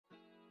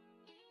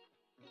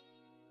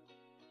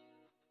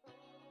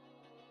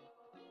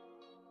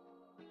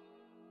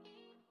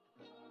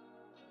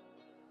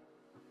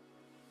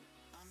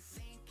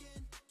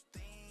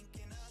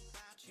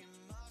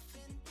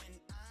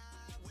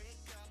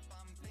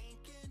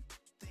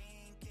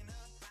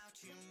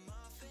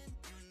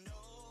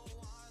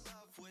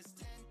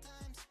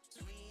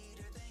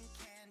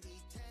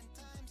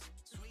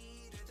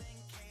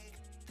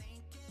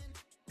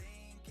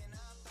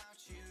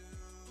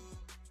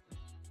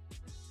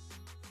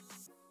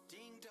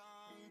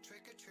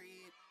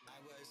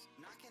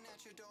knocking at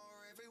your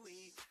door every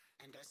week.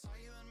 And I saw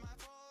you in my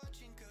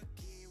fortune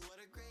cookie. What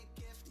a great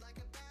gift, like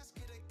a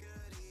basket of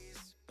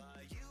goodies.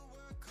 But you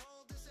were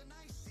cold as an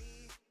ice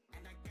sea,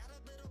 and I got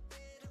a little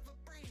bit of a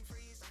brain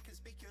freeze. I can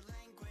speak your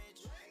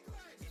language.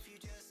 If you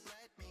just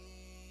let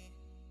me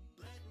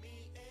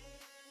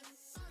in.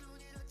 I don't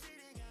need a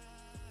dating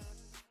app,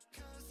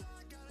 'cause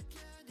I got a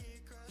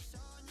candy crush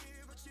on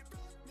you. But you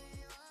broke me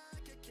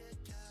like a Kit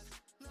Kat.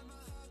 Let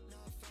my heart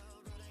not fell,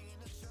 rotting in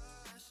the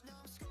trash. Now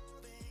I'm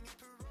scrolling and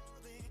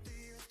paroling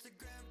through your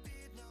Instagram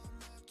feed. No, I'm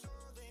not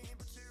trolling,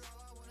 but you're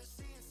all I wanna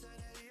see.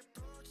 Insanity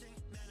approaching.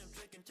 Man, I'm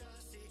drinking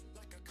jealousy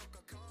like a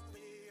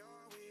Coca-Cola.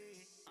 Are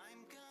we?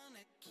 I'm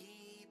gonna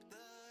keep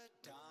the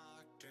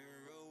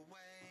doctor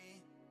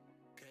away,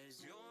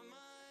 'cause you're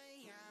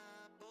my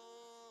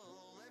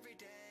apple every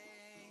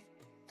day.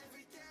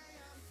 Every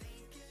day I'm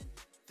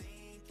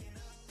thinking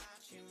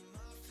about you,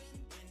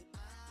 muffin. When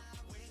I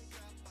wake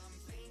up, I'm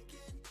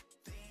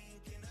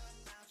thinking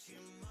about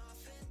you,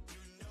 muffin.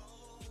 You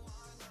know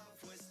our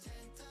love was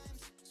 10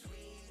 times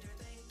sweeter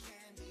than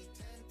candy,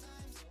 10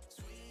 times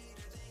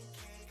sweeter than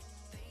cake.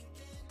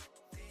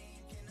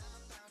 Thinking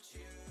about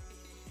you.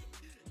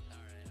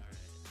 Alright.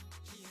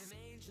 She's an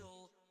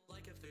angel,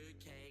 like a food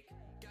cake.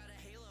 Got a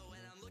halo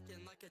and I'm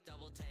looking like a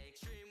double take.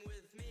 Stream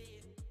with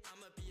me,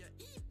 I'ma be a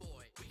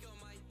e-boy. We got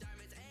my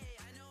diamonds, hey,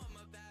 I know I'm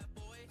a bad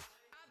boy.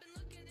 I've been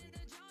looking in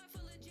a jar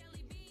full of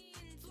jelly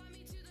beans. Fly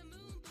me to the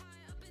moon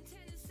pie up in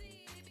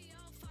Tennessee. Maybe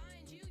I'll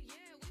find you,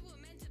 yeah, we were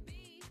meant to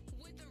be.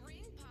 With the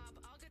ring pop,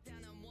 I'll get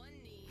down on one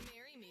knee.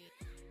 Marry me.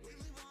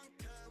 Willy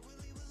Wonka,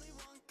 Willy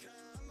Wonka,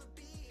 I'ma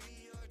be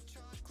your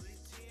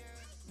chocolatier.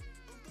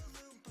 Oompa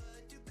Loompa,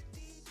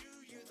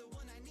 Doopa-Dee-Doo, you're the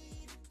one I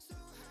need, so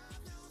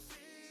have no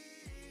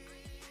fear.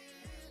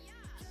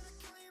 Gotta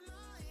call you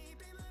mine,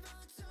 be my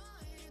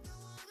Valentine, the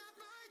one of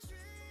my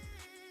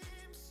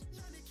dreams.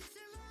 Let me kiss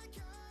you like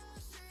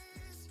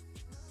ashes.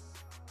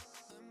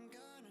 I'm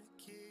gonna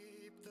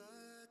keep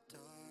the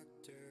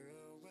doctor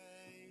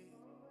away,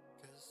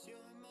 'cause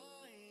you're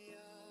my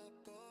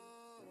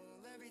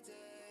apple every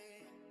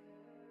day.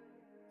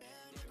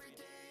 And every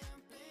day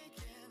I'm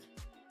thinking,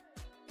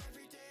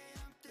 every day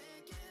I'm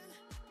thinking,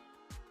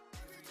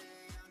 every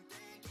day I'm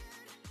thinking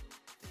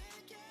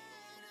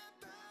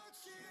about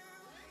you.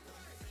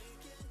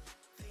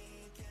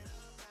 Thinking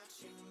about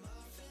you,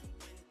 muffin.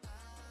 When I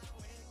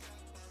wake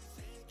up, I'm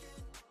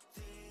thinking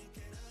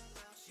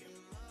about you,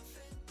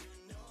 muffin. You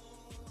know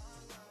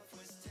our love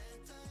was 10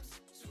 times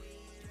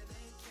sweeter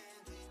than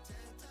candy,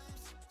 10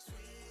 times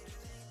sweeter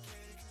than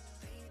cake.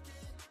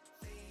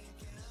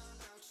 Thinking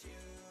about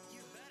you.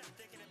 You bet I'm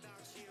thinking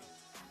about you.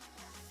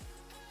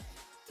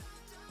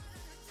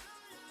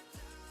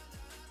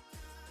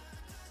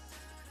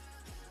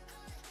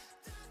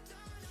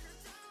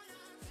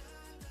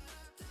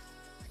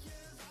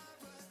 Your love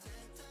was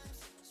 10 times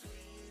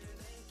sweeter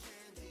than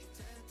candy,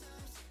 10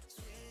 times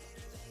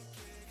sweeter than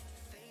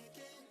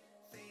cake.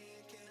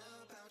 Thinking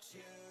about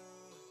you.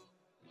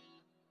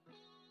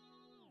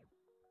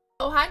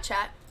 Oh, hi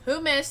chat. Who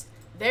missed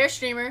their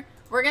streamer?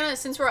 We're gonna,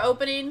 since we're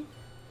opening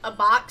a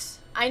box,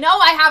 I know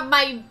I have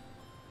my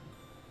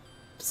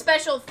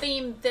special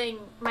theme thing,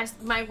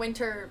 my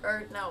winter,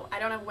 or no, I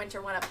don't have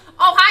winter one up.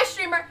 Oh, hi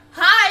streamer.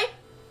 Hi.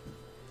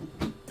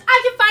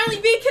 I can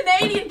finally be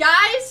Canadian,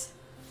 guys.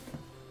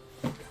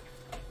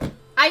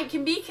 I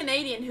can be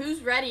Canadian.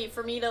 Who's ready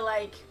for me to,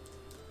 like,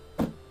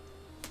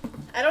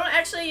 I don't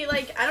actually,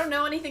 like, I don't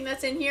know anything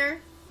that's in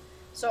here,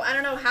 so I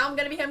don't know how I'm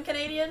gonna become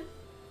Canadian,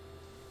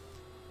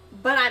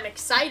 but I'm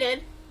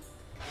excited.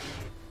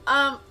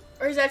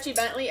 Where's FG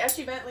Bentley?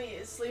 FG Bentley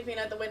is sleeping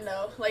at the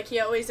window, like he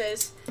always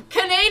is.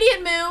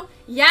 Canadian Moo!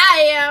 Yeah,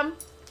 I am!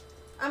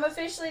 I'm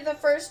officially the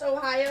first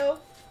Ohio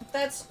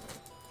that's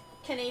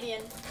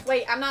Canadian.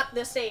 Wait, I'm not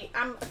the state.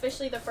 I'm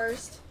officially the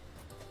first,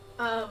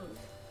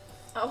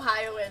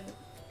 Ohioan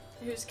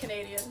who's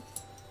Canadian.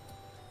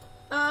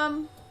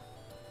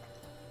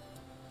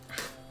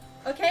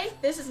 Okay,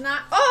 this is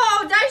not— oh,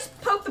 did I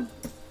just poke the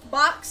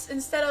box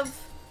instead of—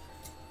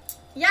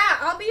 yeah,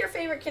 I'll be your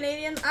favorite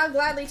Canadian. I'll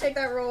gladly take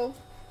that role.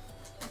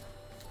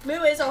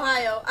 Moo is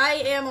Ohio. I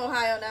am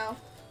Ohio now.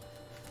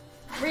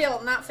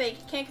 Real, not fake.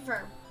 Can't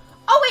confirm.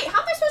 Oh wait,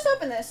 how am I supposed to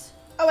open this?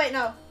 Oh wait,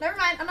 no. Never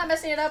mind. I'm not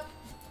messing it up.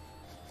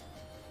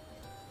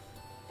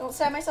 Don't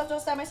stab myself, don't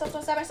stab myself,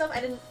 don't stab myself.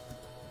 I didn't—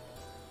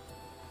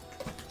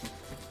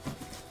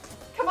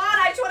 come on,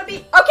 I just want to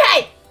be—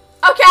 okay!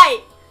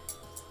 Okay!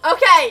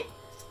 Okay!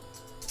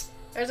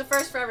 There's a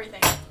first for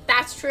everything.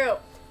 That's true.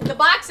 The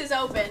box is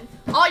open.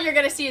 All you're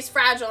gonna see is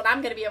fragile, and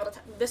I'm gonna be able to—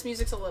 this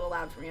music's a little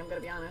loud for me, I'm gonna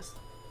be honest.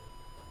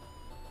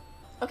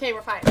 Okay,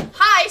 we're fine.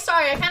 Hi!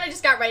 Sorry, I kind of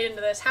just got right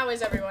into this. How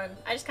is everyone?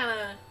 I just kind of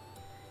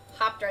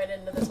hopped right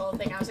into this whole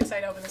thing. I was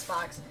excited to open this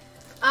box.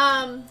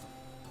 Ow!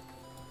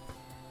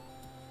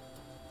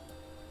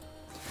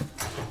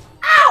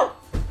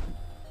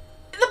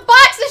 The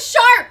box is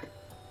sharp!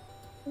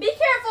 Be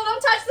careful,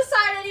 don't touch the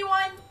side,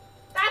 anyone!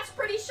 That's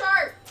pretty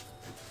sharp.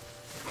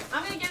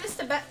 I'm gonna give this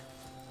to Bet.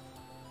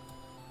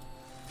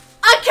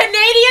 A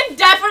Canadian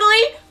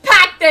definitely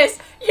packed this!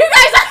 You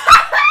guys—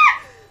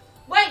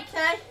 wait, can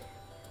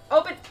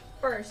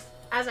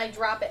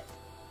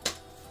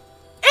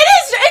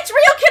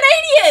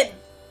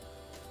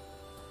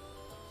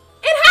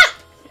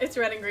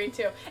green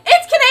too.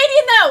 It's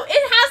Canadian though!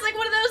 It has like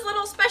one of those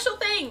little special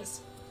things.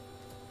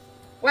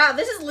 Wow,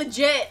 this is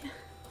legit.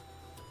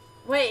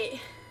 Wait.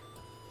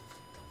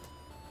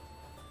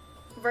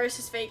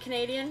 Versus fake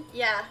Canadian?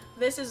 Yeah,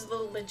 this is the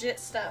legit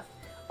stuff.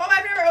 Oh,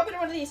 I've never opened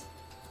one of these.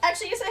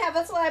 Actually, yes I have,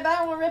 that's a lie, but I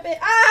don't want to rip it.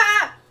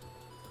 Ah!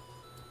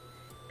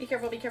 Be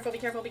careful, be careful, be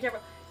careful, be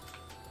careful.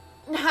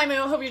 I mean,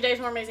 I hope your day is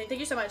more amazing. Thank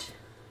you so much.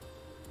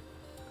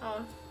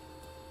 Oh.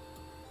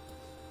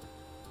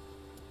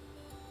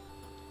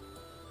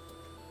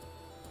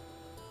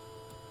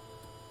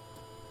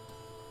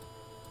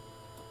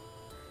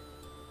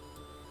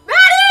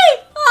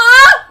 Ready!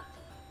 Aw!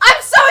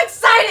 I'm so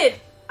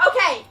excited!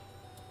 Okay.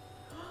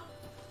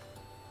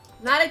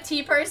 Not a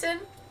tea person,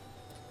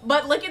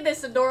 but look at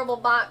this adorable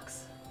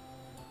box.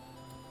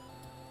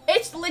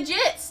 It's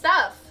legit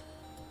stuff.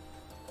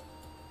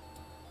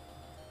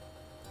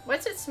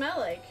 What's it smell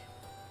like?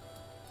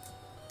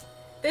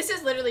 This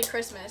is literally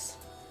Christmas.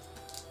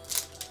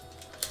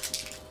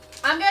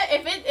 I'm gonna,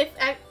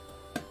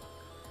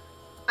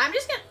 I'm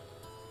just gonna,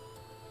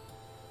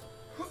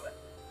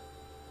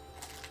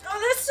 oh,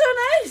 that's so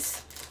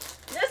nice.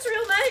 That's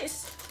real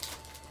nice.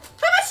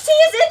 How much tea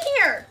is in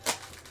here?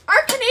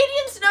 Are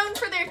Canadians known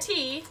for their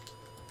tea?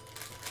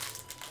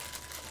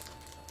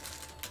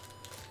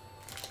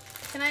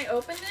 Can I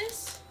open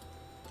this?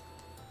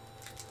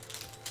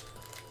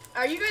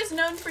 Are you guys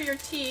known for your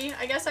tea?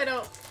 I guess I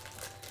don't.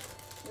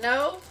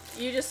 No?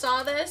 You just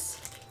saw this?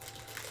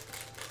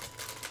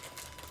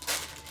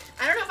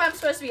 I don't know if I'm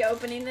supposed to be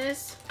opening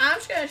this. I'm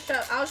just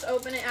gonna I'll just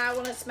open it and I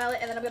want to smell it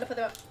and then I'm gonna put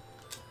the.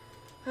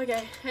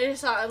 Okay, I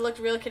just saw it looked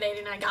real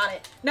Canadian. I got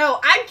it. No,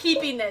 I'm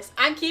keeping this.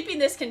 I'm keeping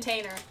this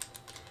container.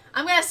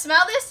 I'm gonna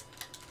smell this.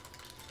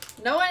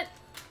 No one.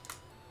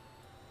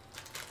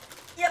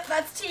 Yep,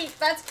 that's tea.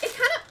 That's it.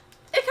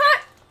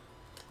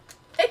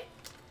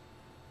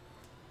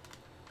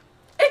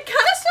 It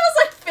kind of smells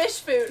like fish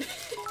food.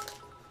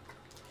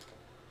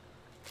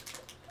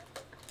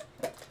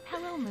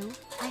 Hello, Moo.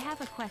 I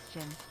have a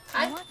question.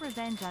 I want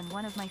revenge on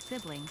one of my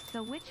siblings,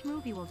 so which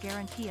movie will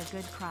guarantee a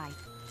good cry?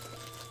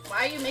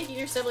 Why are you making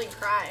your sibling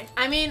cry?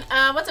 I mean,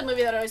 what's a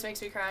movie that always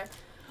makes me cry?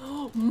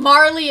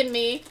 Marley and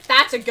Me.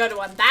 That's a good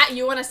one.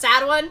 You want a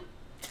sad one?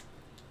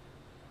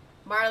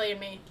 Marley and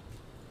Me.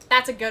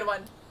 That's a good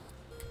one.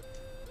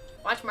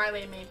 Watch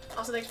Marley and Me.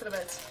 Also, thanks for the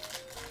bits.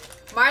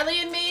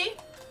 Marley and Me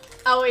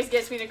always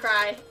gets me to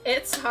cry.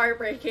 It's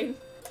heartbreaking.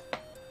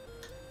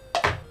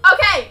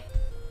 Okay.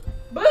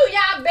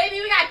 Booyah, baby.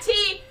 We got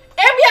tea.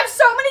 And we have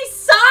so many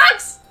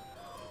socks.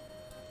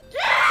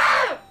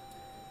 Yeah!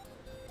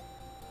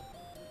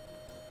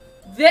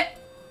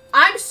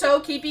 I'm so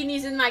keeping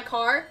these in my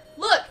car.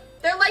 Look,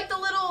 they're like the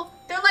little,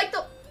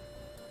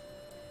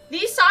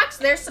 these socks,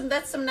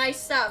 that's some nice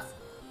stuff.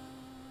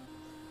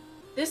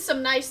 This is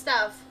some nice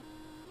stuff.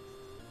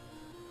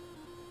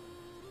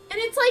 And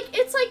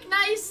it's like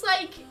nice,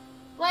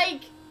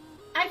 like,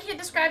 I can't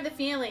describe the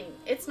feeling.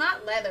 It's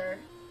not leather.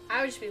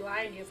 I would just be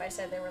lying to you if I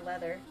said they were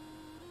leather.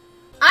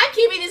 I'm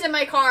keeping these in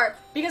my car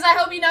because I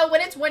hope you know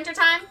when it's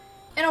wintertime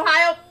in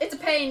Ohio, it's a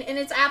pain and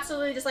it's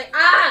absolutely just like,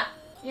 ah,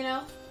 you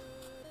know?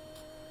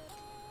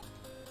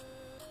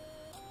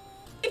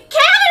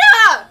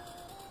 Canada!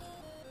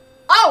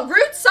 Oh,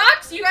 Root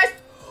socks, you guys.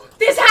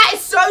 This hat is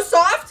so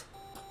soft.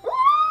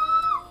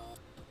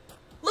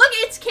 Look,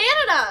 it's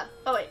Canada.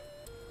 Oh, wait.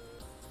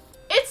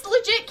 It's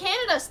legit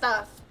Canada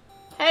stuff.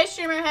 Hey,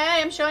 streamer,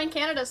 hey, I'm showing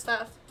Canada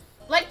stuff.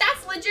 Like,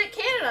 that's legit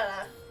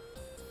Canada.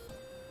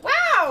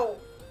 Wow.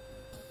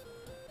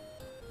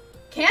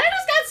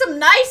 Canada's got some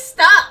nice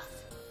stuff.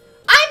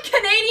 I'm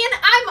Canadian,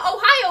 I'm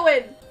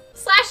Ohioan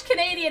 /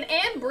 Canadian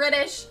and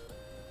British.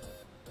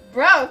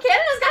 Bro,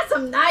 Canada's got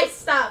some nice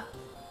stuff.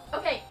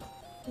 Okay,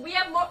 we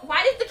have more.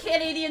 Why did the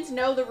Canadians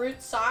know the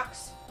Root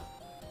socks?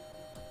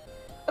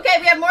 Okay,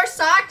 we have more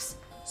socks.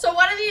 So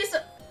one of these,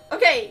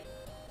 okay.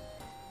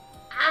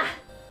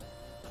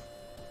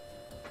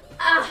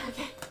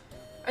 Okay.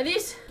 Are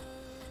these,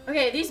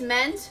 okay, these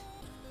men's?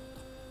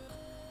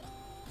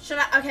 Should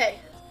I, okay.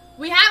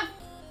 We have,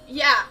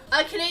 yeah,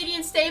 a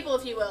Canadian staple,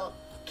 if you will.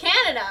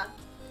 Canada.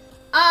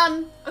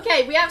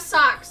 Okay, we have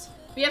socks.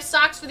 We have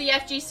socks for the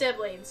FG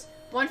siblings.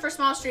 One for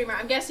small streamer.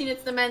 I'm guessing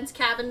it's the men's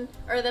cabin,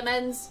 or the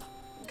men's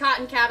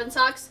cotton cabin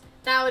socks.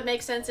 That would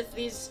make sense if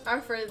these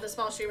are for the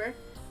small streamer.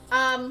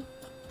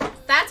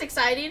 That's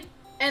exciting.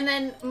 And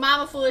then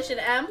Mama Foolish and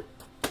M,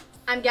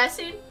 I'm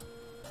guessing.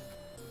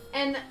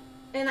 And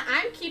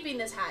I'm keeping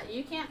this hat.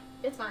 You can't,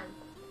 it's fine.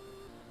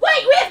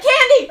 Wait, we have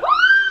candy!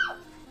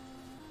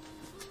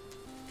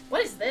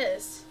 What is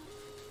this?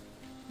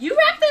 You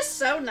wrap this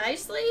so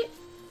nicely,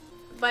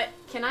 but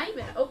can I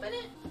even open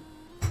it?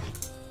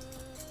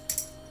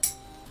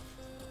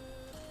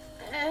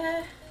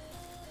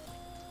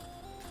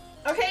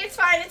 Okay, it's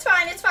fine, it's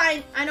fine, it's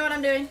fine. I know what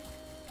I'm doing.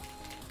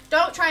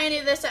 Don't try any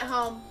of this at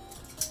home.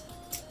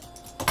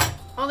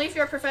 Only if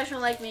you're a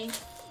professional like me.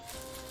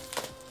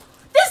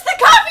 This is the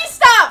coffee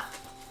stuff!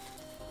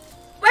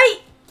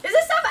 Wait, does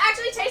this stuff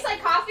actually taste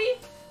like coffee?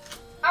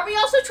 Are we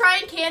also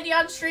trying candy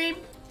on stream?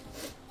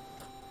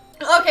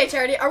 Okay,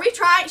 Charity, are we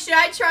trying? Should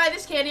I try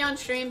this candy on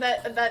stream?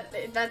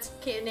 That's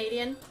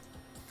Canadian.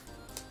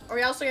 Are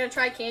we also gonna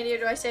try candy, or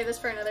do I save this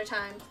for another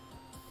time?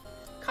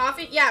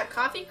 Coffee, yeah,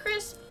 coffee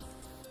crisp.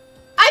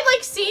 I've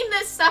like seen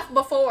this stuff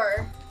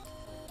before.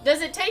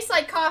 Does it taste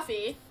like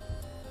coffee?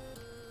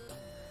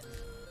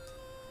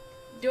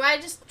 Do I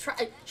just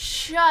try?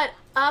 Shut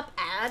up,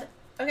 ad.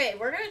 Okay,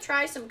 we're gonna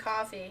try some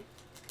coffee.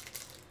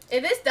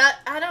 If this does,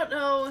 I don't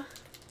know.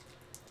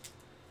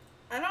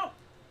 I don't.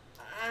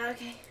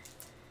 Okay.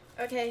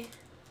 Okay.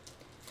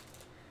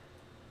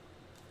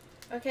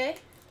 Okay.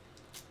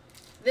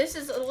 This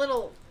is a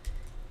little.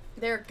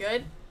 They're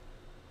good.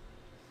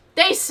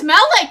 They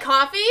smell like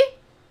coffee?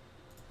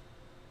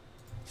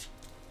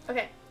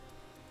 Okay.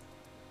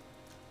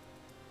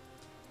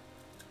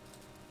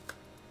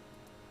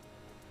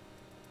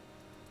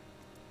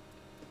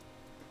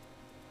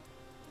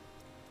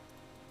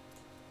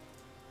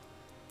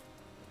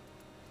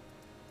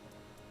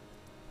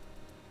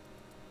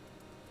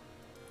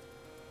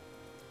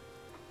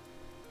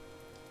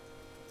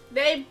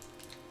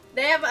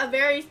 They have a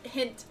very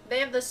hint. They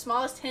have the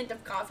smallest hint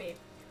of coffee.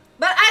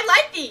 But I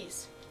like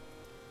these.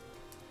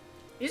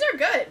 These are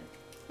good.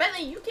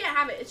 Bentley, you can't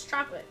have it. It's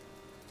chocolate.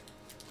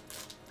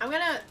 I'm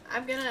gonna,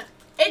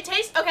 it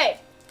tastes, okay.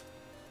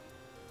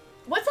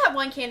 What's that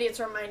one candy it's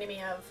reminding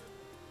me of?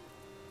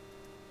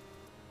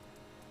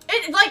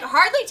 It, like,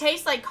 hardly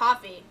tastes like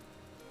coffee.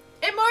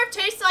 It more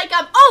tastes like,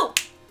 oh!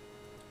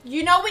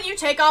 You know when you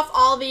take off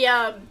all the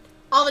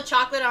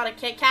chocolate on a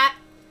Kit Kat?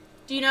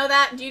 Do you know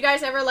that? Do you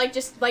guys ever, like,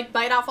 just, like,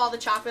 bite off all the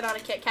chocolate on a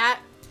Kit Kat?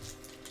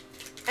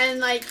 And,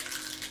 like,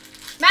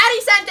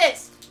 Maddie sent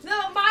this!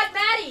 No,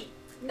 Maddie!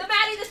 The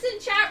Maddie that's in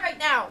chat right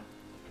now.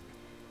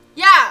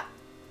 Yeah.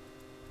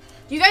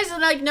 Do you guys,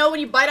 like, know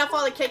when you bite off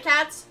all the Kit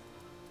Kats?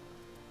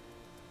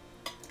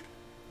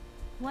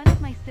 One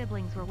of my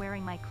siblings were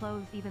wearing my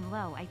clothes even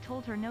low. I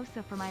told her no,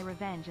 so for my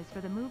revenge is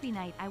for the movie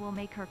night I will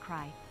make her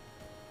cry.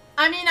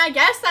 I mean, I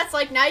guess that's,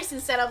 like, nice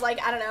instead of,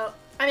 like, I don't know.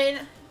 I mean,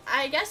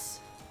 I guess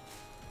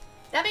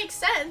that makes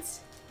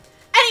sense.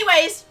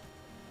 Anyways,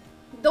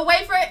 the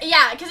wafer,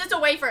 yeah, because it's a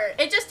wafer.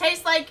 It just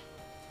tastes like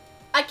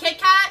a Kit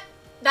Kat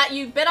that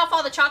you bit off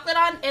all the chocolate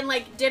on and,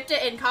 like, dipped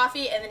it in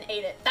coffee and then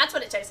ate it. That's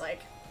what it tastes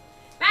like.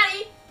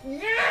 Maddie!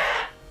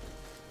 Yeah!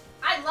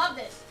 I love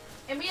this.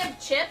 And we have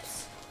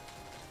chips.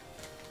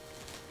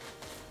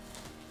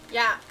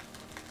 Yeah.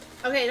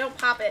 Okay, don't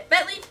pop it.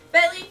 Bentley,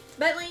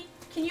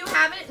 can you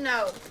have it?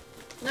 No.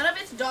 None of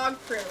it's dog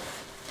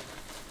proof.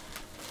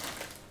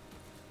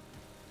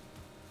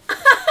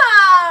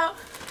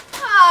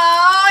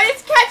 Oh,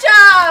 it's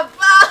ketchup!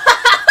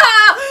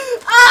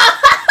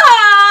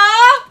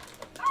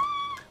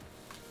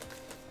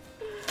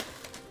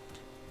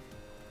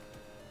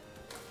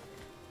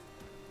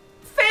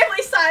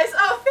 Family size.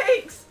 Oh,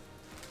 thanks.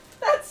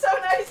 That's so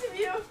nice of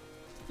you.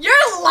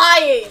 You're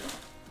lying.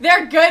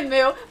 They're good, Moo.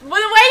 But the way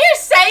you're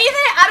saying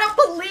it, I don't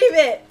believe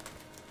it.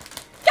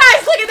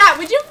 Guys, look at that.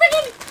 Would you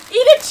freaking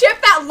eat a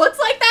chip that looks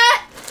like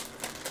that?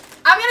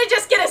 I'm gonna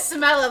just get a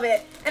smell of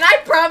it. And I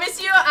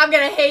promise you, I'm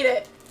gonna hate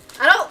it.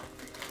 I don't...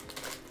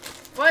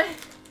 What?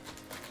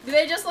 Do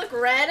they just look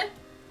red?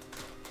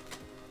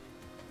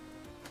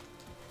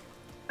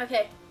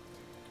 Okay.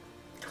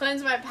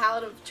 Cleanse my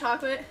palate of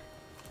chocolate.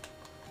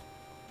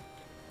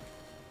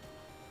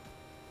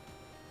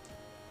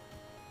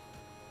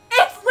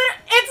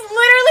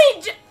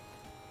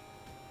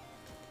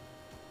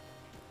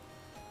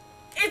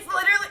 It's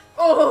literally...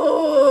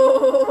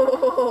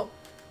 Oh!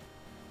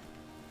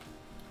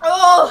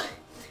 Oh!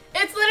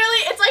 It's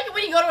literally... It's like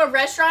when you go to a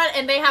restaurant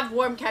and they have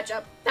warm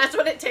ketchup. That's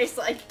what it tastes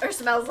like, or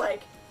smells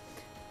like.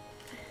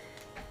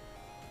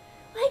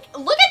 Like,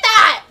 look at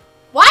that!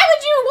 Why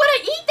would you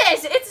want to eat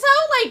this? It's so,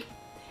 like...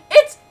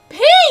 It's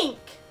pink!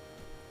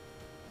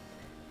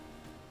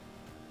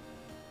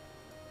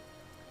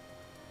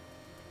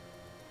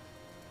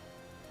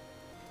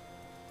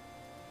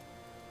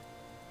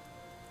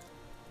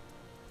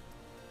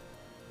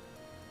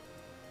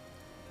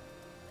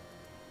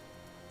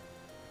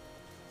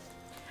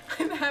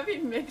 I'm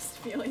having mixed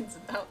feelings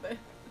about this.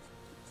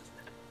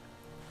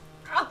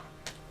 Oh.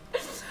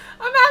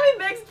 I'm having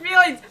mixed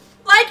feelings.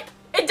 Like,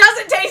 it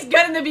doesn't taste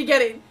good in the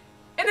beginning.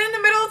 And then in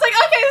the middle, it's like,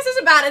 okay, this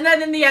isn't bad. And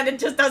then in the end, it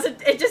just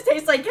doesn't, it just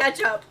tastes like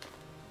ketchup.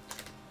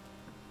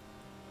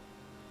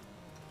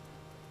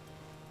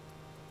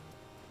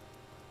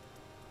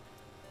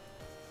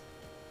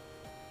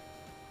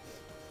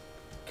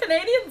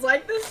 Canadians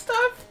like this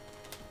stuff.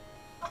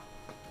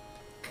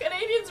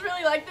 Canadians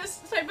really like this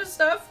type of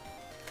stuff.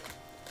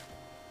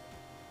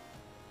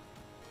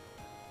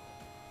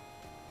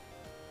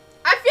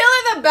 I feel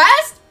it the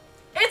best.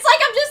 It's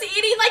like I'm just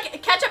eating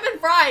like ketchup and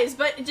fries,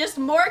 but just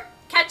more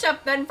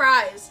ketchup than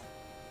fries.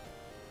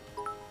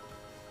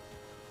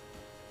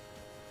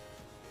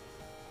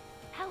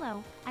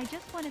 Hello, I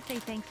just want to say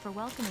thanks for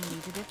welcoming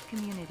me to this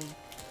community.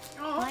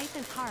 Aww. Life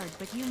is hard,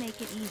 but you make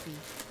it easy.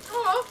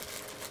 Oh.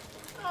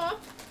 Oh.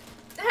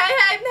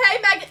 Hey,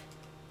 Megan.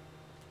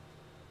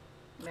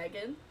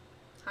 Megan.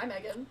 Hi,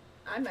 Megan.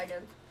 I'm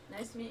Megan.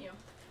 Nice to meet you.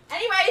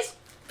 Anyways,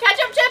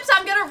 Ketchup chips,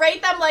 I'm gonna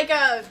rate them like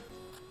a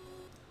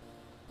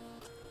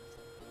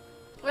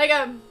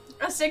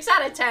 6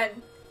 out of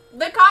 10.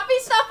 The coffee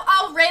stuff,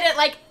 I'll rate it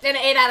like an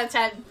 8 out of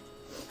 10.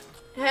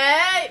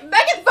 Hey,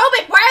 Megan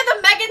phobic. Where are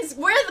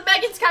the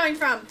Megans coming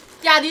from?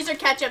 Yeah, these are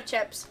ketchup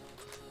chips.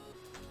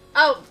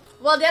 Oh,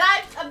 well, did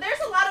I?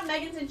 There's a lot of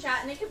Megans in chat,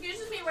 and it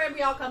confuses me where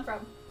we all come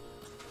from.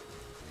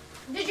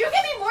 Did you give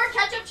me more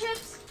ketchup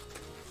chips?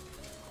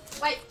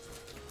 Wait.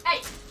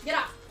 Hey, get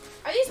off.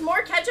 Are these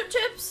more ketchup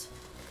chips?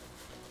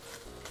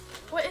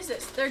 What is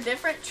this? They're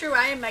different? True,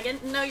 I am Megan.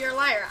 No, you're a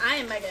liar. I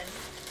am Megan.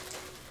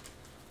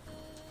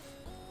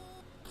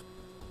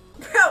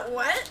 Bro,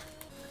 what?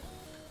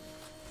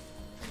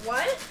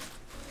 What?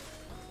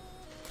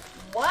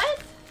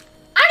 What?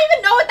 I don't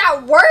even know what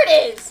that word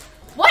is.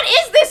 What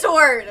is this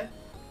word?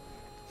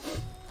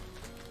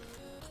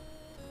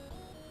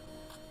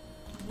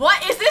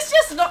 What is this?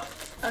 Just no.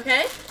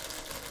 Okay.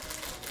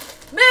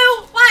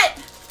 Moo. What?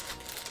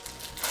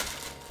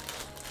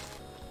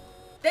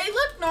 They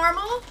look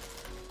normal.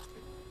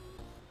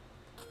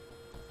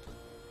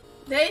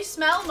 They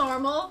smell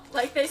normal.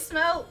 Like they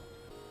smell.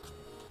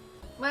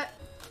 What?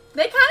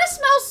 They kind of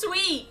smell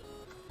sweet.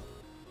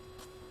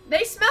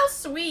 They smell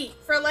sweet.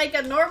 For like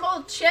a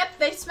normal chip,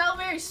 they smell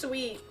very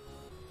sweet.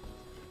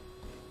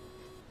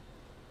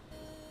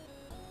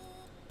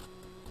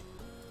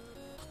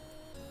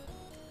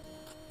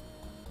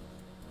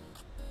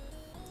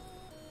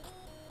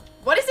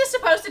 What is this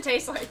supposed to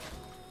taste like?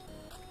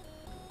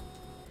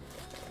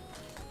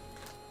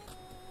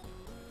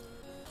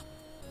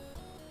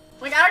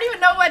 Like, I don't even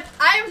know what.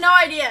 I have no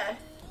idea.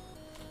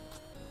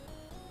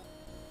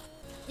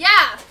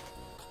 Yeah.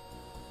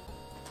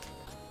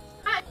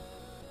 Hi.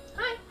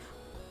 Hi.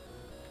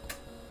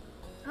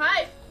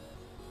 Hi.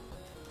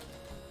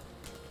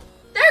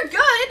 They're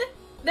good.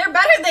 They're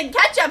better than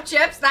ketchup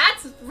chips,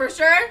 that's for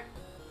sure.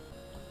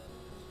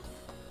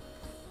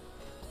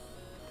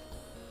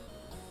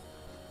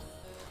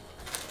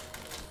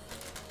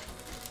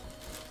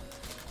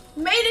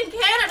 Made in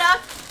Canada.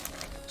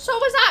 So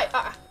was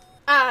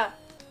I.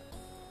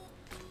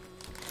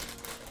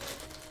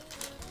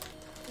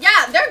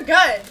 Yeah, they're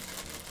good.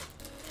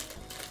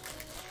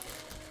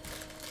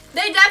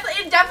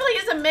 It definitely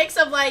is a mix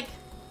of like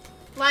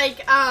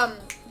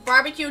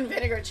barbecue and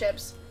vinegar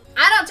chips.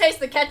 I don't taste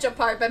the ketchup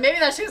part, but maybe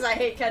that's because I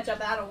hate ketchup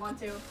and I don't want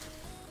to.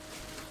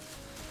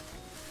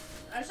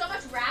 There's so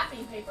much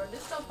wrapping paper.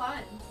 This is so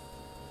fun.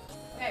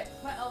 Okay,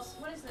 what else?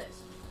 What is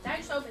this? Did I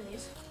just open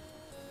these?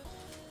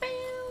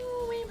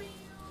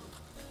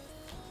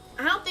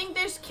 I don't think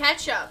there's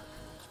ketchup.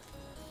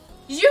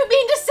 Did you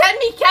mean to send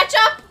me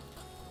ketchup?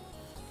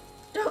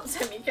 Don't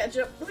send me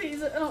ketchup,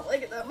 please. I don't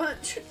like it that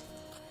much.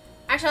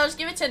 Actually, I'll just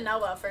give it to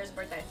Noah for his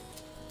birthday.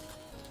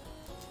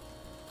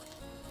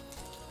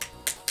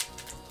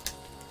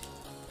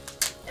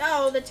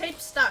 Oh, the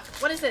tape's stuck.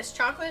 What is this?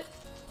 Chocolate?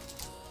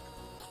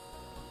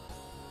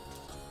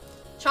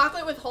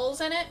 Chocolate with holes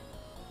in it?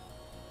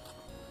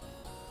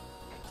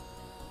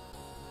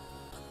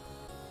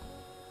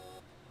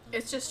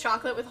 It's just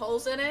chocolate with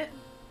holes in it?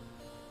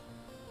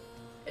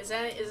 Is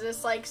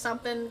this like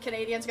something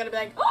Canadians gonna be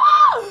like,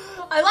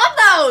 oh, I love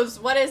those!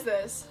 What is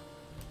this?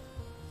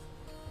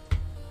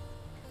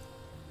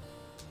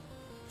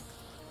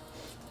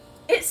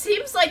 It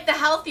seems like the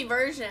healthy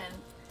version.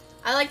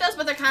 I like those,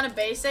 but they're kind of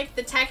basic.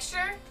 The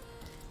texture.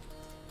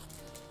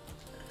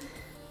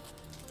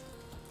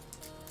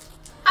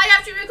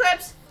 Hi, FGmoo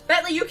clips.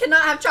 Bentley, you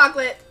cannot have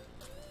chocolate.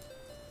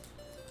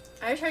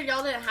 I just heard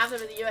y'all didn't have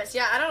them in the US.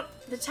 Yeah, I don't.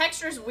 The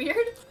texture's weird.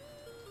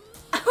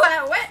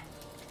 What?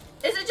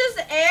 Is it just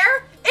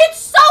air? It's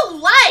so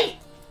light!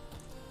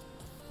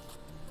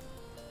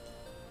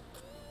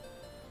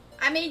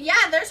 I mean,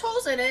 yeah, there's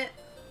holes in it.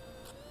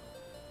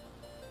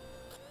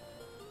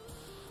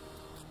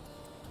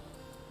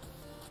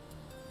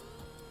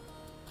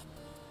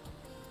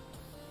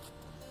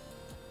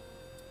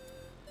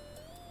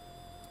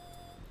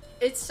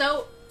 It's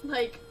so,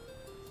 like,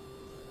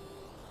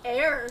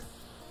 air.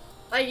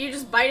 Like, you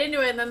just bite into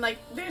it and then, like,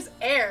 there's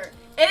air.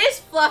 It is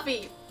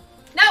fluffy.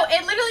 No,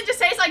 it literally just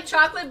tastes like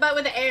chocolate, but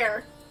with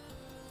air.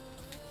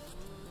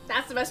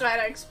 That's the best way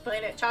to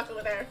explain it. Chocolate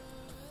with air.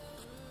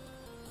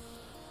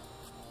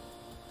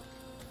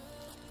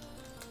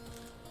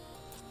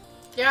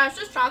 Yeah, it's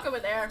just chocolate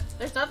with air.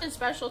 There's nothing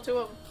special to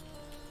them.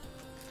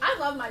 I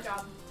love my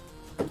job.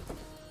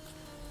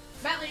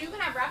 Bentley, you can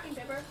have wrapping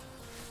paper.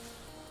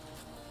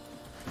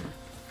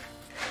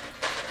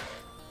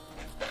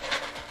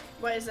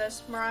 What is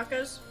this?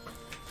 Maracas?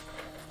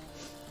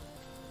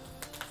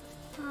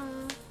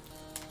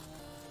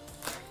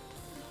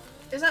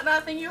 Is that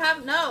not a thing you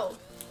have? No.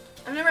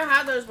 I've never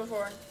had those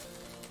before.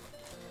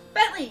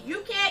 Bentley,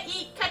 you can't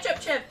eat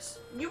ketchup chips.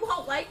 You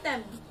won't like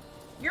them.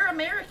 You're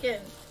American.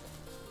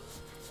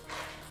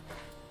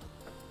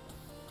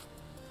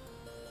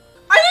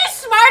 Are these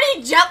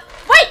Smartie gel?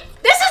 Wait,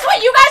 this is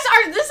what you guys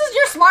are. This is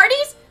your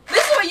Smarties?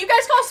 This is what you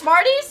guys call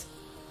Smarties?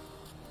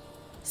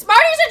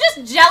 Smarties are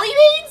just jelly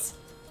beans?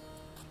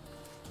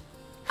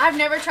 I've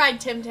never tried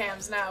Tim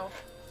Tams, no.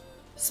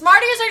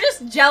 Smarties are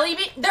just jelly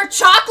beans. They're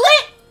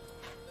chocolate?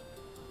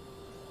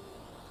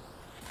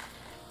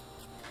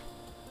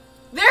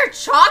 They're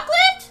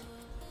chocolate?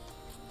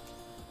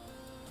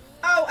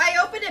 Oh,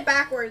 I opened it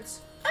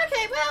backwards.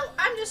 Okay, well,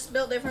 I'm just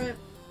built different.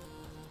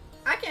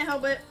 I can't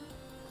help it.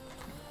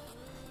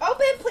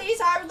 Open, please.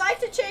 I would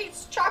like to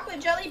change chocolate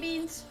jelly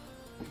beans.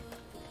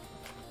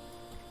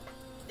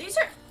 These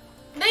are...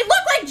 They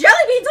look like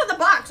jelly beans on the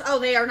box. Oh,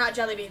 they are not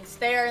jelly beans.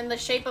 They are in the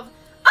shape of...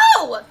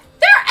 Oh!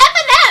 They're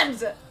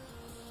M&Ms!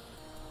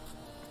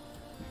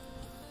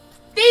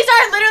 These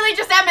are literally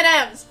just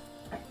M&Ms.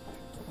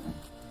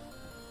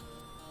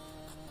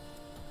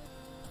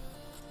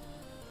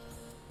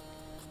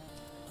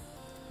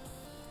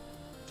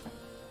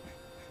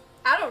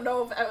 I don't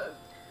know if...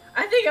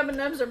 I think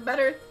M&Ms are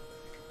better.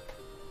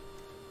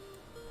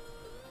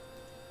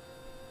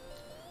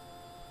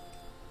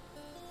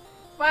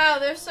 Wow,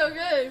 they're so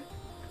good.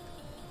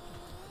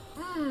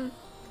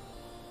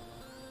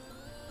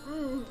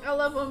 I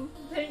love them.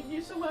 Thank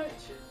you so much.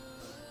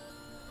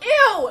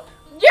 Ew!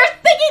 You're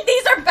thinking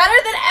these are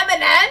better than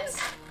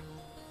M&Ms?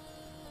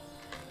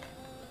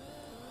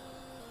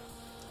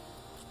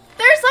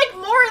 There's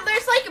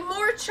like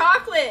more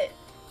chocolate.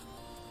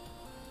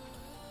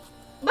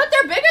 But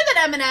they're bigger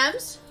than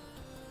M&Ms.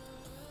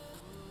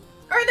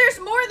 Or there's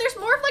more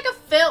of like a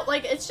fill,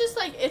 like it's just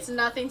like, it's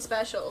nothing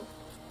special.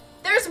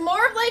 There's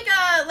more of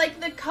like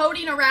the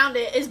coating around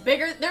it is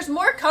bigger. There's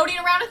more coating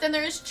around it than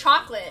there is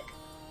chocolate.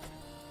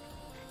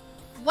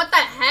 What the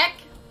heck?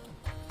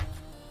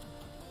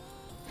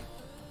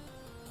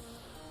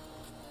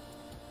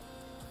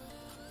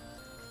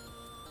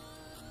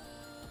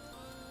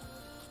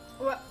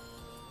 What?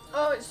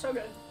 Oh, it's so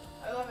good.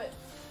 I love it.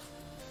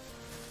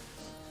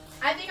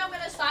 I think I'm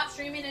gonna stop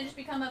streaming and just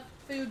become a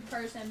food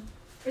person.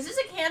 Is this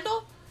a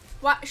candle?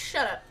 What?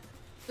 Shut up.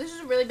 This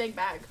is a really big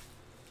bag.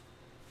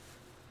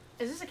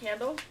 Is this a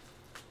candle?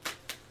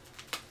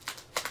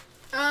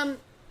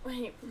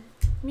 Wait.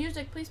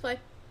 Music, please play.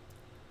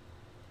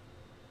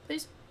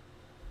 Please.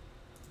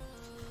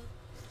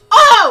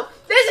 Oh!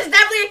 This is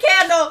definitely a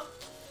candle!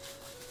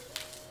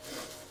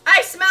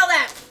 I smell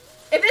that!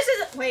 If this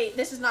is... Wait,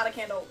 this is not a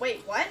candle.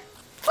 Wait, what?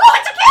 Oh,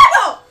 it's a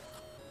candle!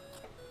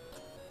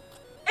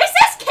 Is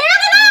this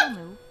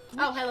Canada?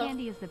 Hello, oh, hello.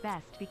 Candy is the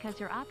best because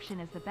your option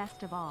is the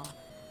best of all.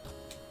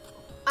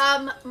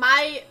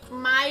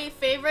 My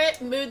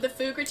favorite mood, the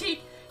food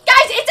critique.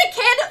 Guys, it's a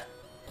Canada.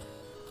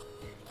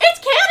 It's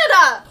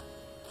Canada.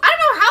 I don't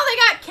know how they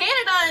got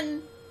Canada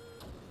in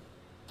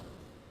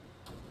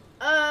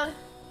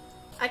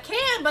a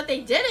can, but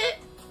they did it.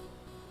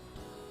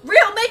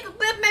 Real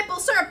maple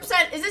syrup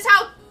scent. Is this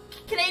how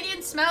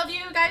Canadians smell? Do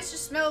you guys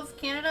just smell of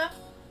Canada?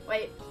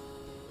 Wait,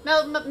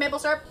 maple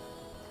syrup.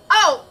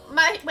 Oh,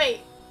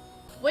 wait.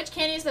 Which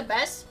candy is the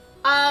best?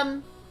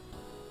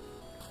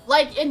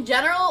 Like in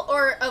general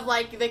or of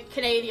like the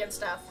Canadian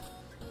stuff?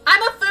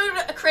 I'm a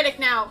food critic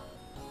now.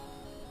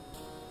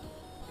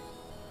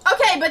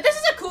 Okay, but this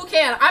is a cool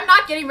can. I'm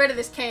not getting rid of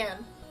this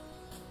can.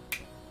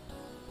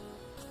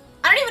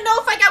 I don't even know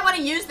if like I want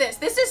to use this.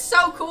 This is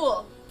so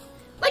cool.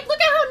 Like, look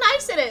at how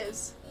nice it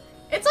is.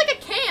 It's like a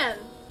can.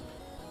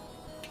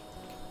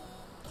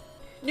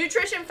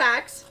 Nutrition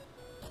facts.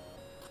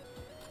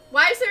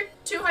 Why is there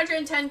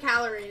 210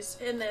 calories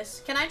in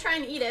this? Can I try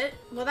and eat it?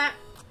 Well,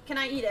 can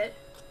I eat it?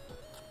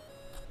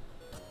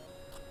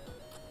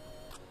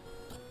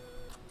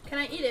 Can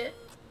I eat it?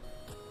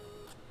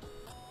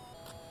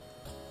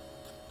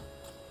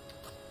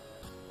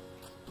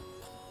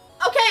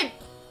 Okay!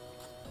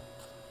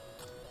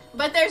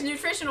 But there's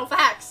nutritional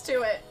facts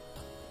to it.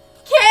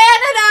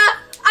 Canada!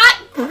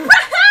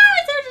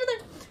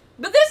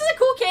 But this is a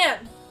cool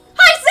can.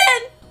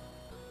 Hi, Sin!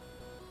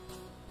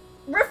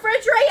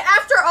 Refrigerate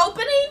after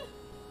opening?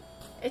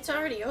 It's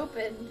already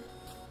open.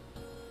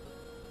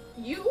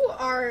 You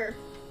are...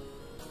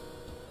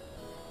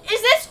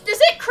 Does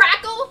it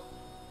crackle?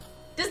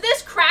 Does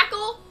this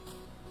crackle?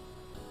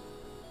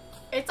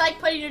 It's like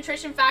putting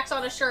nutrition facts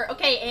on a shirt.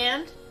 Okay,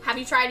 and? Have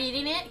you tried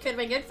eating it? Could have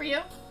been good for you.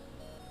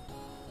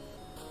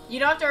 You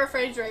don't have to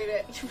refrigerate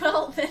it.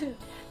 Well, then,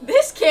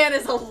 this can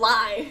is a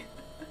lie.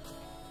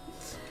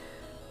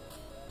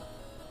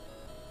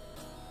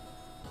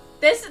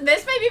 This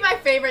may be my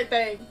favorite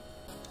thing.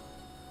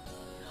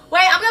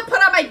 Wait, I'm gonna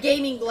put on my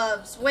gaming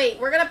gloves. Wait,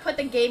 we're gonna put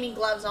the gaming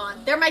gloves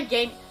on. They're my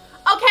game...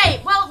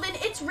 Okay, well, then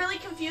it's really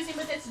confusing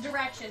with its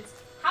directions.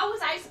 How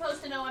was I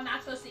supposed to know I'm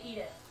not supposed to eat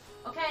it?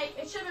 Okay,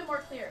 it should have been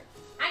more clear.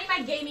 I need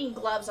my gaming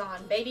gloves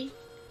on, baby.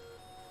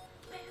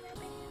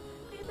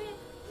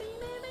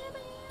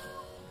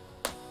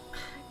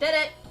 Did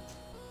it.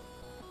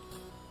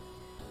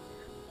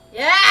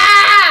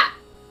 Yeah!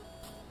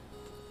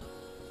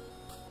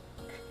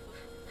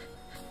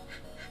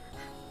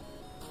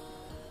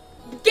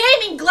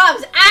 Gaming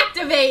gloves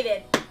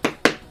activated!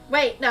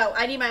 Wait, no,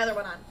 I need my other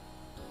one on.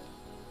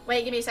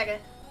 Wait, give me a second.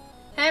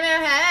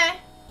 Hey.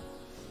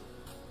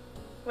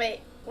 Wait,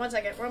 1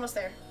 second. We're almost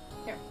there.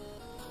 Here.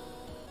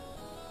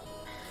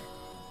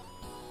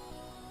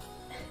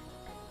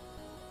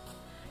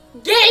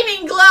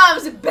 Gaming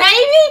gloves,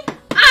 baby!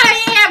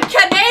 I I'm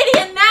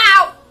Canadian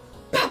now!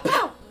 Pow,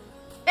 pow.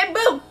 And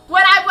boom!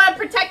 When I want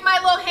to protect my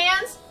little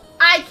hands,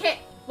 I can't.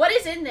 What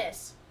is in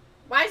this?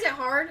 Why is it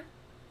hard?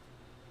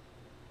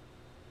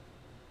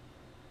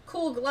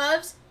 Cool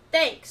gloves?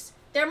 Thanks.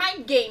 They're my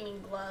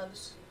gaming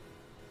gloves.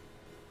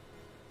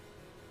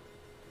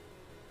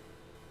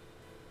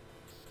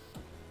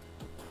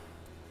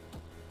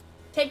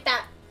 Take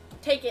that.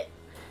 Take it.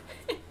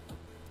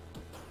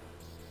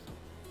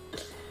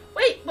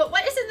 Wait, but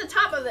what is in the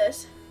top of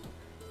this?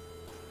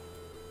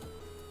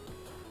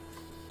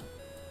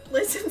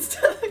 Listens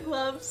to the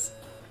gloves.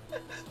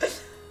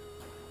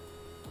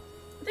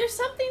 There's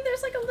something,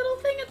 there's like a little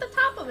thing at the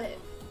top of it.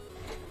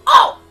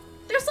 Oh!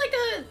 There's like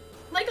a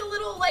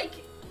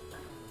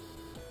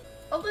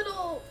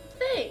little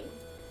thing.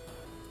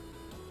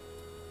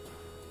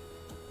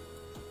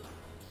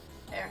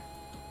 There.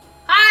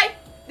 Hi!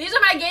 These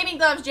are my gaming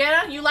gloves,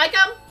 Jana. You like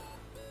them?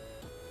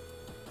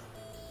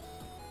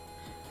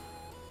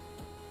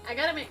 I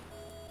gotta make...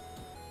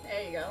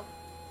 There you go.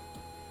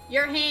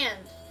 Your hand.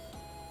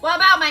 What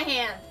about my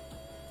hand?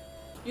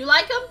 You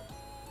like them?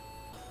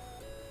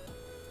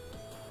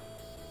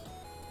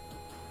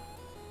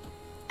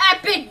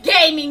 Epic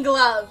gaming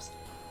gloves.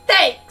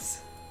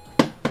 Thanks.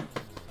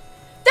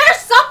 There's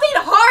something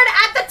hard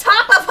at the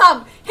top of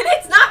them, and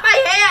it's not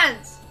my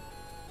hands.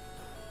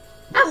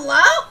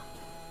 Hello?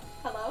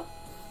 Hello?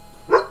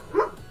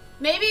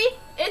 Maybe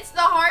it's the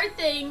hard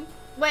thing.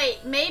 Wait,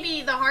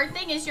 maybe the hard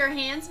thing is your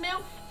hands,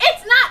 Moo?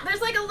 It's not.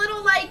 There's like a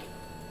little, like...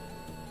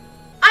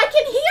 I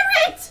can hear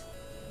it.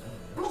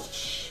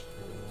 Shh.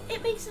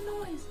 It makes a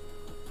noise.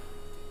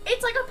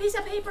 It's like a piece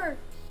of paper.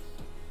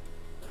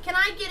 Can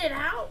I get it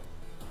out?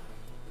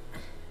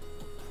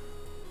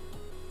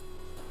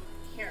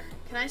 Here.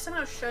 Can I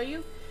somehow show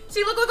you?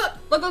 See, look, look, look.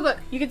 Look, look, look.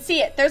 You can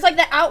see it. There's like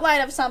the outline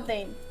of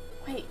something.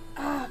 Wait.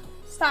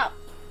 Stop.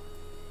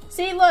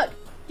 See, look.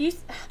 Do you...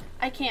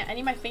 I can't. I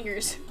need my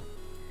fingers.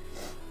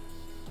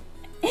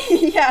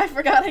 Yeah, I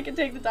forgot I could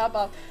take the top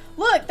off.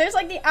 Look, there's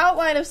like the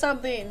outline of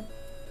something.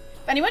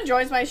 If anyone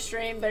joins my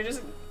stream, they're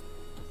just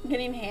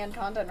getting hand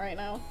content right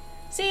now.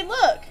 See,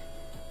 look.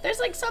 There's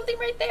like something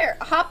right there.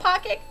 A Hot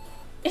Pocket?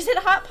 Is it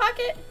a Hot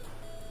Pocket?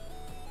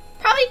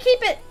 Probably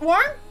keep it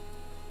warm.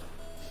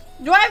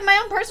 Do I have my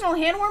own personal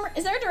hand warmer?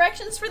 Is there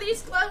directions for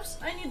these gloves?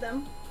 I need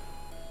them.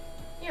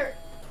 Here.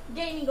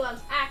 Gaming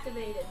gloves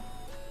activated.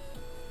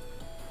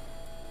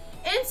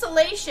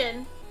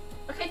 Insulation.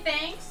 Okay,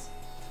 thanks.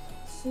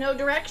 No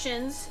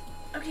directions.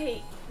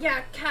 Okay,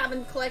 yeah,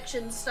 cabin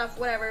collection stuff,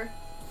 whatever.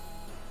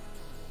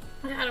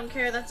 I don't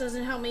care, that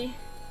doesn't help me.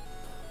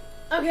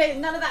 Okay,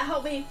 none of that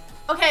helped me.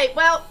 Okay,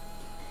 well,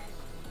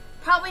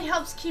 probably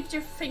helps keep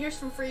your fingers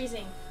from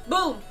freezing.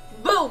 Boom,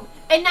 boom,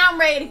 and now I'm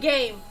ready to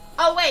game.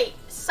 Oh wait,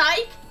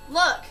 psych,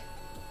 look.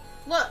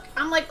 Look,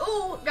 I'm like,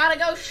 ooh, gotta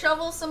go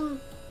shovel some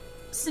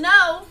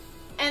snow,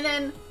 and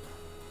then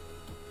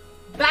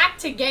back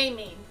to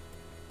gaming.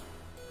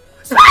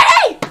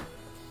 Spidey!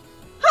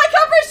 Hi,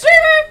 cover streamer!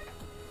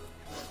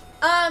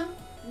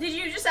 Did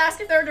you just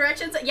ask if there were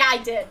directions? Yeah, I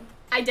did.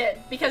 I did,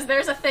 because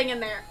there's a thing in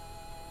there.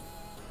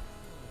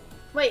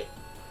 Wait,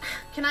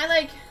 can I,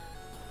 like...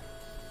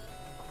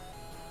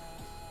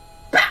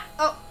 Bah!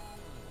 Oh.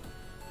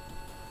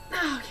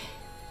 Okay.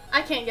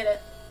 I can't get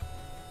it.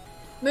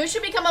 Moo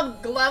should become a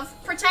glove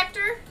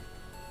protector?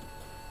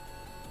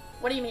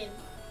 What do you mean?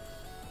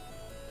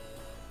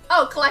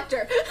 Oh,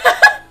 collector.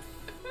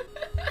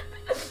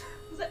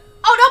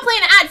 Oh, don't play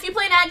an ad. If you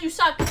play an ad, you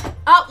suck.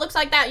 Oh, looks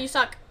like that. You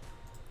suck.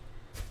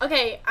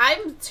 Okay,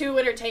 I'm too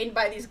entertained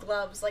by these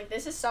gloves. Like,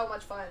 this is so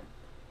much fun.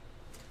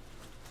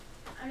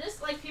 I'm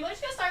just, like, people are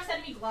just gonna start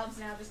sending me gloves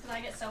now just because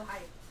I get so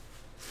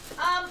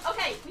hyped.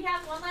 Okay, we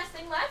have one last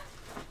thing left.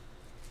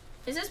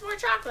 Is this more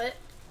chocolate?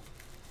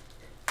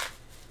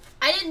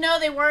 I didn't know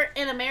they weren't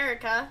in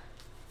America.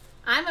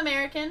 I'm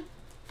American.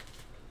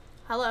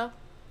 Hello.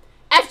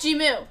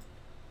 FGmoo.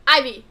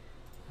 Ivy.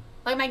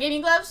 Like my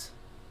gaming gloves?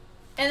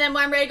 And then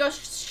when I'm ready to go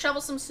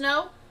shovel some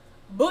snow,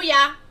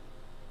 booyah.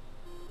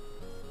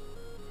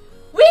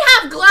 We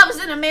have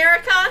gloves in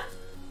America.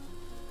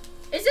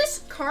 Is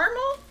this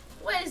caramel?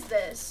 What is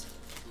this?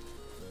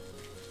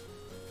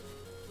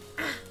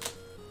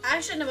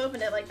 I shouldn't have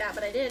opened it like that,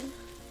 but I did.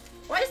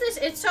 Why is this?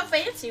 It's so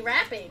fancy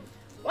wrapping.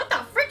 What the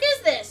frick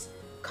is this?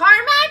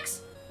 Carmax?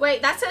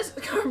 Wait, that says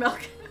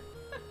Carmilk.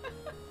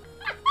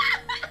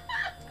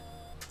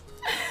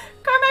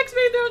 Carmax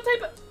made their own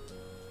type of...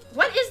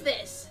 What is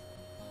this?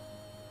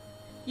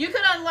 You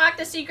could unlock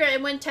the secret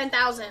and win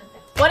 10,000.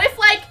 What if,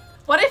 like,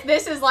 what if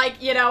this is,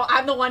 like, you know,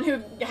 I'm the one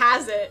who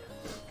has it?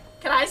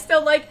 Can I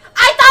still, like...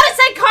 I thought it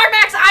said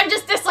Carmax! I'm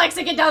just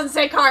dyslexic. It doesn't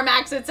say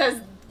Carmax. It says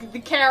the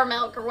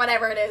caramel or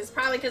whatever it is.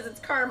 Probably because it's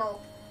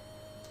caramel.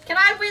 Can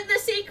I win the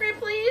secret,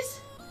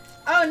 please?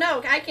 Oh,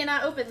 no. I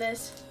cannot open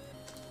this.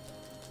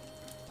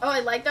 Oh, I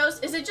like those.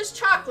 Is it just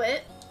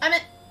chocolate? I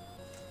meant...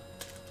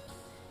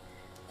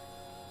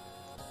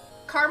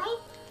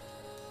 Caramel?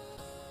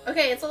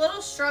 Okay, it's a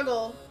little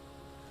struggle.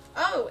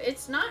 Oh,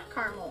 it's not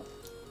caramel.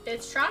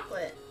 It's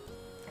chocolate.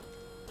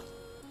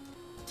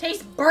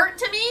 Tastes burnt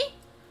to me?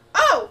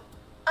 Oh!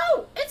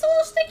 Oh, it's a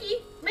little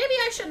sticky. Maybe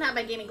I shouldn't have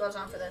my gaming gloves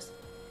on for this.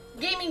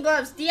 Gaming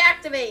gloves,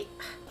 deactivate.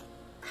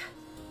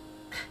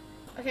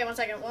 Okay, 1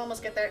 second. We'll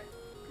almost get there.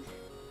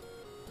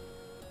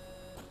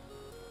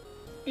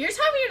 You're just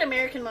having an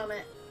American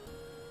moment.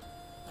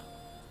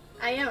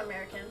 I am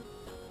American.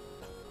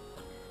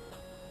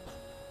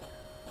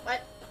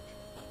 What?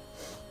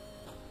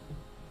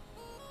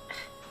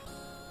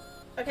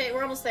 Okay,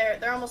 we're almost there.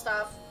 They're almost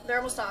off. They're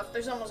almost off.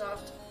 There's almost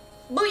off.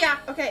 Booyah!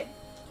 Okay.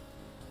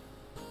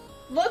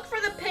 Look for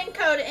the pin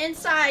code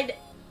inside.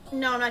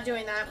 No, I'm not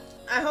doing that.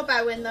 I hope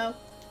I win, though.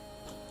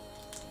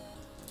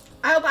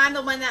 I hope I'm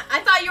the one that...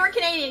 I thought you were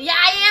Canadian. Yeah,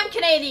 I am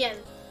Canadian.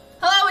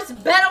 Hello, it's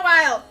been a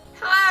while.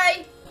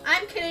 Hi,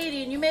 I'm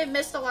Canadian. You may have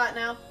missed a lot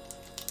now.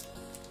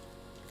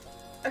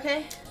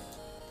 Okay.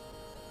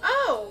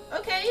 Oh,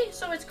 okay.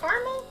 So it's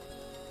caramel?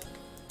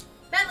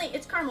 Bentley,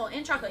 it's caramel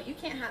and chocolate. You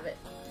can't have it.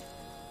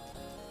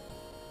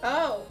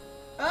 Oh.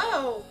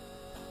 Oh.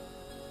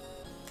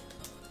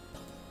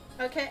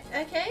 Okay,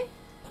 okay.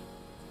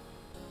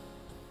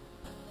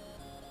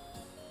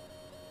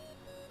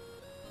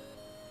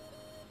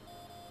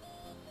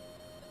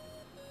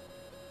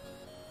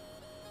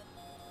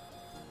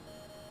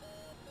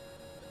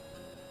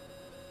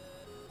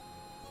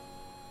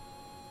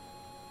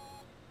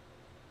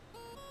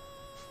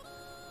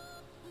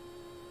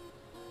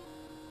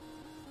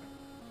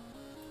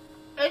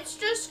 It's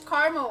just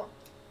caramel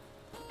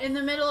in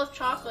the middle of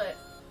chocolate.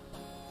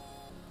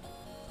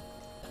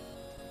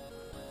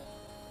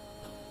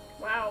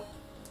 Wow.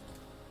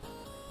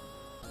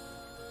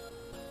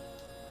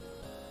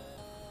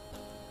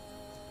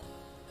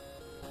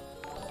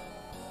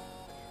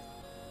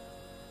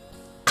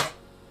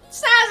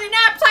 Snazzy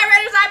nap,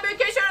 Tyrannus, I'm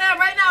vacation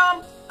right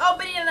now. I'm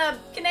opening a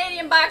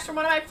Canadian box from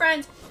one of my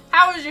friends.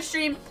 How was your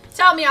stream?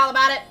 Tell me all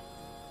about it.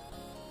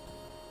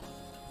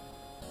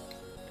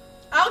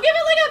 I'll give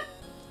it like a...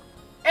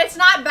 It's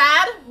not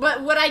bad,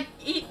 but would I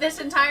eat this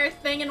entire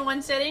thing in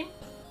one sitting?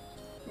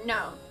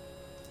 No.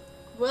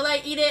 Will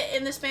I eat it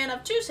in the span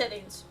of 2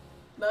 sittings?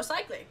 Most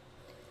likely.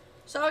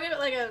 So I'll give it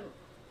like a...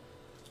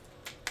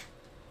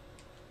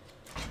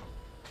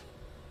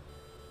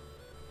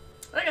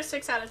 Like a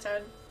 6 out of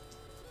 10.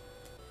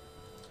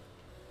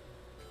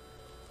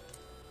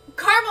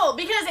 Caramel,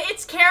 because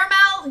it's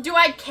caramel. Do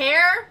I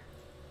care?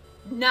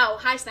 No.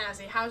 Hi,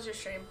 Snazzy. How's your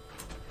stream?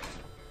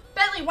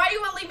 Bentley, why do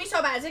you want to leave me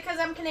so bad? Is it because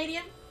I'm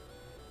Canadian?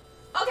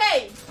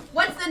 Okay,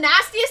 what's the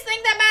nastiest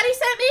thing that Maddie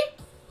sent me?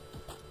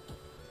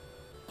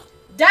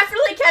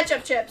 Definitely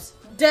ketchup chips.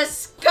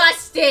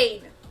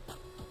 Disgusting.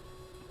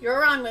 You're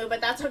wrong, Moo,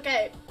 but that's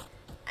okay.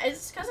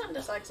 It's because I'm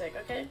dyslexic,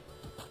 okay?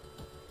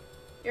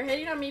 You're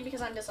hating on me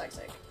because I'm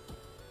dyslexic.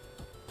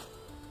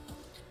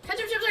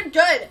 Ketchup chips are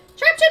good.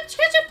 Ketchup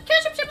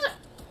chips are...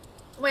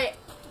 Wait.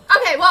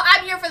 Okay, well,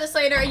 I'm here for this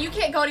later. You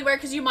can't go anywhere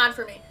because you mod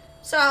for me.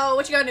 So,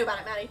 what you gonna do about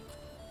it, Maddie?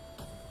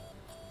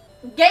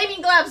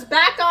 Gaming gloves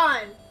back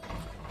on.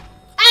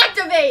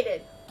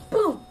 Activated.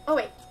 Boom. Oh,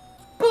 wait.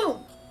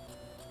 Boom.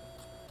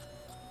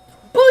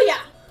 Booyah.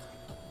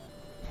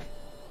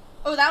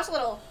 Oh, that was a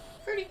little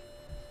fruity.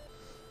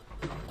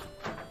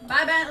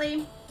 Bye,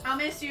 Bentley. I'll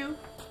miss you.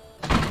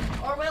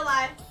 Or will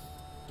I?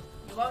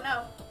 You won't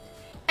know.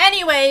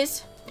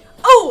 Anyways.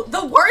 Oh,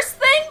 the worst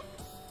thing?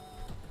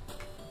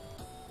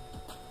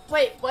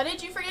 Wait, what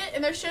did you forget?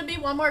 And there should be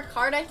one more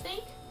card, I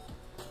think.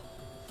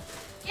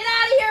 Get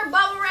out of here,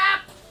 bubble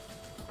wrap.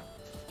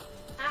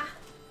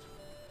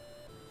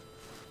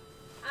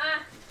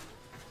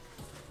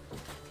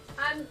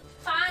 I'm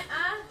fine.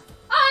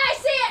 Oh, I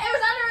see it. It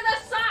was under the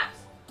socks.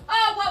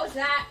 Oh, what was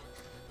that?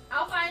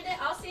 I'll find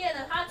it. I'll see it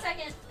in a hot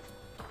second.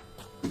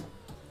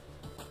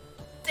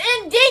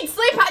 Indeed,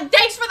 Sleep.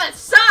 Thanks for the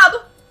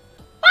sub.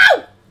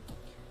 Woo!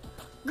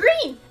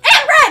 Green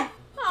and red.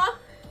 Aw.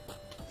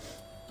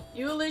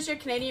 You will lose your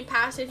Canadian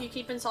pass if you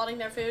keep insulting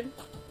their food.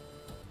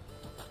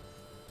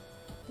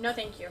 No,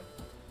 thank you.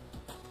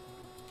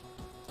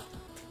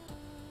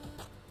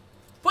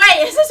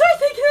 Wait, is this what I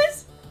think it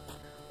is?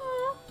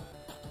 Aww.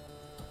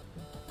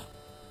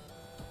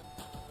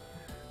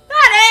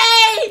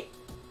 Maddie!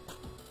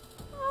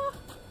 Aww.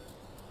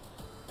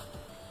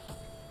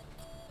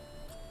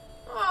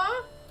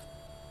 Aww.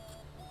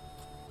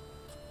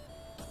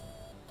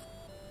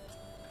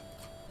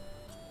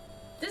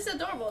 This is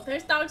adorable.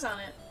 There's dogs on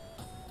it.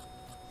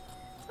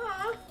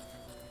 Aww.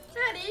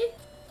 Maddie.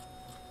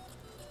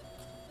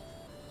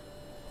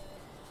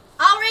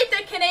 I'll rate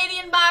the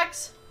Canadian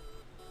box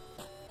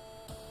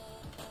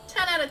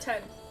 10 out of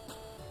 10.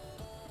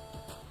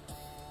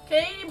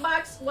 Canadian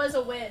box was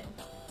a win.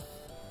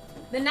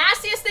 The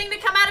nastiest thing to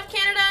come out of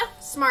Canada,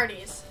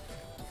 Smarties.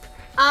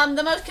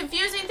 The most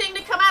confusing thing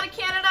to come out of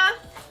Canada,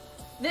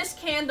 this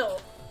candle.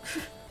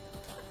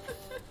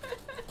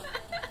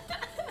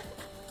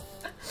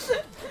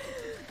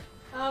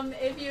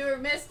 If you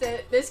missed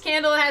it, this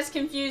candle has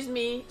confused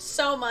me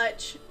so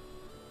much.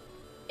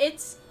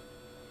 It's...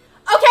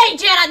 Okay,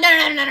 Jana,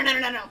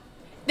 no.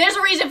 There's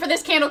a reason for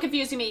this candle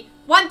confusing me.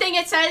 One thing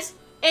it says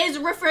is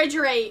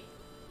refrigerate.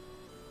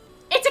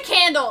 It's a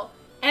candle.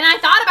 And I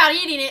thought about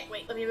eating it.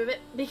 Wait, let me move it.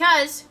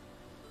 Because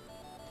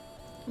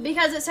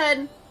Because it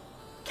said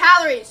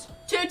calories,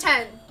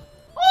 210.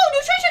 Oh,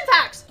 nutrition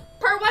facts.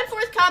 Per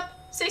 1/4 cup,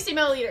 60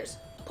 milliliters.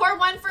 Pour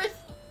 1/4.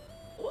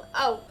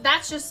 Oh,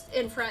 that's just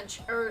in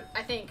French, or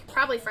I think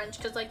probably French,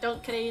 because like,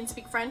 don't Canadians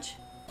speak French?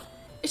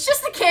 It's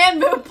just the can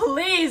move,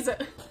 please. There's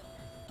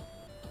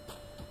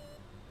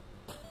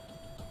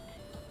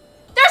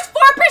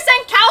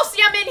 4%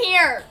 calcium in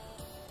here.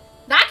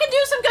 That can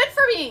do some good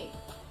for me.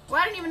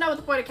 Well, I don't even know what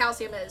the point of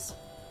calcium is.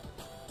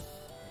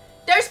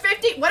 There's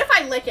 50. What if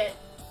I lick it?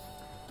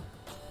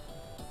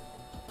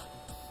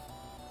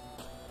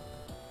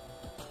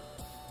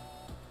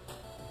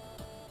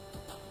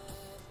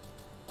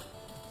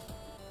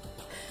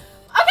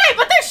 Okay,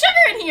 but there's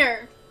sugar in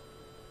here.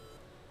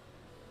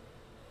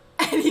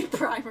 Any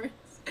primers?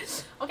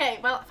 Okay,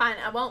 well, fine.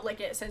 I won't lick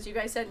it since you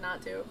guys said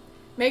not to.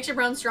 Makes your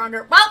bone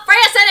stronger. Well,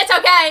 Freya said it's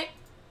okay.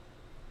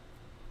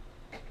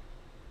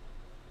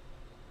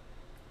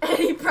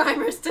 Any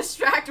primers,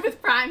 distract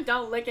with prime.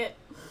 Don't lick it.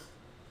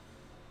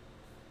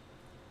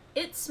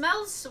 It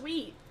smells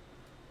sweet.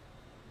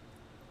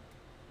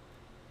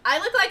 I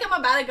look like I'm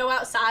about to go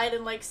outside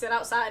and like sit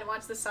outside and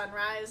watch the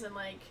sunrise and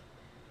like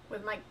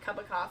with my cup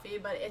of coffee,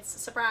 but it's a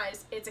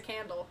surprise. It's a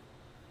candle.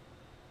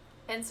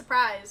 And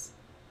surprise,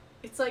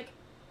 it's like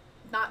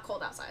not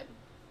cold outside.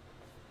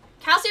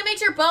 Calcium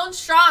makes your bones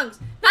strong,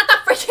 not the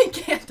freaking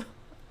candle.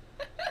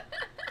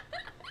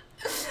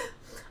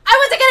 I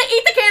wasn't gonna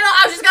eat the candle,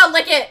 I was just gonna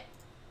lick it.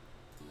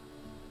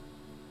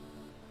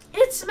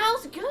 It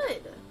smells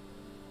good.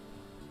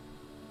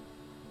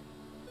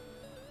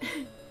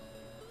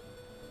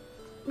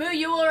 Moo,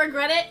 you will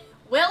regret it.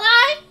 Will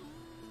I?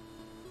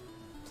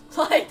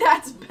 Like,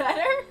 that's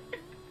better?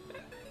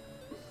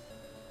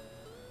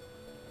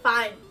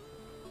 Fine.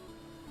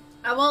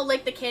 I won't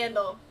lick the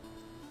candle.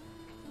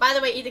 By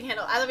the way, eat the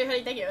candle. I love you,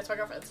 honey. Thank you. It's my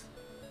girlfriend's.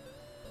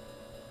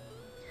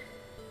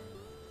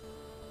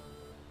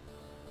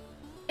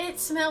 It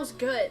smells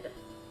good.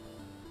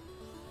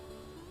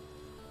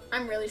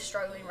 I'm really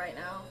struggling right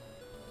now.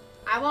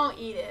 I won't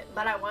eat it,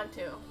 but I want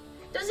to.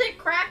 Does it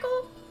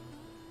crackle?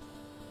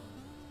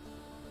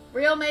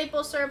 Real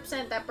maple syrup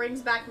scent that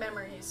brings back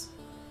memories.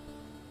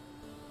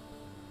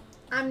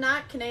 I'm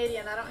not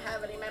Canadian. I don't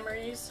have any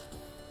memories.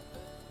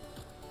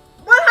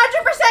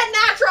 100%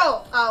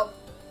 natural! Oh,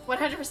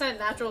 100%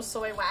 natural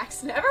soy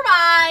wax. Never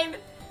mind.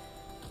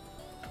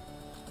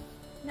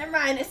 Never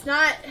mind. It's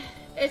not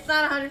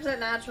 100%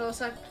 natural,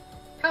 so I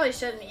probably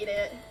shouldn't eat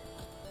it.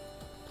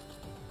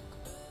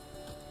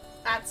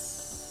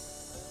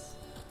 That's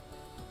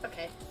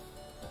okay.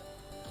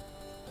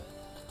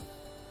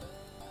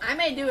 I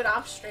may do it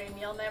off stream.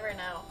 You'll never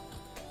know.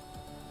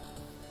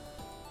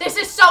 This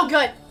is so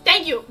good.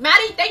 Thank you,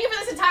 Maddie. Thank you for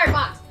this entire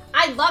box.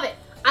 I love it.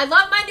 I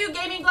love my new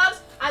gaming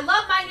gloves. I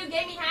love my new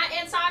gaming hat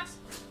and socks.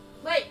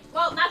 Wait,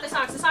 well, not the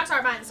socks. The socks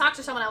aren't mine. The socks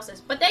are someone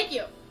else's. But thank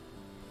you.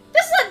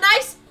 This is a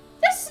nice.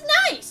 This is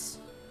nice.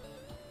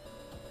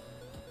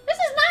 This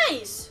is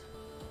nice.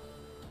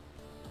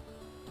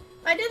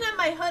 If I didn't have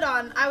my hood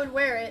on, I would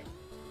wear it.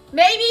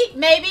 Maybe,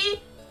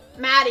 Maddie.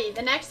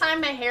 The next time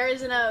my hair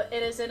is in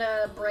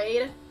a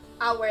braid,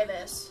 I'll wear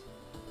this.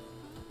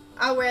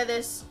 I'll wear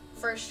this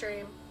for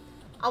stream.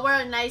 I'll wear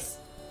a nice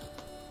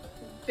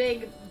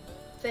big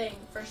thing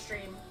for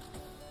stream.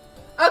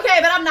 Okay,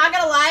 but I'm not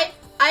gonna lie.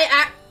 I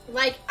act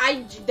like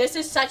this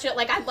is such a,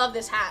 like, I love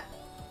this hat.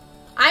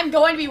 I'm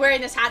going to be wearing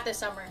this hat this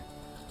summer.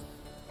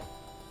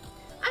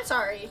 I'm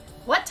sorry.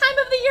 What time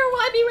of the year will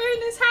I be wearing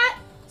this hat?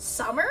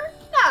 Summer?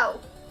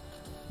 No.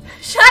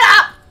 Shut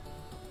up!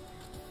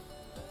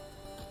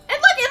 And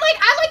look,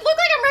 I look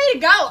like I'm ready to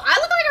go. I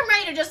look like I'm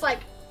ready to just, like,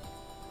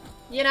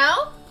 you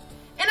know?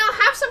 And I'll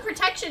have some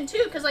protection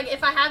too, because like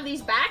if I have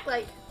these back,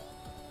 like,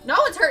 no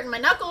one's hurting my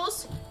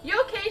knuckles. You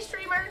okay,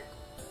 streamer?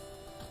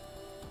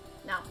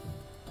 No.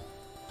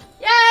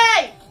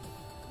 Yay!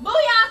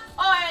 Booyah!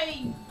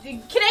 Oh,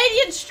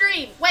 Canadian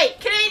stream. Wait,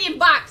 Canadian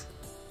box.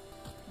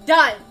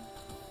 Done.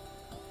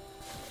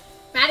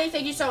 Maddie,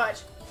 thank you so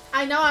much.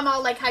 I know I'm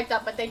all like hyped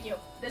up, but thank you.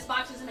 This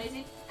box is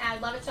amazing, and I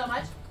love it so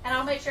much. And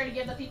I'll make sure to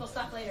give the people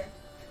stuff later.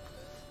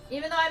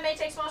 Even though I may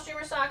take small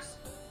streamer socks.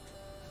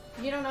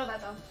 You don't know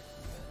that though.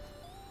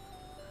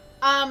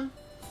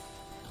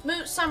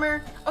 Moot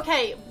Summer.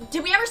 Okay,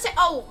 did we ever say,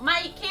 oh,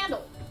 my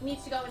candle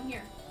needs to go in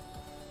here.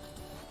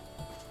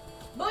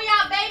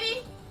 Booyah,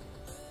 baby!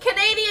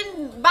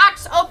 Canadian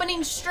box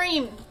opening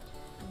stream.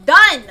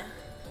 Done!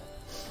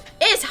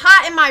 It's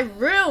hot in my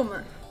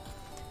room.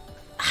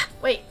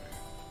 Wait.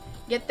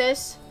 Get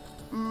this.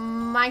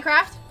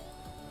 Minecraft.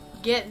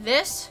 Get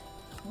this.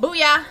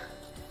 Booyah.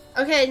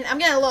 Okay, I'm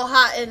getting a little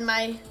hot in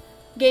my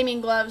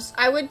gaming gloves.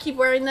 I would keep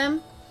wearing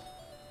them,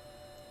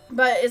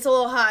 but it's a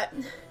little hot.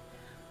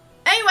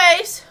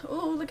 Anyways,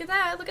 ooh, look at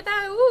that,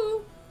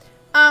 ooh.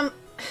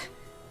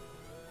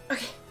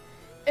 Okay,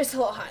 it's a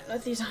little hot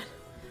with these on.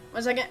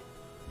 1 second.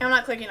 I'm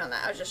not clicking on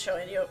that, I was just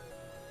showing you.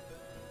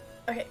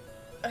 Okay.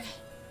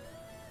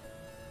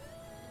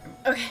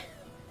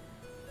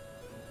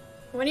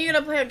 When are you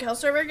gonna play on Kel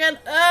server again?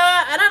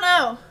 I don't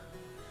know.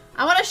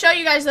 I want to show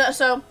you guys that,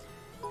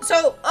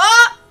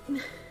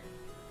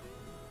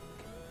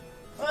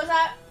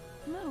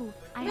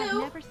 I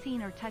have never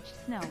seen or touched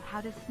snow. How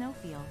does snow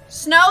feel?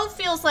 Snow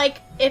feels like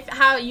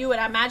how you would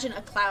imagine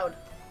a cloud.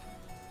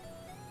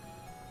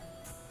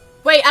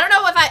 Wait, I don't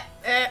know if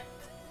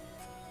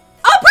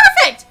Oh,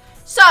 perfect!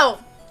 So,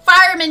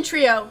 fireman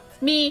trio.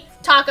 Me,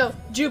 Taco,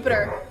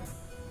 Jupiter.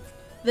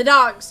 The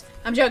dogs.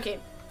 I'm joking.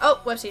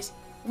 Oh, whoopsies.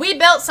 We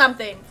built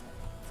something.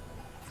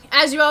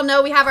 As you all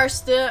know, we have our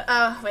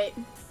wait.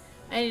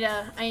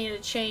 I need to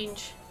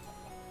change.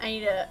 I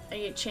need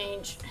to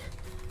change.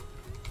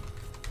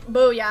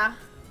 Booyah.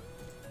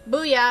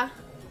 Booyah.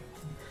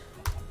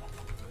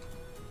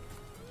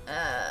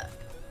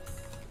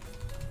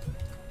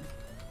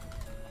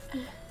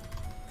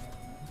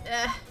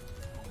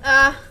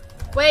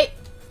 Wait.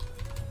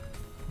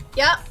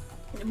 Yep.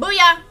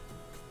 Booyah.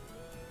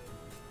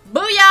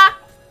 Booyah.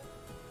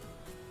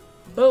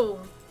 Boom.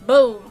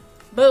 Boom.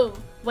 Boom.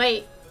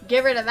 Wait.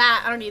 Get rid of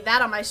that. I don't need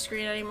that on my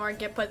screen anymore.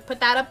 Put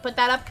that up. Put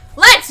that up.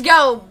 Let's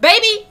go,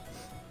 baby.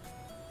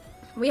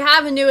 We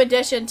have a new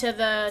addition to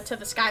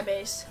the sky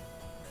base.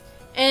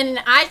 And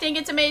I think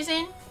it's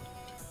amazing.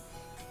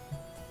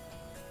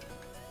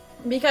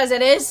 Because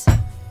it is.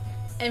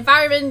 And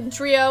Fireman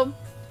Trio.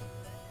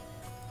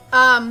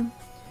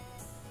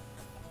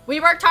 We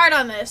worked hard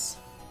on this.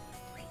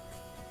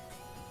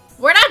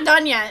 We're not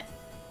done yet.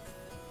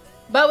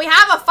 But we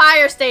have a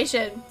fire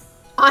station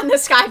on the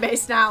sky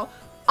base now.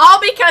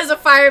 All because of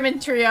Fireman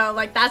Trio.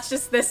 Like, that's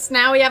just this.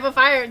 Now we have a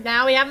fire.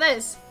 Now we have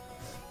this.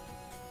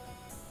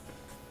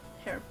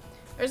 Here.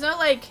 There's no,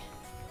 like...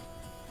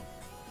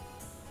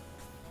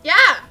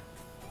 Yeah!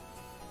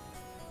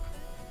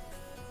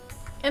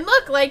 And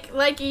look, like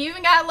you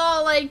even got a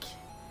little, like...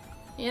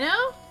 You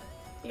know?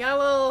 You got a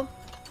little...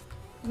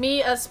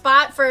 a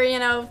spot for, you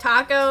know,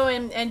 Taco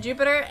and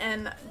Jupiter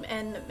and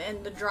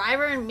the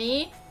driver and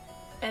me.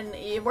 And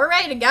we're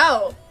ready to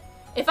go.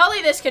 If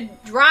only this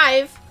could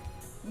drive.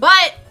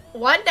 But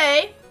one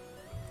day,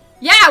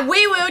 yeah,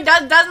 wee woo.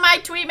 Does my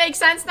tweet make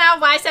sense now?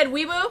 Why I said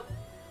wee woo?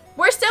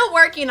 We're still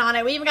working on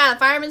it. We even got a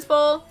fireman's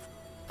pole.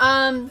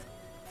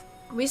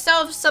 We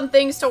still have some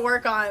things to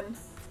work on.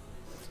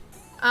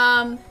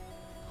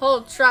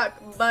 Whole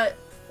truck, but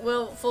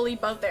we'll fully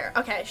boat there.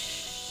 Okay,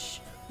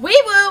 shh.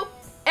 Wee woo.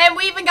 And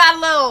we even got a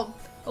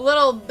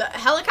little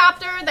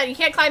helicopter that you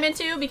can't climb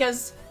into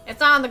because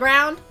it's not on the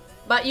ground.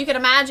 But you can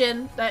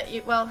imagine that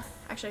you, well,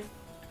 actually.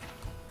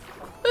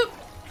 Boop.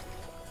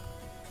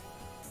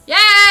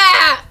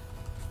 Yeah!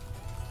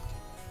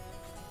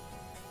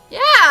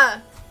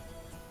 Yeah!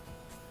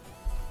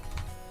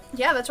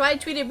 Yeah, that's why I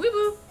tweeted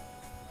woo-woo.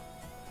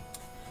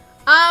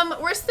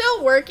 We're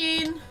still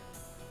working.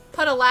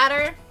 Put a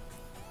ladder.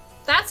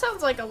 That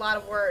sounds like a lot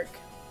of work.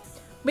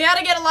 We had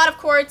to get a lot of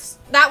quartz.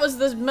 That was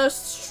the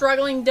most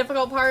struggling,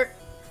 difficult part.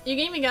 You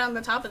can even get on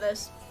the top of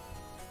this.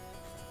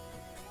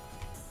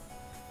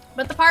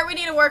 But the part we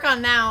need to work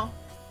on now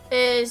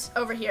is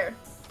over here.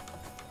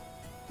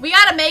 We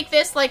gotta make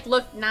this, like,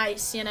 look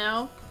nice, you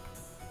know?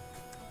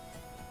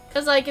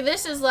 Because, like,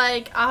 this is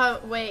like,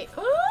 wait.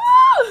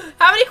 Ooh!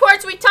 How many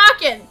quartz we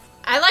talking?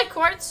 I like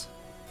quartz.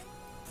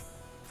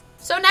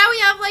 So now we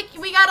have, like,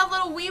 we got a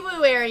little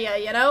wee-woo area,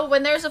 you know?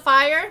 When there's a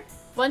fire.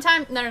 One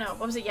time, no,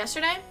 what was it,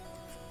 yesterday?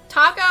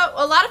 Taco,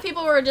 a lot of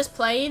people were just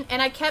playing,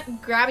 and I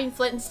kept grabbing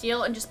flint and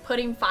steel and just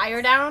putting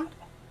fire down.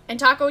 And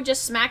Taco would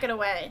just smack it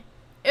away.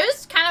 It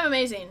was kind of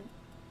amazing.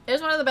 It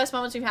was one of the best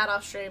moments we've had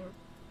off stream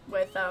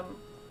with,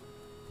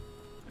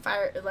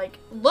 fire, like,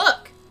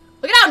 look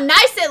at how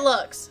nice it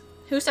looks.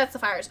 Who sets the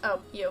fires?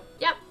 Oh, you.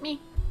 Yep, me.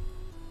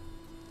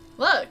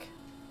 Look.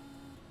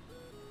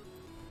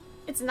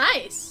 It's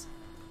nice.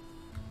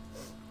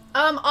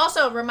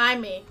 Also,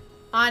 remind me,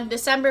 on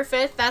December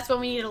 5th, that's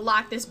when we need to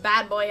lock this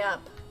bad boy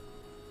up.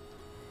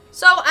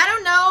 So, I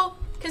don't know,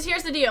 because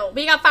here's the deal.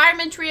 We got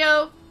Fireman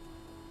Trio.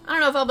 I don't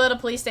know if I'll build a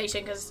police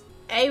station, because,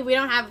 A, we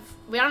don't have,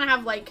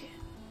 like...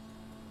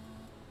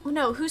 Oh,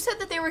 no, who said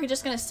that they were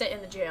just going to sit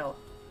in the jail?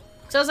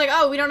 So I was like,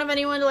 oh, we don't have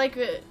anyone to, like,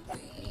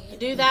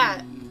 do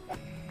that.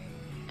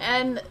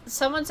 And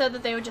someone said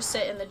that they would just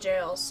sit in the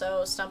jail,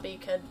 so Stumpy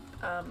could,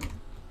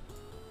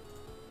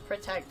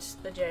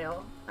 protect the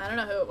jail. I don't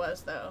know who it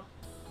was, though.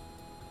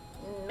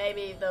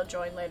 Maybe they'll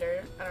join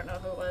later. I don't know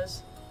who it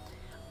was.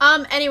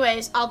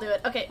 Anyways, I'll do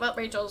it. Okay, well,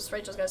 Rachel's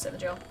gonna sit in the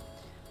jail.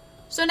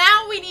 So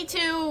now we need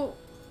to...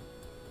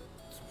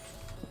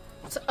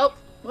 oh,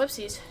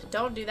 whoopsies.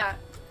 Don't do that.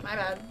 My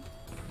bad.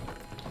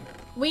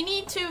 We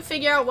need to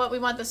figure out what we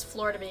want this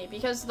floor to be,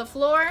 because the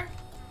floor,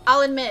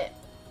 I'll admit,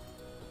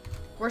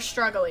 we're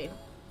struggling.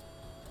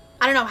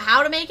 I don't know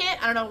how to make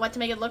it. I don't know what to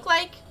make it look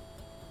like.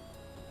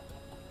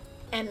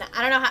 And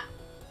I don't know how...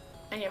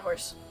 I need a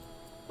horse.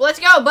 Well, let's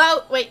go,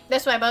 boat! Wait,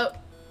 this way, boat.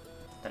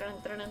 I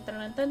don't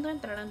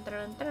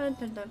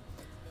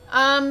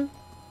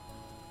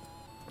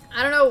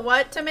know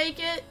what to make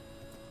it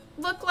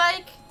look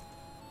like.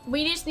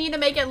 We just need to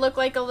make it look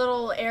like a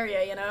little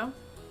area, you know?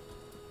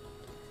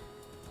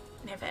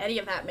 And if any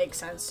of that makes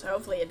sense,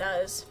 hopefully it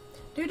does.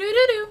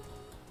 Do-do-do-do.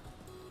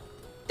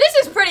 This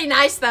is pretty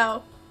nice,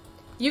 though.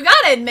 You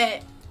gotta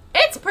admit,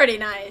 it's pretty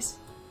nice.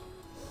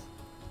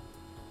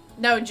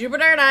 No,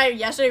 Jupiter and I,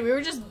 yesterday, we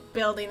were just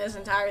building this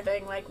entire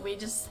thing. Like,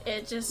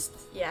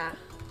 yeah.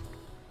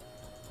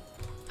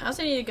 I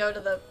also need to go to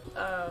the,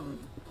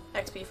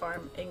 XP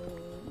farm and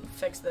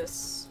fix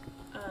this,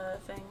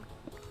 thing.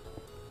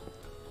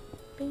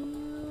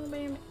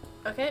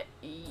 Okay,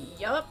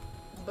 yup.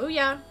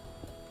 Booyah.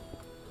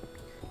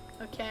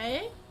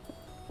 Okay.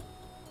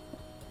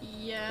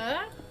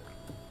 Yeah.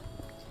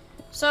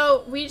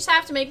 So, we just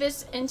have to make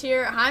this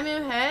interior. Hi,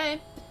 Moo. Hey.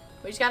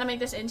 We just gotta make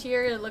this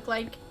interior look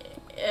like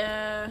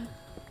a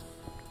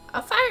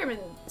fireman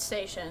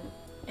station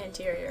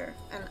interior.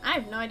 And I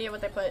have no idea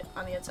what they put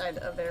on the inside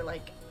of their,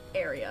 like,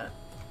 area.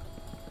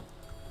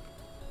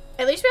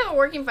 At least we have a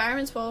working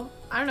fireman's pool.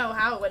 I don't know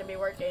how it wouldn't be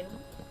working.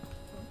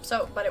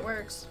 So, but it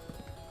works.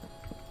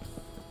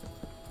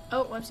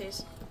 Oh,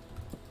 whoopsies.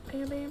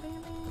 Bam, bam,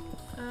 bam,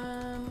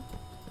 bam.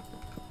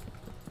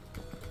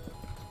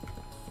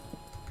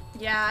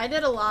 Yeah, I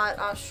did a lot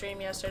off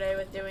stream yesterday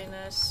with doing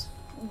this.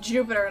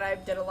 Jupiter and I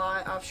did a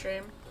lot off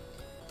stream.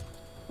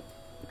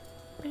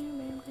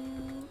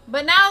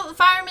 But now the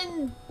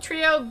fireman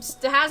trio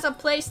has a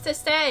place to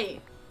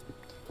stay.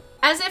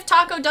 As if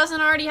Taco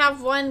doesn't already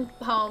have one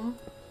home.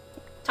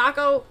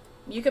 Taco,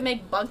 you can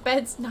make bunk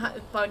beds?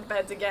 Not bunk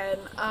beds again.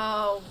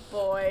 Oh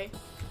boy.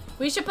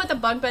 We should put the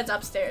bunk beds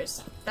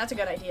upstairs. That's a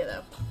good idea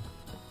though.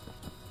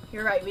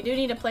 You're right, we do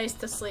need a place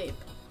to sleep.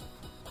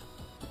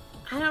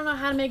 I don't know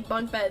how to make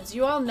bunk beds.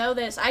 You all know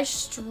this. I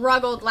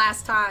struggled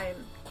last time.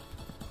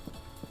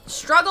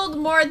 Struggled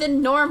more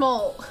than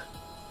normal.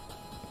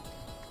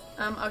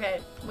 Okay.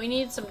 We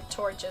need some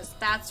torches.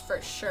 That's for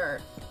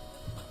sure.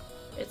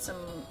 Get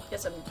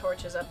some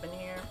torches up in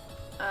here.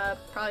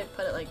 Probably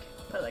put it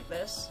like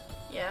this.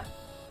 Yeah.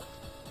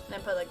 And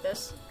then put it like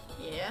this.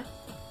 Yeah.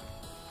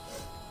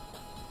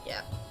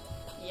 Yeah.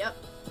 Yep.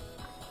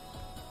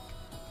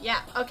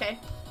 Yeah, okay.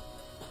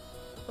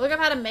 Look up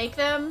how to make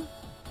them.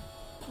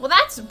 Well,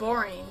 that's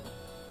boring.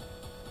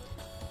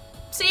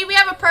 See, we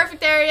have a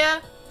perfect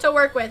area to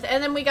work with.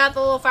 And then we got the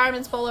little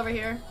fireman's pole over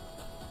here.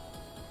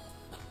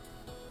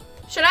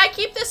 Should I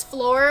keep this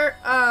floor?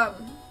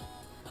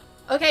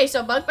 Okay,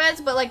 so bunk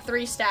beds, but like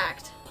 3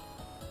 stacked.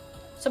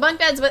 So bunk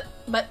beds,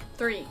 but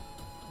 3.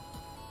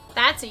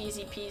 That's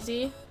easy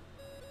peasy.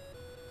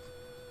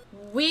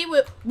 We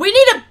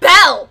need a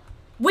bell!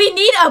 We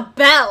need a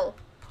bell!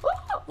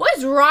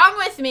 What's wrong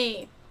with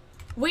me?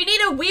 We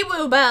need a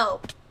wee-woo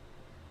bell.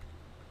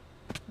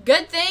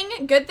 Good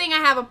thing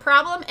I have a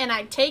problem and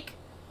I take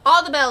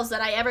all the bells that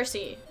I ever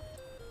see.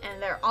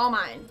 And they're all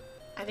mine.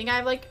 I think I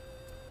have like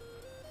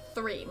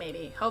 3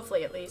 maybe.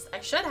 Hopefully at least. I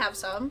should have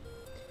some.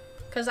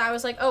 Because I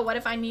was like, oh, what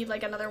if I need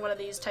like another one of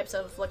these types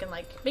of looking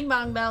like bing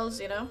bong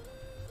bells, you know?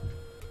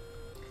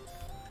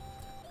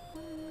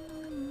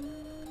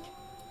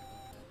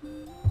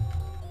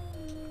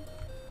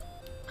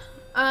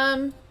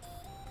 I'm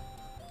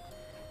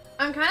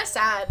kind of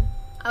sad.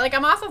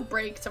 I'm off of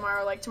break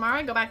tomorrow. Like, tomorrow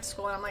I go back to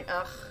school and I'm like,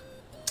 ugh.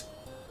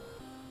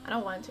 I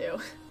don't want to.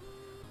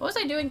 What was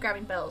I doing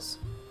grabbing bells?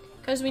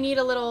 Because we need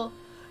a little...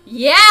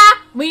 Yeah!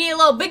 We need a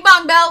little big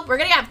bong bell. We're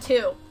gonna have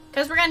 2.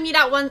 Because we're gonna need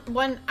out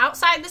one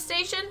outside the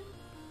station.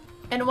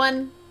 And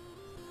one...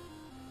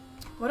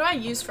 What do I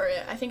use for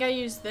it? I think I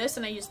use this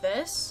and I use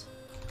this.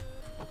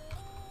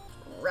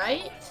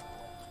 Right?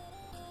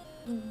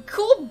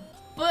 Cool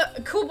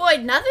boy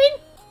nothing?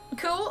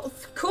 Cool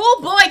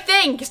boy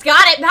thing.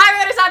 Got it. Hi,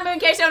 Raiders. I'm Moon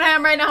Case.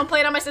 I'm right now. I'm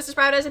playing on my sister's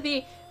private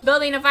SMP,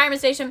 building a fireman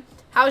station.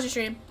 How was your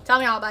stream? Tell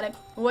me all about it.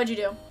 What'd you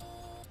do?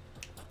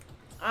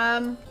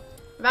 I'm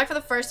back for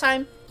the first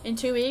time in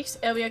 2 weeks.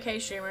 It'll be okay,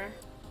 streamer.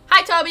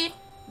 Hi, Toby.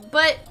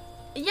 But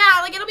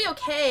yeah, like it'll be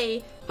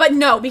okay. But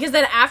no, because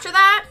then after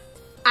that,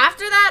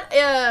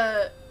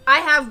 I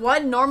have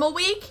one normal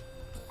week.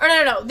 Or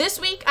no. This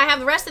week, I have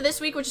the rest of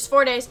this week, which is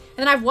 4 days. And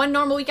then I have one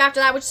normal week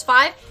after that, which is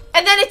 5.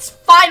 And then it's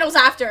finals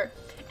after.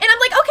 And I'm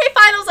like, okay,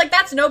 finals, like,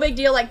 that's no big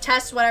deal. Like,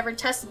 tests, whatever.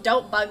 Tests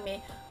don't bug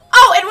me.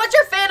 Oh, and what's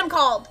your fandom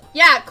called?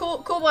 Yeah, cool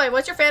boy.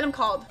 What's your fandom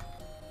called?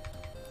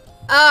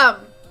 What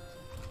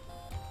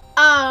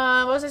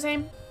was I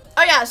saying?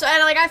 Oh, yeah, so,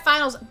 and, like, I have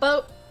finals.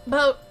 Boat.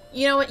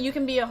 You know what? You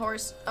can be a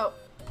horse. Oh.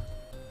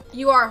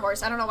 You are a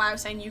horse. I don't know why I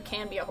was saying you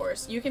can be a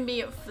horse. You can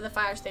be the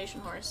fire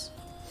station horse.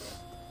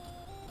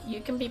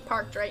 You can be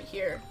parked right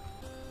here.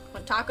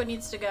 When Taco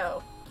needs to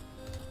go,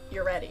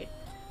 you're ready.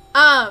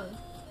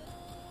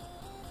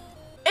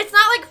 It's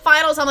not like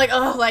finals, I'm like,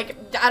 oh, like,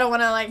 I don't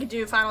want to, like,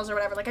 do finals or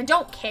whatever. Like, I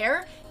don't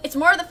care. It's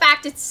more the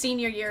fact it's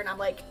senior year, and I'm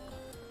like,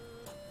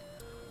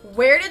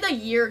 where did the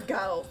year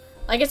go?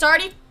 Like, it's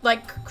already,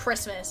 like,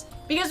 Christmas.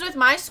 Because with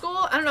my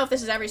school, I don't know if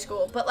this is every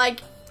school, but,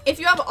 like, if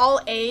you have all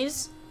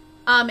A's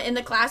in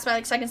the class by,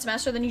 like, 2nd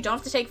semester, then you don't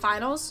have to take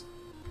finals.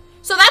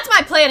 So that's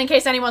my plan, in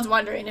case anyone's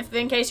wondering.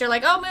 In case you're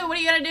like, oh, Moo, what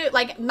are you gonna do?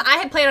 Like, I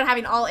had planned on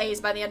having all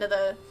A's by the end of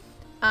the,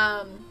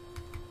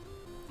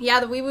 yeah,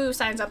 the wee-woo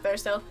sign's up there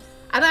still.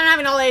 I plan on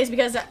having all A's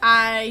because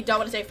I don't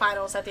want to take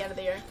finals at the end of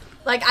the year.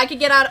 Like, I could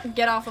get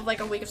off of, like,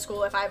 a week of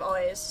school if I have all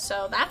A's.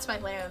 So that's my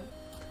plan.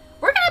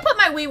 Where can I put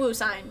my wee-woo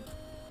sign?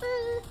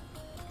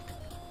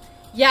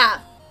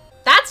 Yeah,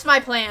 that's my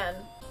plan.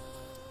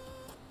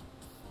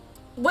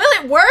 Will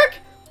it work?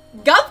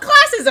 Gum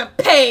class is a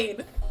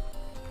pain.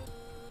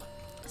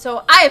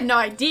 So I have no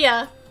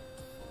idea.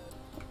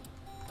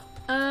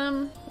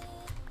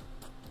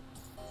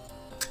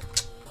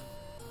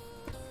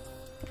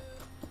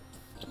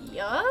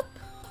 Yup.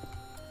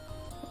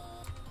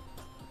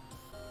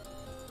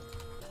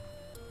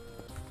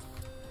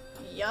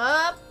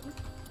 Yup.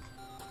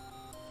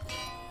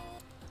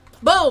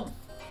 Boom.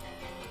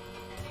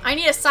 I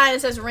need a sign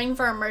that says ring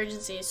for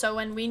emergency, so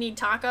when we need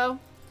taco,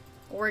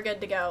 we're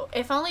good to go.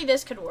 If only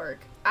this could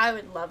work. I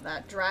would love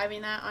that,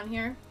 driving that on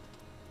here.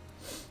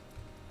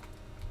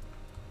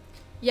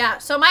 Yeah,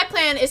 so my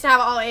plan is to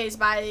have all A's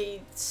by the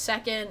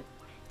second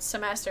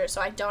semester,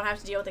 so I don't have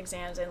to deal with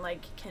exams and,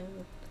 like,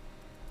 can...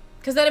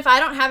 Because then if I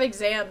don't have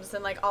exams,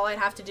 then, like, all I'd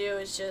have to do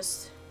is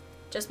just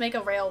make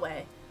a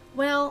railway.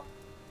 Well,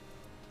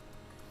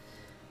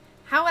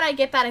 how would I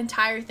get that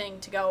entire thing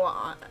to go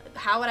on?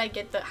 How would I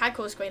get the... Hi,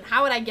 Coolest Queen.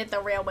 How would I get the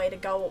railway to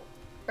go...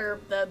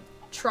 Or the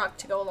truck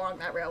to go along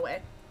that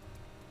railway?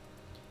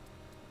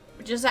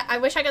 Just, I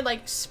wish I could,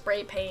 like,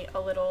 spray paint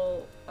a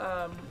little,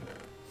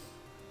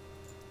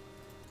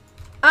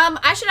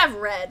 I should have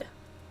red.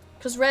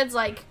 Because red's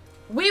like,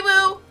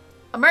 wee-woo,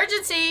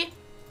 emergency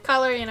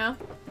color, you know.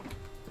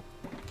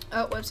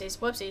 Oh, whoopsies,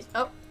 whoopsies.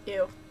 Oh,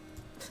 ew.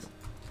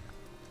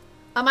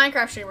 A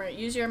Minecraft streamer,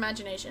 use your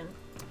imagination.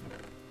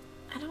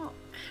 I don't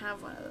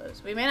have one of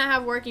those. We may not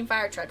have working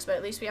fire trucks, but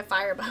at least we have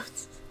fire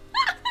boats.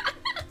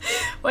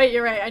 Wait,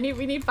 you're right.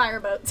 We need fire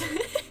boats.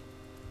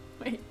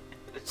 Wait.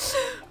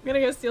 I'm gonna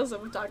go steal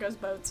some of Taco's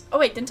boats. Oh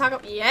wait, didn't Taco...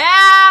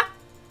 Yeah!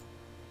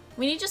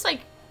 We need just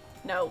like...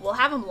 No, we'll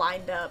have them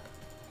lined up.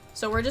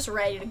 So we're just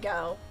ready to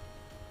go.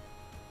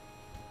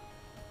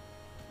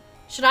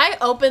 Should I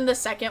open the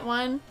second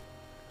one?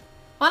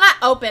 Well, not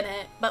open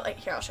it, but like,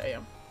 here, I'll show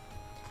you.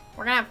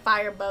 We're gonna have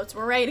fire boats.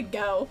 We're ready to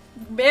go.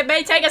 It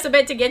may take us a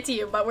bit to get to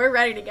you, but we're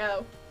ready to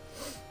go.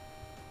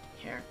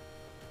 Here.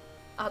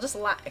 I'll just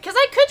because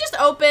I could just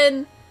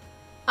open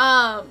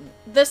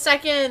the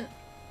second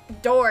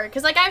door,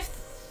 because like I have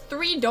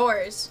 3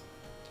 doors.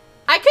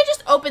 I could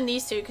just open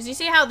these 2, because you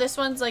see how this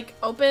one's like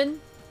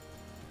open?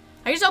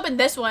 I just open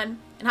this one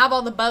and have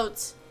all the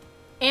boats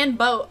and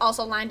boat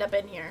also lined up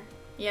in here,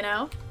 you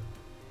know?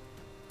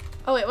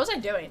 Oh wait, what was I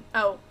doing?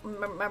 Oh,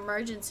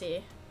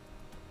 emergency.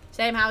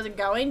 Sam, how's it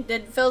going?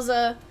 Did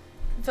Philza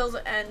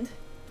end?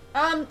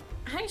 How do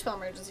you spell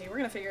emergency? We're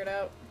gonna figure it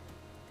out.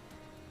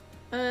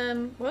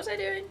 What was I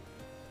doing?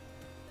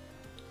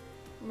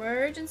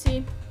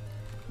 Emergency.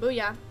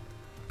 Booyah.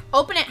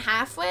 Open it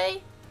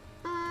halfway?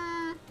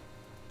 I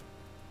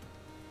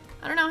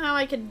don't know how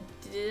I could...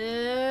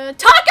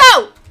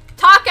 Taco!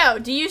 Taco,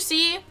 do you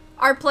see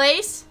our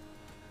place?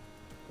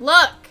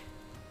 Look.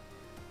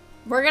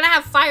 We're gonna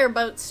have fire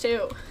boats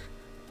too.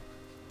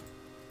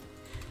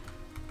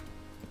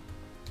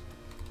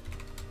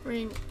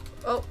 Ring.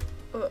 Oh,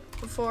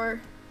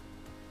 before...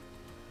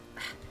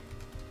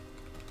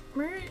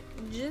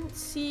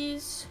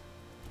 Emergencies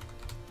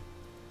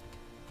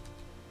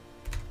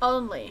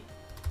only.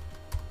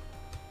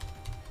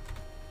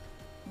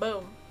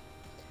 Boom.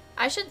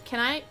 Can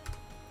I?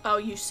 Oh,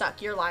 you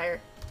suck. You're a liar.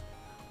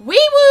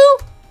 Wee woo!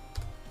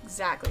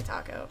 Exactly,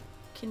 Taco.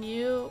 Can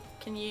you,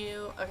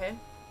 okay.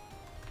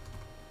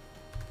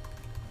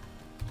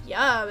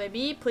 Yeah,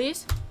 baby,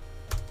 please.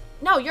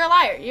 No, you're a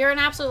liar. You're an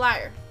absolute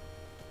liar.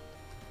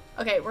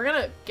 Okay, we're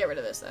gonna get rid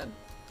of this then.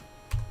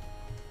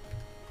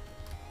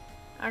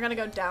 I'm gonna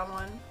go down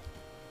one.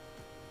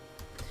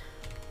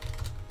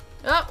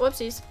 Oh,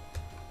 whoopsies.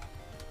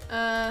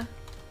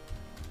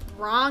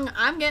 Wrong.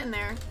 I'm getting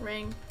there.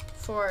 Ring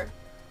for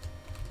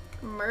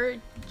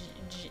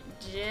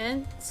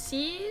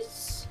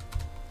emergencies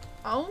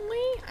only?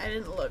 I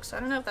didn't look, so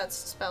I don't know if that's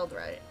spelled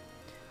right.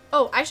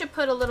 Oh, I should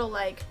put a little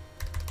like...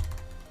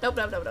 Nope,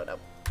 nope, nope, nope, nope.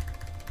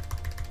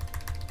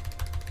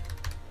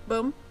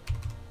 Boom.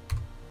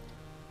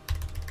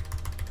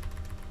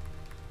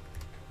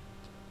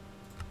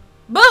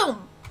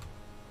 Boom!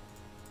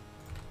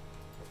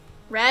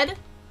 Red.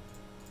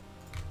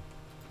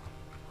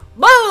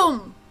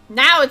 Boom!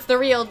 Now it's the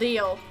real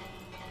deal.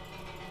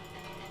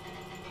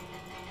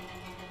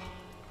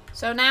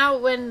 So now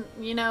when,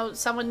 you know,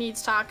 someone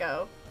needs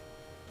Taco.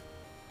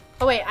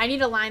 Oh wait, I need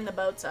to line the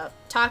boats up.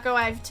 Taco,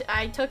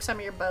 I took some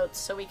of your boats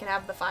so we can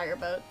have the fire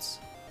boats.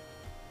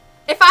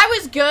 If I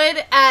was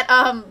good at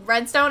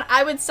redstone,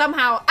 I would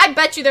somehow, I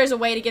bet you there's a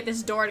way to get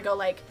this door to go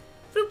like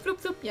floop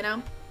floop floop, you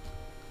know?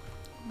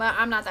 But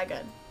I'm not that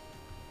good.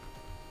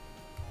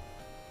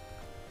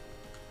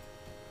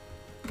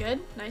 Good.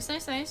 Nice,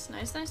 nice, nice.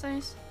 Nice, nice,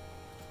 nice.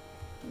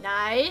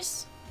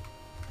 Nice.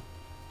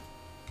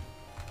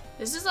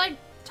 This is like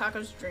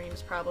Taco's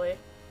dreams, probably.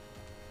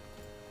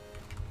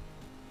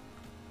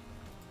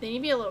 They need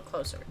to be a little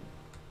closer.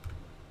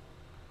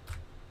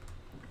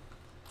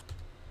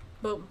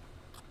 Boom.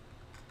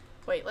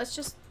 Wait, let's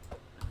just...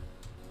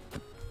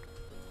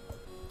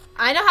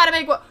 I know how to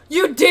make what...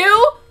 You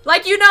do?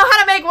 Like, you know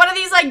how to make one of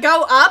these, like,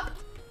 go up?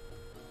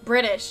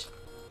 British.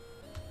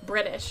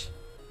 British.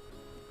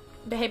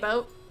 Hey,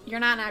 boat. You're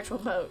not an actual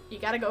boat. You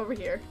gotta go over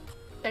here.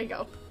 There you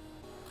go.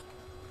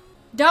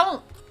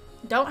 Don't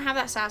have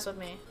that sass with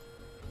me.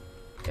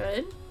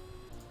 Good.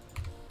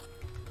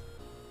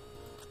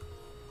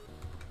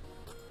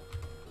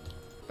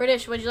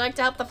 British, would you like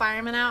to help the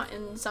firemen out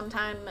in some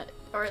time,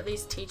 or at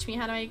least teach me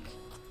how to make...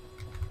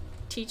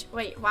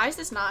 Wait, why is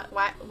this not...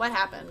 What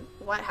happened?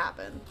 What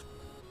happened?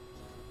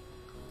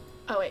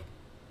 Oh, wait.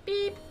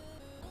 Beep.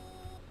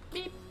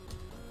 Beep.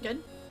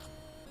 Good.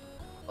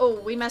 Oh,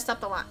 we messed up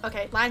the line.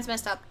 Okay, line's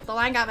messed up. The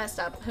line got messed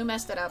up. Who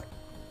messed it up?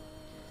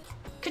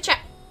 Ka-chow.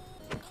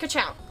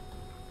 Ka-chow.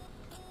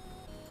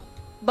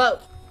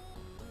 Boat.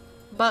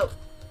 Boat.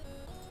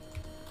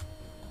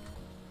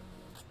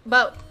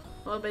 Boat.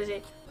 A little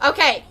busy.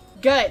 Okay,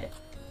 good.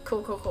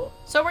 Cool, cool, cool.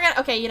 So we're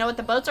gonna, okay, you know what?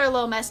 The boats are a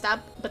little messed up,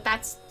 but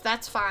that's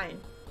fine.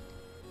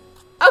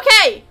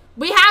 Okay,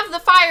 we have the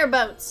fire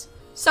boats.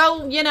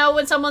 So, you know,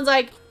 when someone's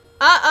like,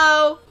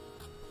 uh-oh,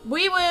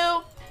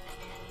 wee-woo,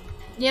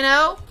 you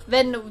know,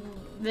 then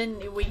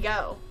we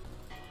go.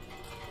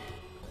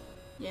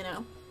 You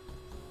know?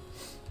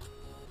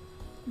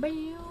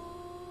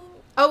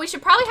 Oh, we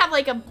should probably have,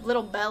 like, a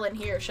little bell in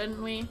here,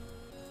 shouldn't we?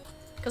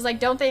 Because, like,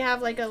 don't they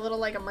have, like, a little,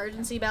 like,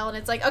 emergency bell? And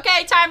it's like,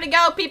 okay, time to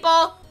go,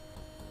 people!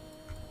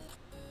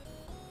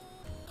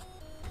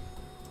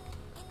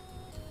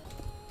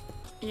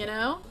 You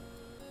know?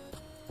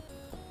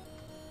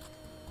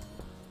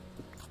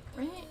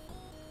 Right?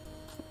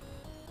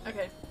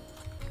 Okay.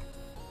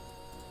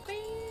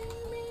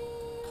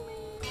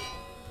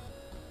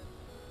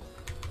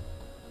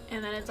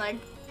 And then it's like,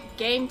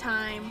 game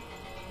time.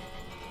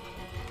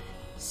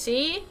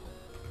 See?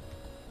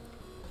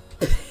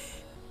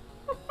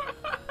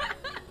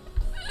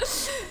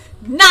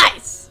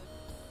 Nice!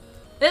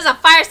 This is a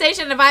fire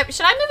station. If I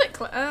should I move it?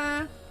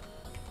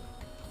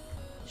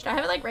 Should I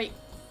have it like right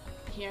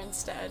here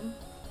instead?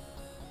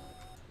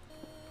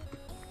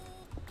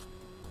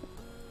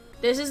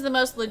 This is the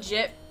most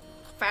legit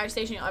fire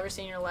station you'll ever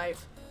see in your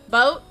life.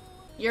 Boat,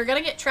 you're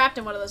gonna get trapped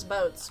in one of those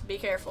boats. Be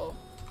careful.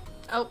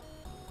 Oh.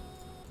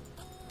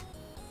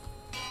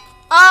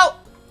 Oh!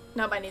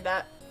 Nope, I need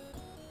that.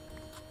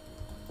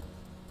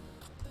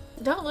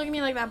 Don't look at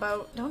me like that,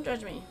 boat. Don't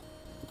judge me.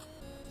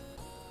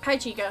 Hi,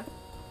 Chica.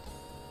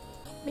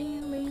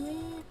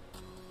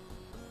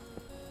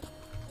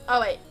 Oh,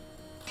 wait.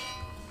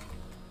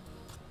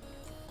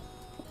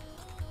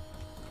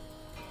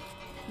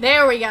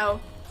 There we go.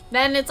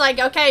 Then it's like,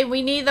 okay,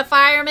 we need the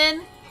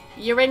firemen.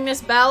 You ring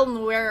this bell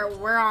and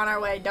we're on our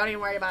way. Don't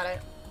even worry about it.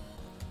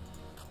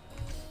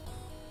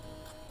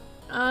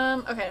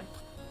 Okay.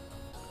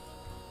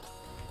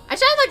 I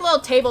should have like little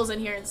tables in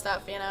here and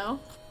stuff, you know?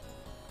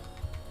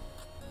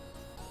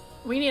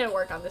 We need to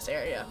work on this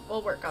area.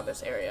 We'll work on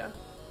this area.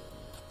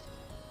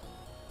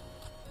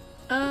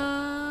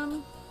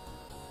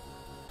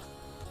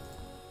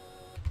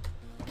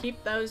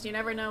 Keep those. You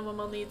never know when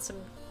we'll need some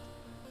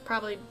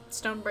probably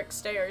stone brick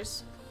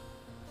stairs.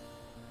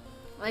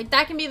 Like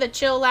that can be the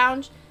chill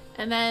lounge,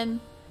 and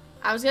then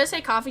I was gonna say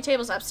coffee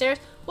tables upstairs.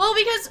 Well,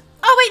 because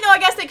oh wait, no, I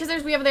guess that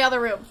because we have the other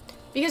room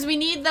because we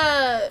need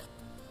the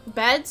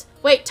beds.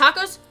 Wait,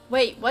 tacos.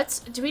 Wait,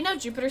 do we know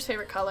Jupiter's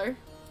favorite color?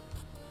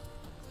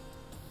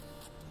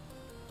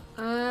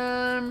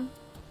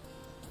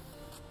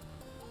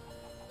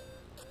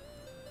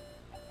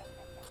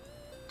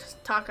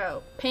 Just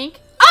taco. Pink.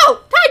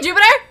 Oh! Hi,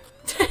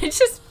 Jupiter! It's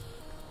just...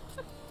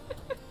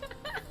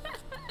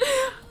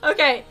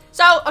 Okay.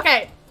 So,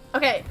 okay.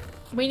 Okay.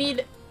 We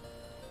need...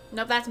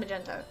 Nope, that's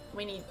magenta.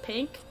 We need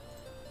pink.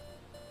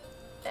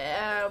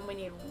 We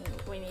need...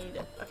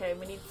 Okay,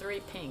 we need 3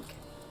 pink.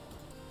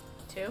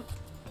 2.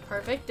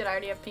 Perfect. Did I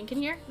already have pink in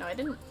here? No, I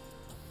didn't.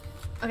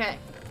 Okay.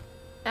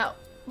 Oh,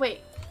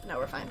 wait. No,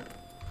 we're fine.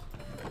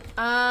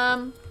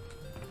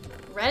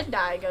 Red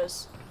dye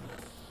goes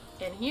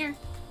in here.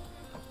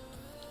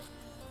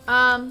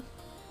 Have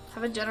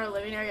a general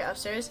living area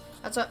upstairs.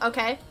 That's what,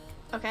 okay.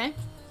 Okay.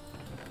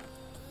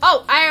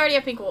 Oh, I already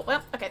have pink wool.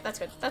 Well, okay, that's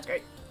good. That's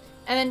great.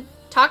 And then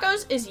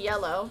tacos is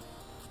yellow.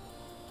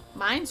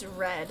 Mine's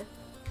red.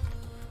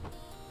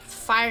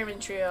 Fireman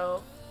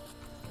trio.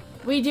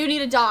 We do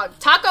need a dog.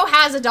 Taco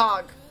has a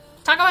dog.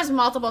 Taco has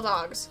multiple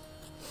dogs.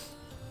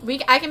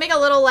 I can make a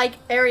little like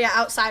area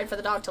outside for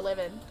the dog to live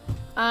in.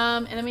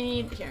 And then we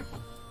need here.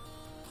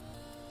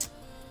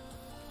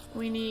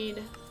 We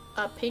need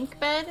a pink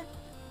bed,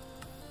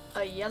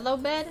 a yellow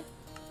bed,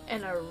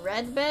 and a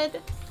red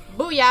bed.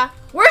 Booyah!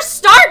 We're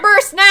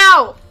Starburst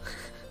now!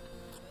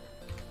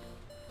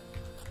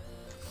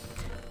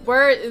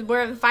 we're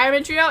the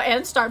Fireman trio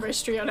and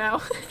Starburst trio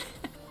now.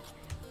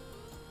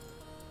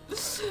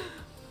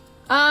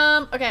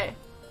 Okay.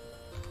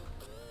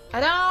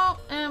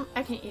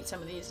 I can eat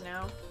some of these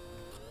now.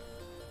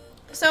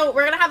 So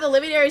we're gonna have the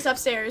living areas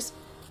upstairs.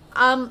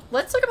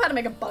 Let's look up how to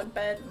make a bunk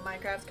bed in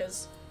Minecraft,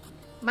 because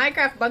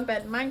Minecraft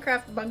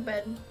bunk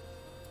bed.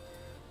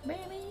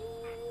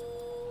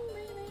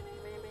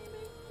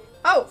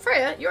 Oh,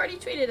 Freya, you already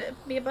tweeted it.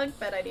 Be a bunk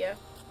bed idea.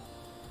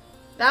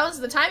 That was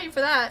the timing for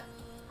that.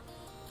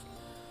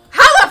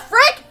 How the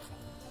frick?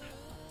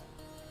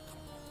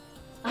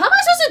 How am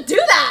I supposed to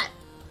do that?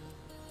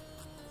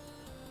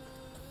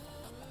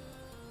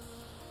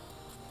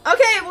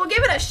 Okay, we'll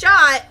give it a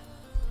shot.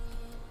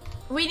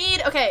 We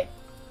need, okay.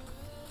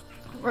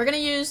 We're gonna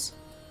use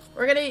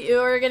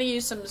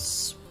some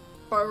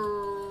spruce.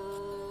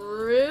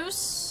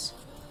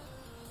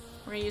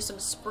 We're gonna use some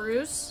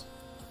spruce.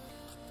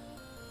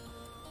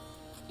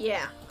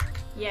 Yeah.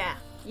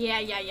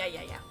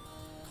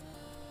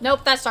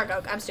 Nope, that's dark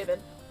oak. I'm stupid.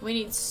 We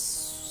need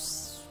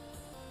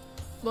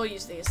we'll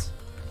use these.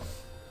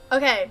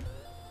 Okay.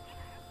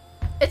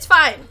 It's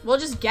fine. We'll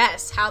just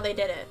guess how they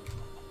did it.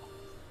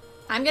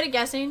 I'm good at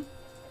guessing.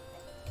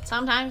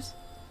 Sometimes.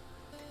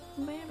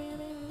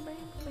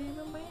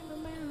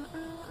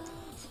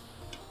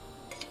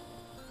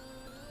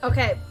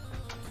 Okay.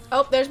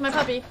 Oh, there's my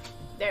puppy.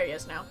 There he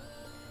is now.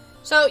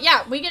 So,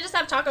 yeah, we can just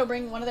have Taco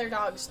bring one of their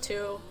dogs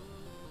to...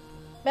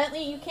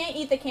 Bentley, you can't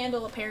eat the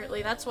candle,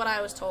 apparently. That's what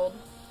I was told.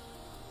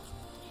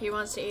 He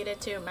wants to eat it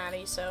too,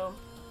 Maddie, so...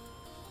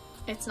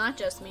 It's not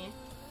just me.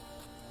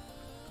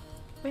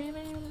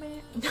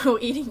 No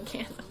eating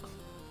candle.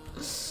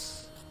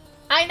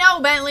 I know,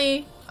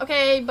 Bentley!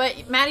 Okay,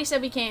 but Maddie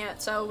said we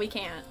can't, so we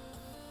can't.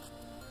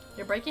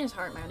 You're breaking his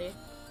heart, Maddie.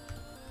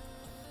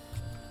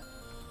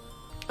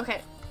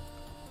 Okay.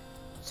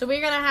 So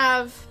we're gonna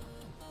have...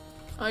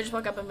 Oh, I just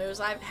woke up and Moo's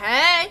live.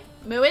 Hey!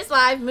 Moo is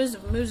live. Moo's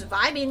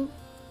vibing.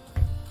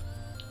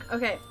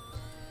 Okay.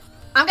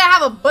 I'm gonna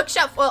have a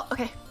bookshelf. Well,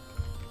 okay.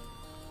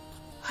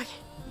 Okay.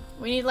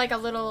 We need like a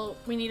little,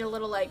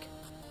 like...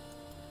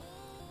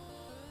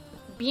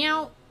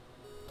 Beow.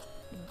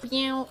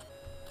 Beow.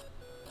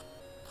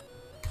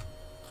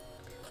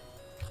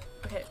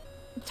 Okay.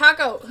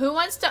 Taco, who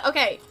wants to...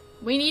 Okay.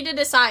 We need to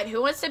decide.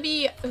 What's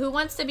the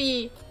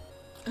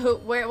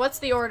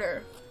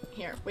order?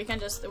 Here.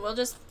 We'll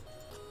just...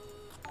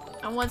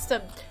 wants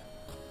to...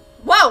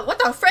 Whoa! What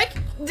the frick?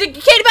 Katie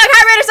Bug,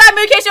 High Rider, Side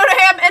Moon, K.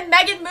 Shotoham, and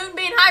Megan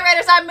Moonbeam, High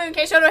Rider, Side Moon,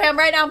 K. Shotoham.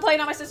 Right now I'm playing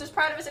on my sister's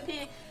Pride of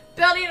SMP,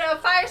 building a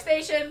fire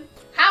station.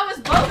 How was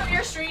both of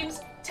your streams?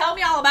 Tell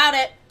me all about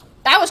it.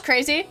 That was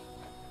crazy.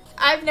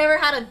 I've never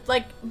had a,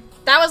 like,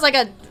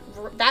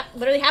 that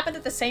literally happened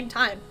at the same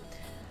time.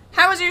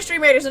 How was your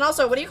stream, Raiders? And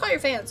also, what do you call your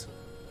fans?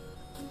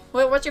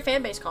 What's your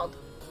fan base called?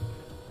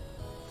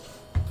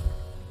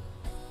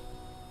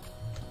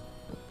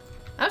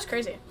 That was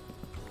crazy.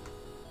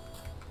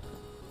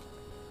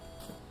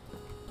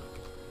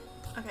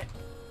 Okay.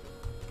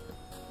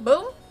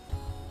 Boom.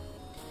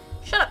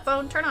 Shut up,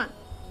 phone. Turn on.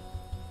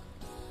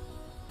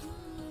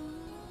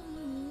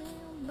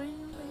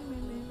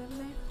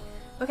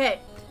 Okay.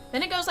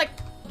 Then it goes like,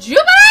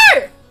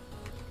 Jupiter!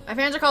 My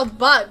fans are called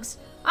bugs.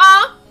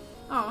 Aw.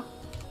 Aw.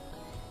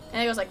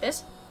 And it goes like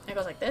this. And it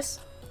goes like this.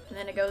 And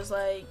then it goes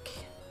like,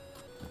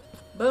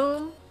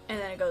 boom. And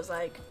then it goes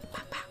like,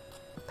 pop, pop,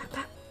 pop,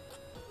 pop,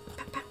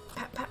 pop, pop,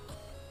 pop, pop.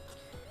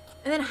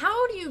 And then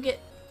how do you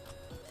get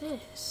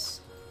this?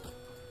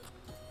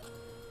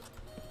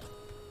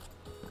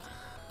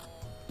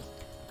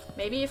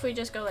 Maybe if we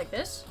just go like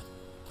this.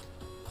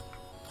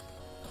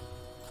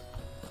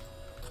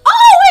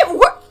 Oh, wait,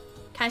 what?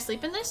 Can I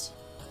sleep in this?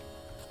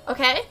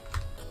 Okay.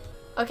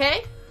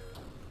 Okay.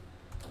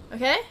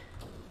 Okay.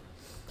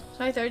 So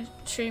my third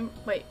stream,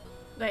 wait,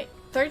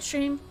 third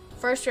stream,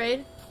 first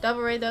raid,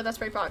 double raid though, that's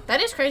pretty proc.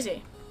 That is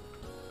crazy.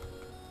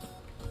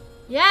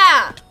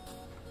 Yeah.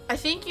 I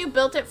think you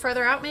built it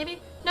further out maybe?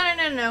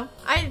 No.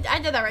 I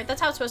did that right.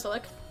 That's how it's supposed to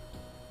look.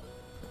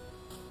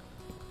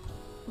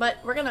 But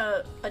we're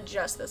gonna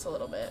adjust this a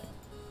little bit.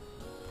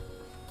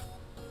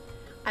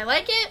 I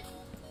like it.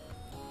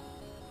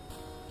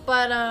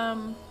 But,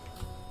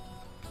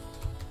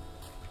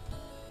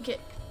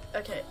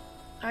 okay.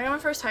 I got my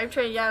first hype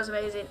trade. Yeah, it was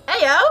amazing.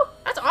 Ayo!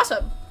 That's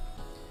awesome.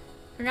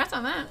 Congrats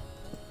on that.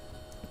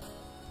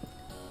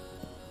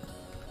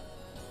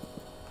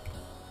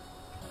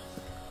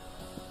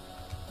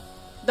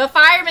 The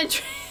fireman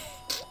tree.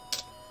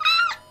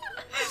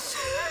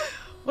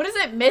 What is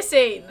it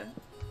missing?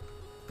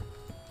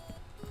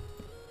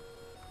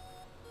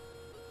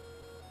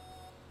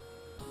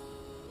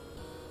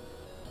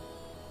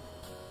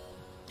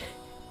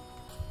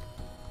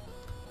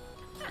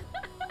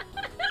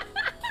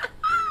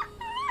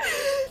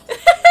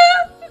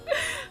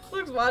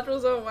 Watch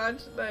was so much.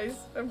 Nice.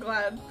 I'm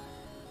glad.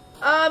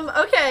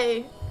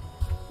 Okay.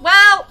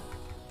 Well.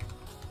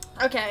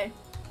 Okay.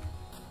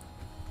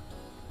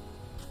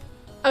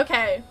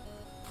 Okay.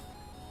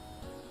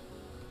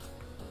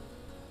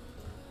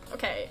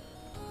 Okay.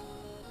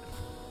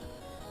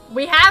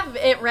 We have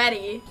it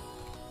ready.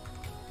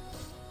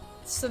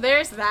 So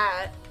there's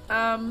that.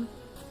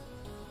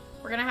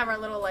 We're gonna have our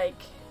little, like,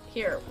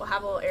 here. We'll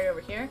have a little area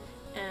over here.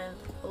 And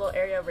a little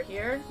area over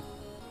here.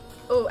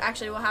 Oh,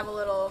 actually, we'll have a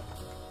little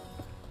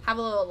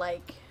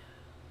like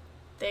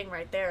thing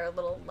right there, a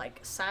little like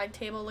side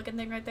table looking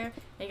thing right there, and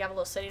you got a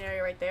little sitting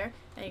area right there,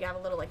 and you got a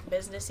little like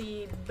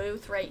businessy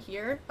booth right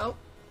here. Oh,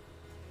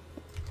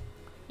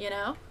 you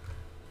know,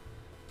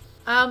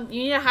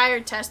 you need to hire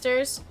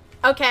testers.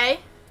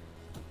 Okay,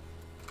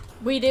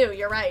 we do.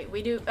 You're right.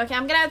 We do. Okay,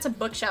 I'm gonna add some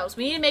bookshelves.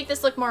 We need to make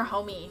this look more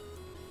homey.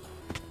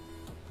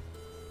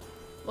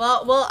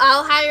 Well,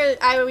 I'll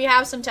hire. We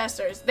have some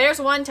testers.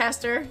 There's one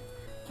tester.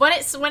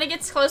 When it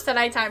gets close to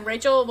nighttime,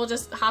 Rachel will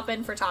just hop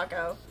in for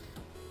taco.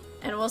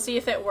 And we'll see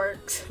if it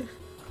works.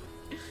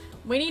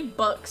 We need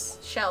books.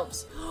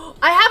 Shelves.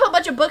 I have a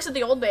bunch of books at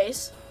the old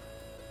base.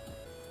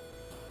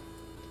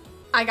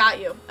 I got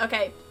you.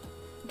 Okay.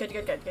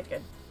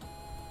 Good.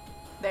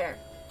 There.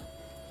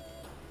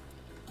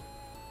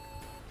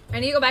 I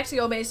need to go back to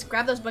the old base,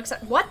 grab those books.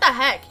 What the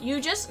heck? You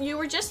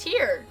were just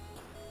here.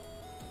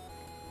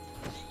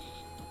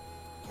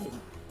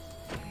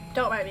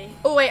 Don't mind me.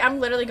 Oh wait,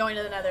 I'm literally going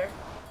to the nether.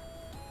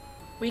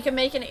 We can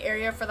make an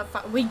area for the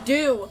we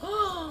do!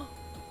 I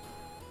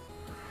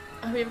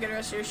hope you have a good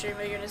rest of your stream.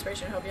 May you an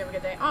inspiration. I hope you have a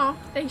good day. Oh,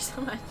 thank you so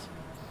much.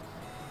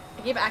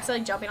 I keep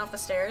accidentally jumping off the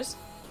stairs.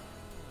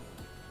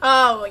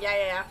 Oh,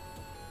 yeah.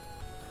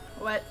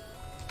 What?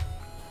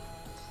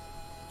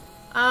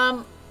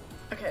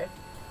 Okay.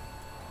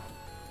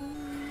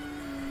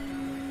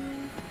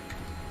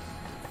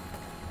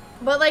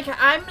 But like,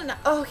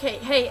 okay,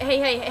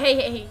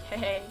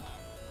 hey.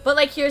 But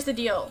like, here's the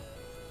deal.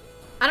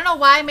 I don't know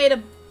why I made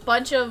a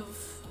bunch of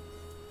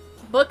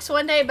books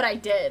one day, but I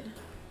did.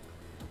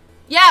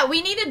 Yeah,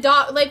 we need a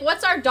dog. Like,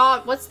 what's our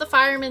dog? What's the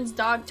fireman's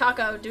dog?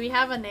 Taco, do we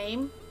have a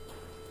name?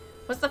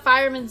 What's the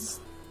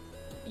fireman's...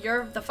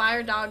 the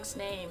fire dog's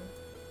name?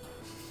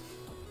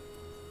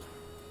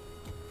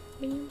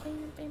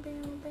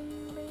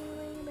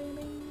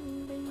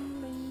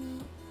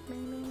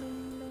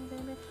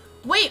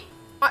 Wait,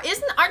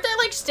 aren't there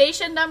like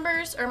station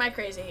numbers? Or am I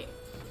crazy?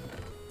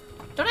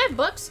 Don't I have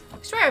books? I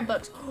swear I have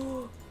books.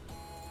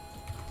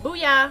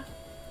 Booyah.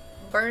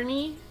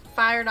 Bernie,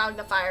 fire dog,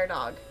 the fire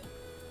dog.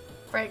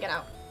 Right, get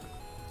out.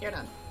 You're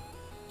done.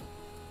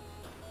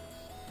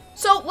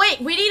 So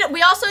wait,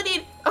 we also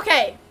need,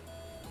 okay.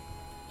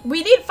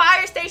 We need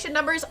fire station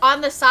numbers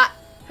on the side.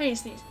 I need to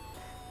sneeze.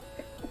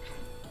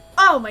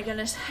 Oh my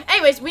goodness.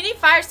 Anyways, we need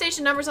fire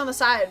station numbers on the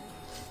side.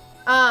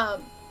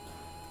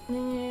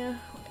 Yeah.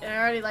 I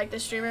already like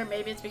this streamer.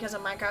 Maybe it's because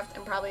of Minecraft,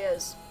 and probably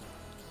is.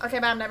 Okay,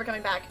 but I'm never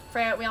coming back.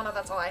 Freya, we all know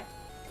that's a lie.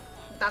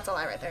 That's a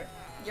lie right there.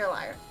 You're a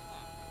liar.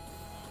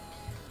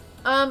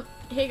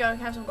 Here you go.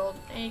 Have some gold.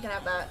 And you can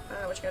have that. I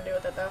don't know what you're gonna do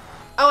with it, though.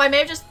 Oh, I may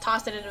have just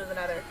tossed it into the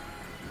nether.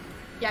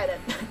 Yeah, I did.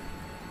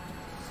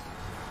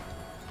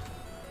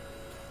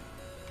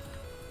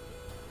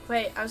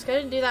 Wait, I was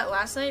gonna do that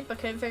last night, but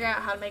couldn't figure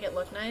out how to make it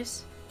look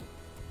nice.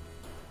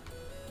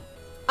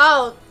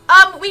 Oh,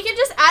 we can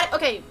just add,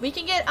 okay, we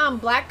can get,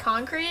 black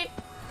concrete.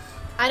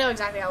 I know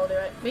exactly how we'll do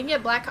it. We can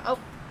get black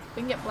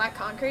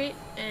concrete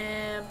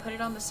and put it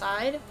on the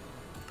side.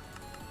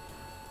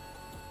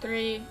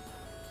 3,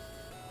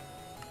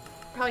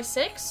 probably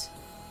 6.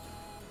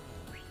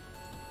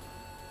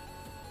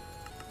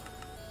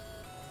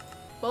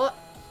 Well,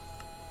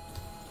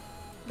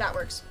 that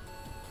works.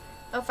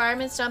 Oh,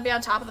 fireman's don't be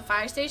on top of the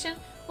fire station?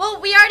 Well,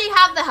 we already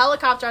have the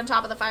helicopter on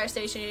top of the fire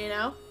station, you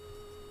know?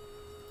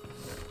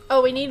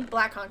 Oh, we need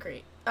black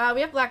concrete.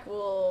 We have black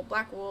wool.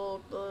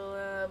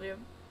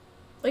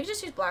 We can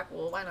just use black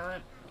wool. Why not?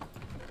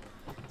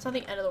 It's not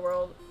the end of the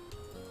world.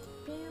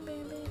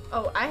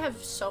 Oh, I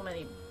have so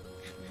many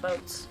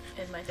boats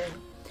in my thing.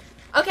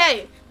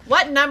 Okay,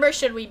 what number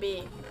should we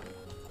be?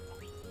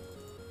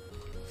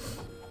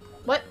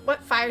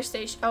 What fire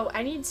station? Oh,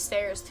 I need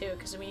stairs too,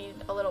 because we need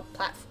a little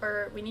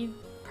platform. We need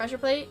pressure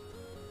plate.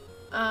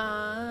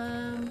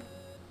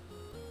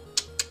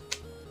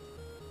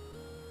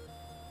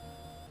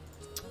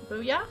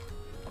 Booyah.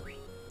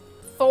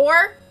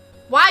 4?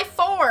 Why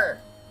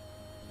 4?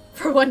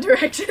 For One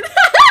Direction.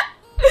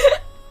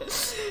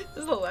 This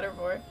is the letter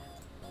 4.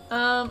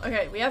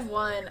 Okay, we have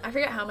 1. I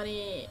forget how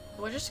many.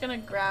 We're just gonna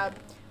grab.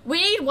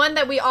 We need one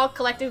that we all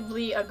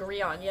collectively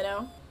agree on, you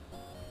know?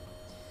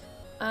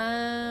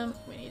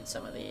 We need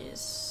some of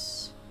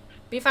these.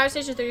 Be fire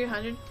station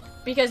 300.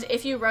 Because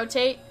if you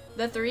rotate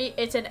the 3,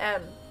 it's an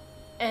M.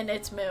 And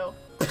it's moo.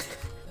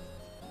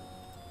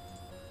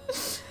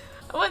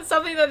 I want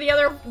something that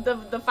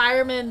the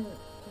firemen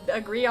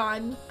agree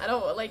on. I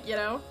don't, like, you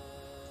know?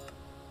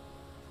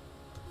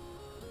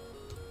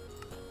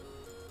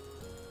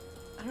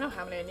 I don't know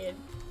how many I need,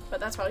 but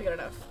that's probably good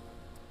enough.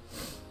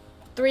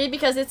 3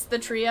 because it's the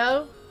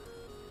trio.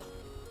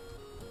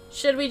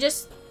 Should we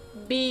just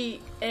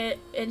be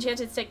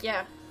enchanted stick?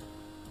 Yeah.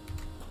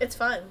 It's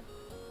fun.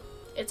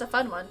 It's a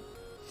fun one.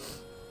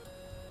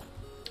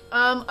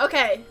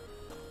 Okay.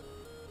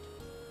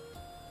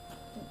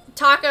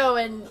 Taco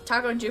and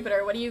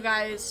Jupiter, what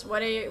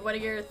are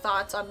your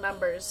thoughts on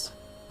numbers?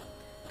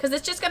 Because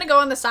it's just gonna go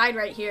on the side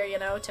right here, you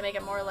know, to make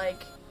it more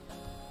like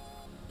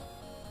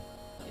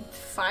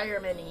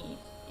fireman-y,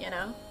 you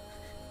know?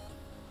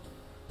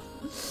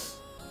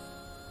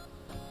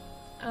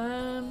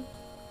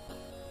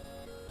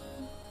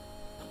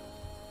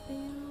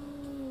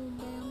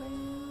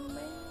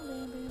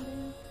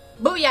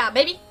 Booyah,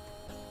 baby!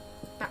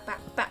 Bap,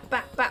 bap, bap,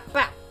 bap, bap,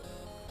 bap.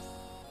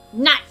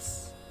 Nice!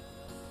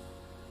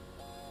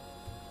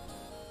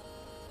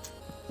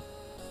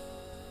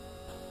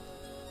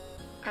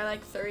 I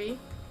like 3.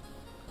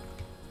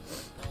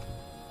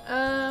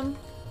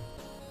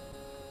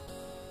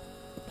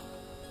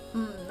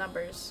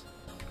 Numbers.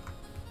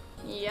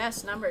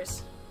 Yes,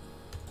 numbers.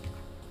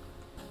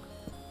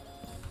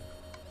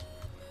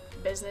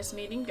 Business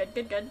meeting. Good,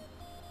 good, good.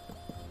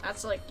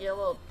 That's like your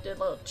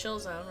little chill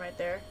zone right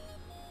there.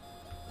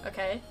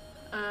 Okay.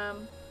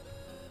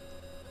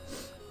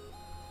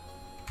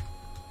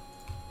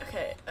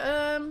 Okay.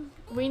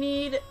 We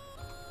need.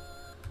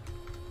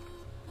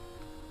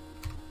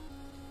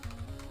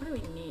 What do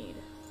we need?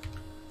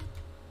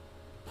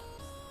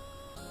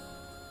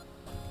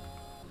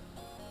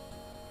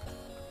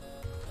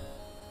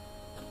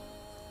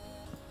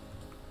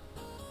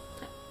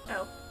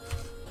 Oh.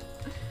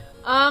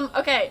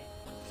 Okay.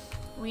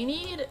 We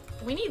need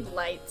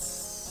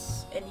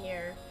lights in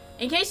here.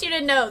 In case you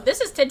didn't know,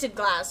 this is tinted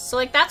glass. So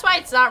like that's why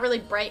it's not really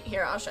bright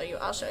here. I'll show you.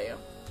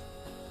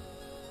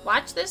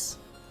 Watch this.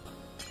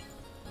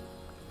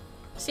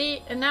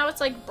 See, and now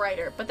it's like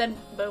brighter, but then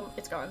boom,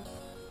 it's gone.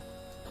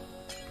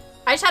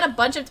 I just had a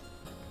bunch of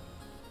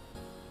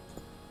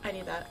I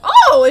need that.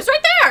 Oh, it's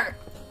right there!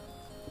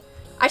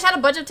 I just had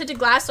a bunch of tinted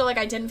glass, so like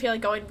I didn't feel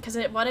like going because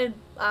it wanted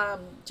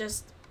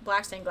just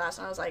black stained glass,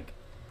 and I was like,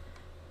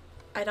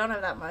 I don't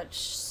have that much,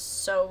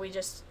 so we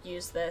just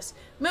used this.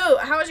 Moo,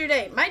 how was your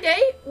day? My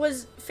day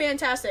was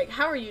fantastic.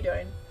 How are you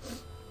doing?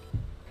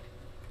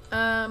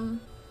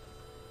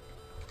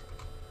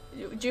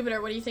 Jupiter,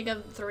 what do you think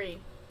of 3?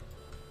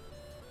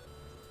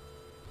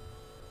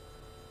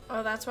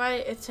 Oh, that's why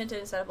it's tinted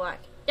instead of black.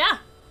 Yeah!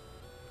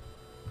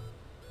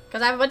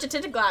 Because I have a bunch of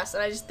tinted glass,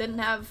 and I just didn't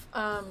have,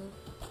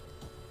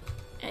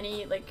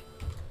 any, like...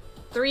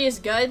 3 is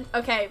good?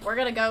 Okay, we're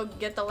gonna go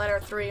get the letter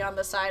 3 on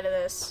the side of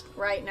this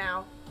right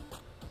now.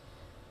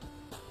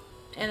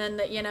 And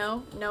then, you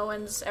know, no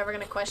one's ever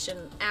gonna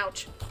question.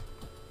 Ouch.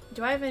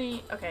 Do I have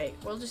any... Okay,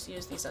 we'll just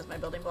use these as my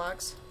building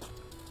blocks.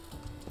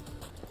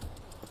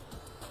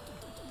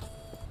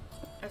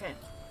 Okay.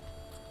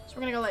 So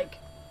we're gonna go like...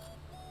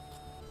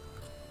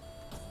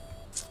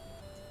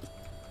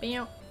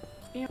 Bam,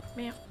 bam,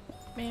 bam,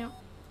 bam.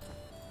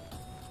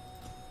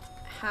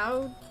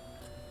 How...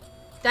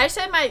 Did I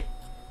say my...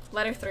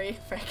 Letter 3,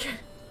 Frank?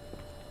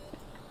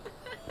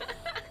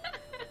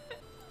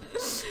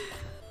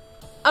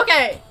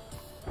 Okay.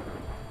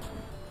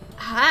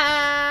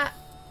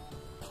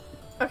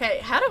 Okay,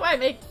 how do I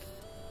make...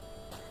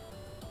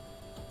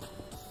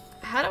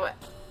 How do I...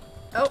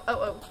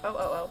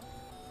 Oh.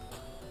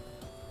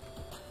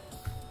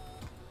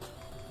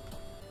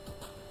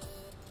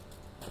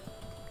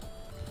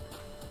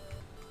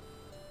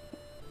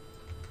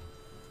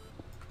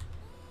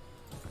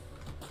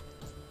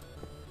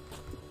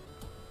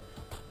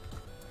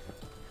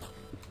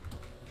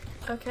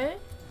 Okay.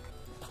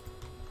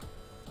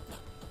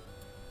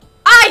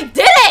 I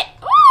did it!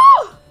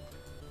 Ooh!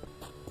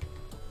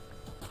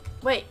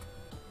 Wait.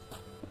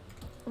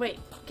 Wait,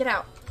 get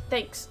out.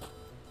 Thanks.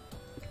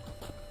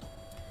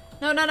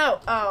 No.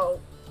 Oh.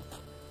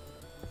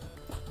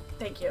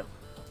 Thank you.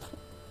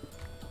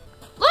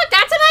 Look,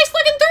 that's a nice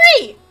looking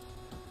 3!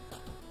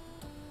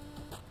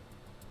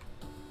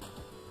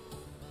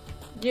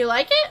 Do you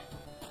like it?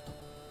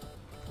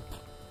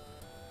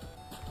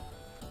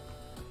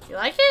 You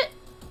like it?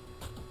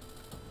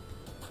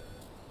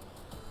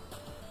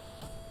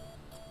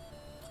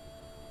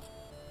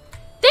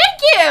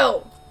 Thank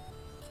you!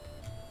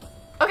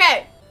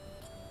 Okay.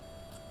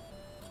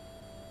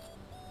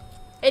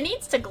 It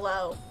needs to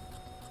glow.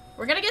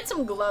 We're gonna get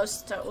some glow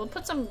stuff. We'll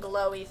put some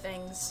glowy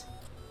things.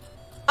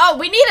 Oh,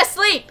 we need to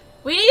sleep!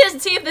 We need to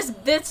see if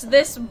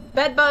this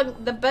bed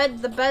bug, the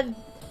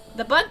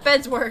bunk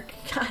beds work.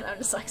 God, I'm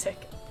dyslexic.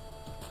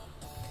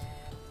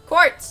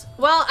 Quartz.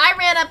 Well, I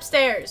ran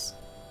upstairs.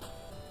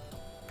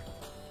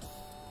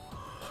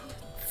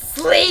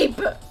 Sleep!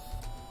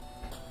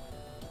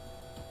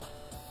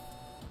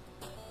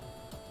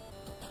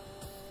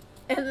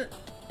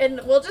 And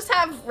we'll just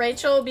have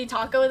Rachel be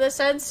Taco in this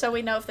sense, so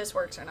we know if this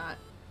works or not.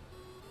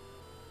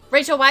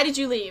 Rachel, why did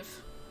you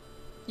leave?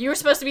 You were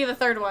supposed to be the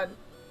 3rd one.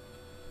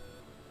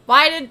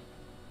 Why did...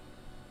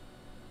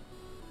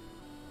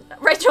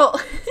 Rachel!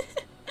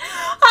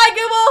 Hi,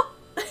 Google!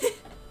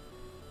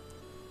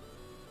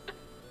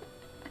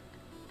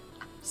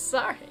 I'm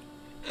sorry.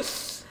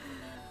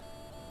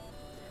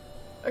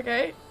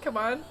 Okay, come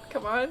on.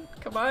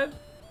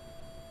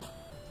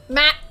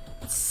 Matt,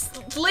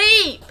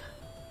 sleep!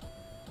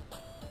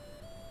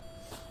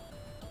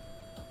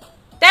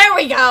 There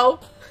we go!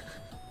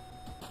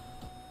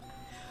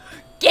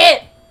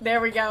 Get!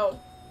 There we go.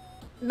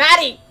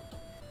 Maddie!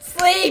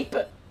 Sleep!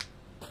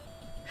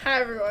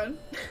 Hi, everyone.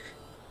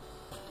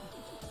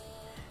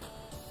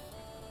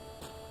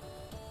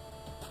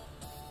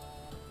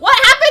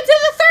 What happened to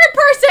the 3rd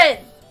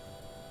person?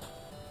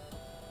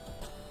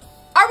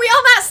 Are we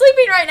all not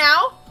sleeping right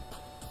now?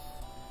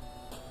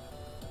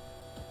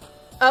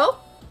 Oh?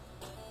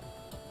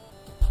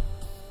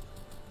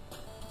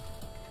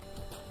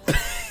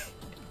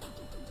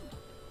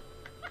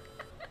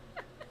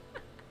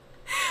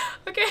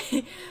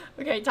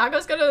 Okay,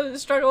 Taco's gonna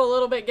struggle a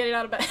little bit getting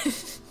out of bed.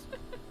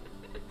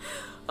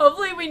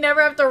 Hopefully we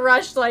never have to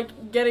rush,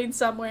 like, getting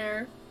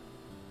somewhere.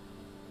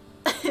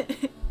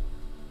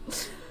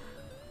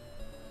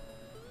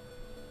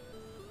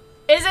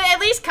 Is it at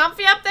least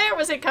comfy up there?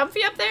 Was it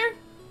comfy up there?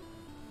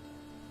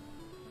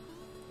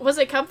 Was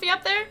it comfy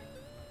up there?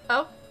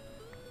 Oh.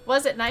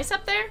 Was it nice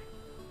up there?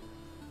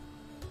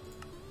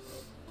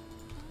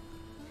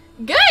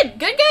 Good,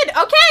 good, good.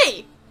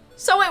 Okay.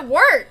 So it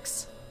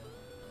works.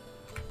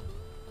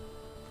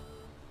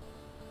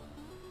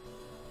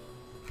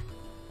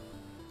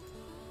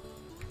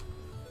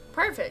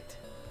 Perfect.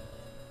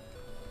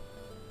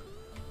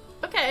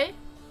 Okay.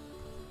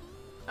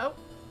 Oh.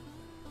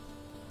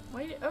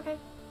 Wait, okay.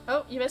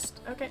 Oh, you missed.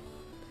 Okay.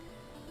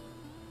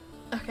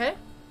 Okay.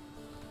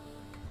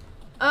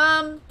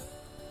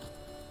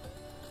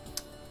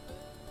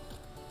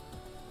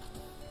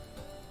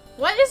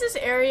 What is this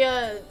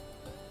area?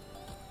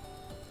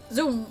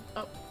 Zoom.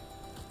 Oh.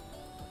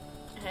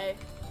 Hey.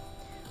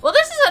 Well,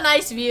 this is a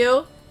nice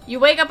view. You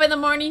wake up in the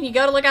morning, you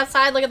go to look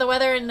outside, look at the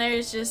weather, and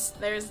that's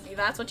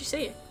what you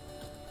see.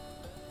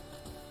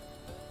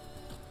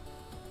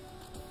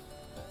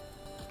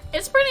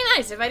 It's pretty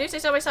nice, if I do say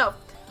so myself.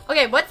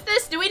 Okay, what's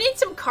this? Do we need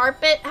some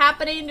carpet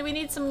happening? Do we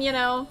need some, you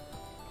know...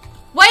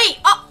 Wait!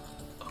 Oh!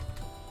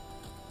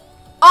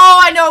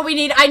 Oh, I know what we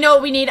need. I know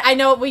what we need. I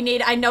know what we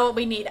need. I know what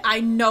we need. I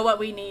know what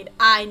we need.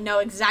 I know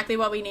exactly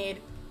what we need.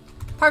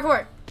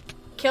 Parkour.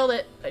 Killed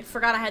it. I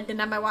forgot I didn't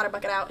have my water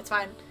bucket out. It's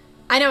fine.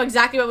 I know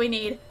exactly what we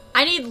need.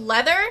 I need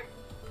leather.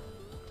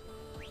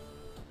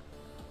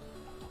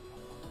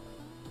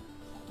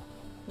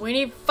 We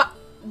need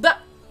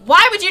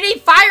why would you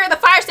need fire at the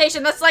fire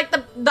station? That's like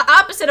the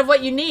opposite of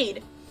what you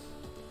need.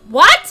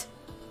 What?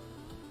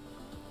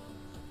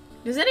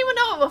 Does anyone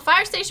know how a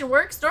fire station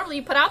works? Normally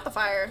you put out the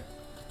fire.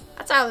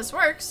 That's how this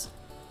works.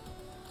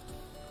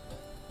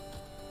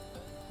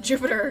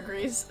 Jupiter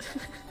agrees.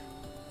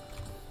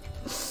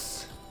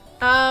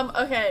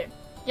 Okay.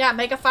 Yeah,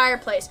 make a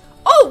fireplace.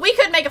 Oh, we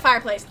could make a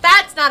fireplace.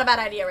 That's not a bad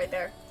idea right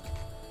there.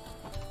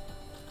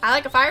 I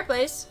like a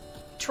fireplace.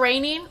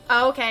 Training.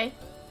 Oh, okay.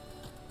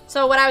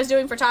 So what I was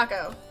doing for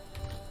taco.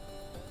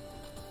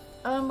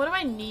 What do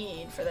I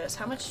need for this?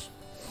 How much?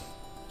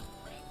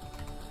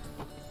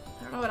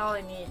 I don't know what all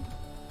I need.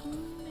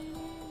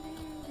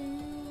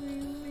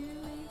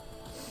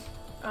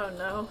 Oh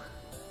no.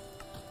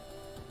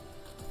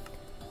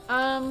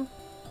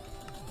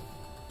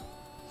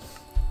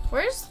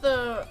 Where's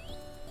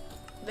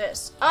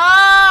this?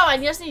 Oh, I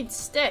just need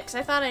sticks.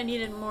 I thought I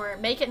needed more.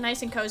 Make it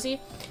nice and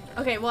cozy.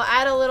 Okay, we'll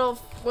add a little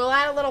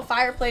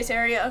fireplace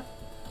area.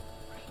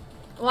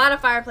 We'll add a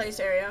fireplace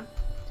area.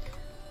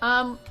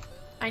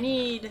 I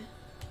need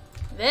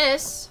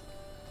this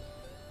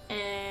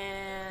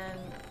and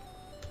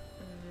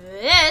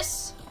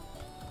this,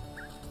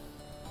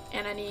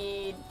 and I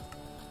need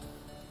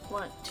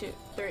 1, 2,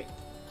 3.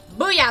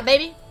 Booyah,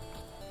 baby!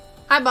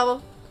 Hi,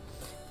 Bubble.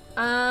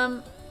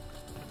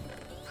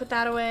 Put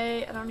that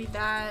away. I don't need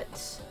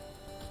that.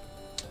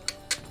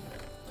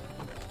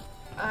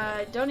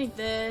 I don't need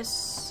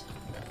this.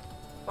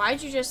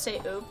 Why'd you just say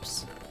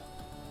oops?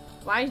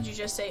 Why did you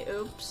just say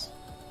oops?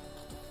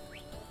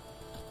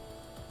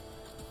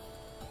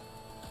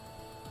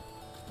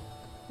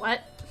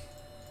 What?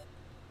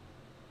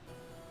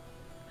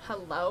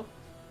 Hello?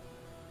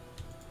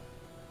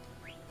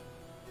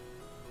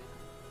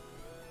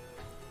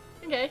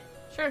 Okay,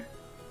 sure.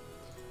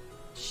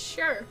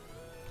 Sure.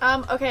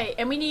 Okay,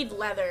 and we need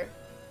leather.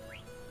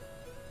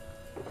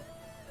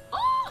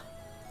 Oh!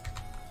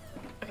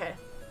 Okay.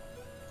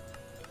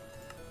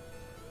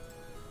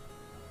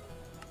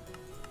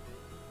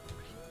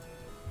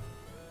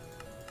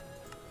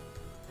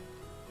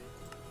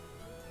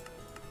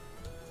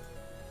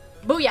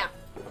 Booyah!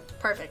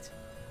 Perfect.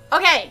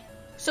 Okay,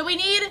 so we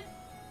need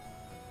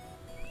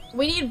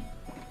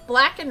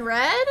black and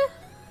red?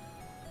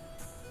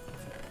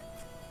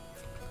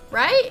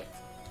 Right?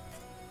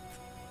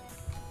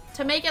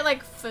 To make it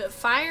like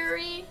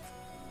fiery?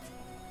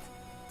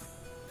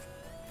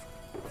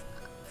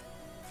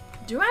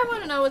 Do I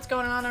want to know what's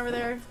going on over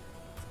there?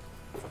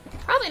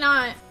 Probably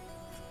not.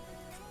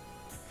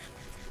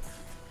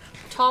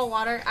 Tall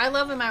water. I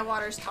love when my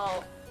water's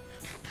tall.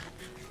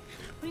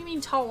 What do you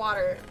mean tall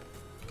water?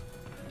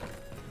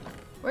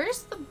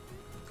 Where's the...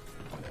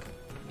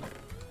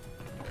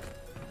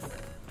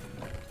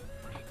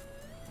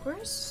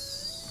 Where's...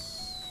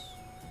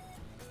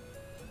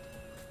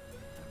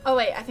 Oh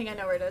wait, I think I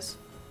know where it is.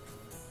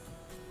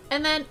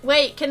 And then,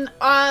 wait, can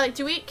I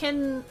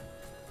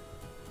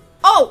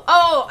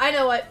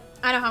know what.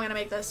 I know how I'm gonna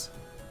make this.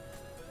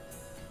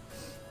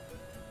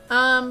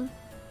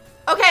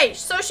 Okay,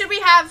 so should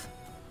we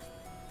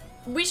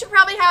should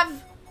probably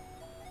have,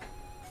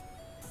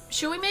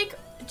 should we make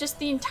just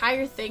the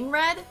entire thing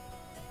red?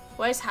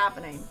 What is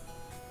happening?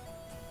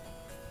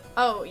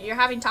 Oh, you're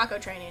having taco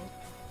training.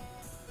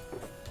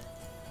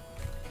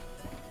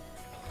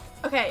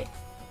 Okay,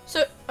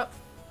 so, oh,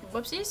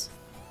 whoopsies.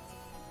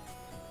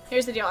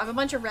 Here's the deal. I have a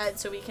bunch of red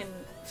so we can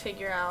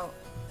figure out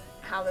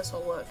how this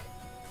will look.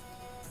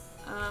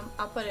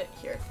 I'll put it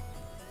here.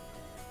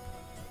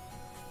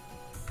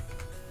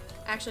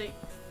 Actually,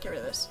 get rid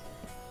of this.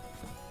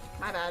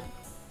 My bad.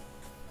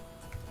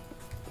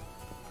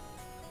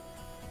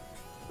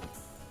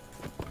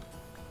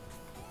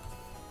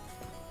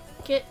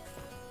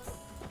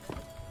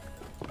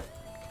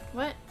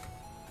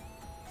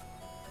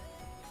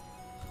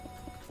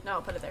 No,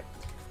 I'll put it there.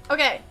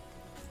 Okay.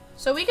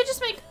 So we could just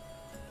make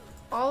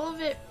all of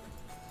it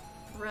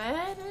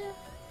red.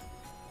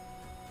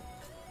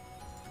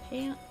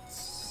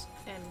 Pants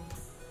and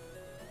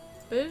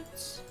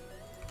boots.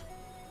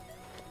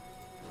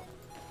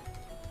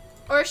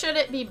 Or should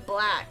it be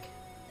black?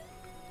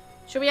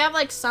 Should we have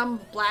like some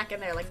black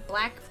in there? Like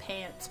black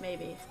pants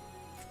maybe.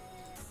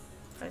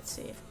 Let's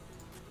see.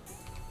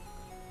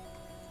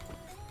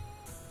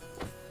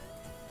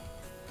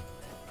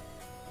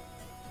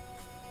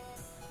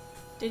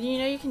 Did you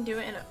know you can do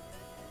it in a...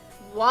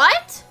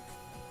 What?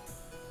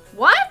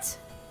 What?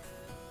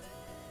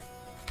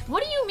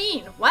 What do you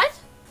mean? What?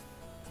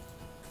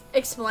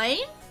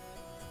 Explain?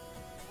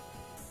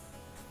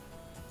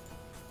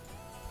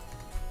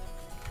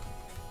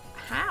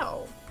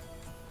 How?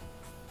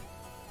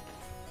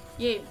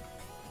 Yeah.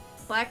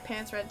 Black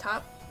pants, red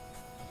top.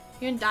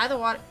 You can dye the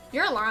water.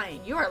 You're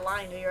lying. You are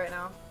lying to me right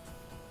now.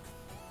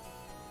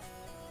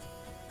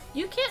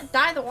 You can't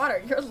dye the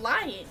water. You're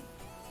lying.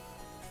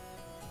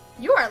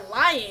 You are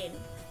lying.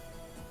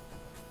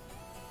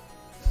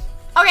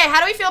 Okay, how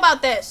do we feel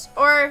about this?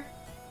 Or...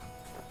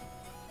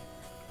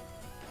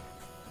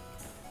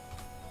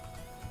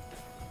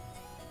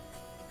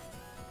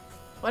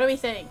 what do we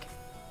think?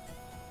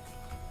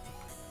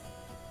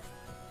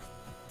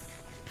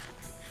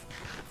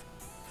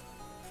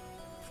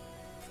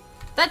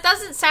 That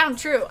doesn't sound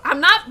true.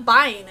 I'm not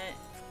buying it.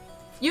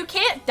 You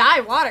can't dye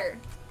water.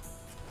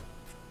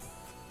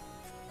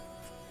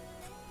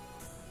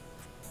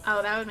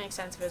 Oh, that would make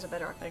sense if it was a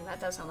bedrock thing. That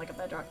does sound like a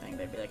bedrock thing.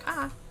 They'd be like,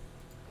 ah.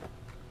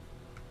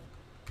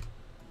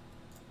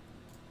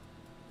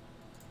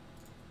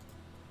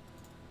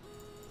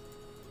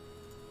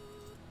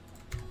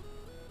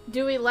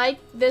 Do we like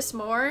this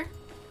more?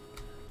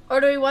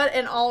 Or do we want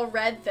an all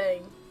red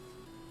thing?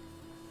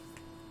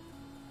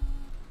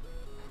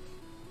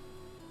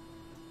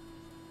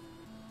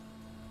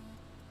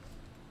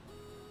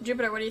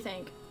 Jupiter, what do you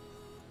think?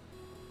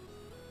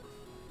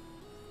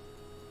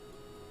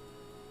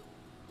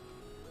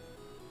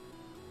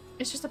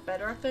 It's just a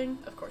bedrock thing?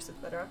 Of course it's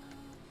bedrock.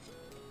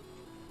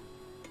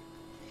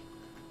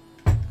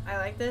 I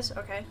like this?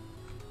 Okay.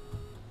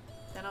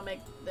 Then I'll make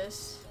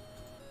this.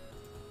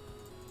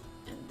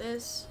 And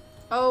this.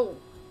 Oh!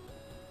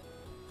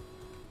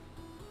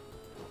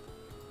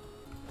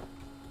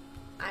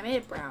 I made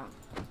it brown.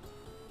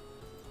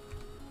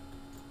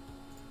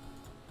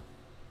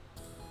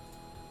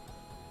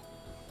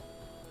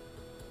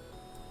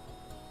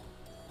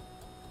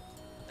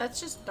 That's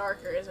just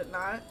darker, is it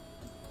not?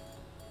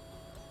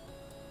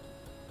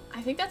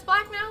 I think that's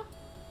black now.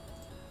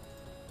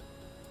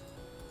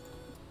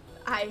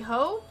 I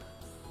hope.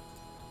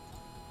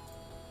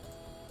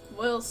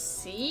 We'll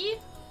see.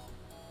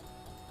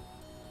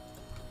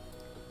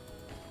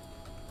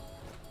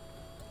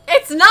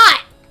 It's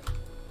not!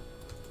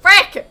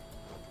 Frick!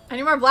 I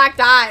need more black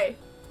dye.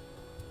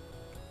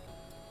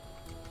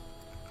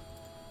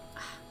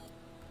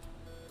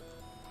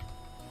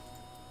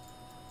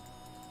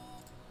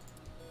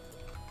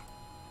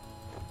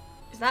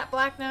 Is that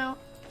black now?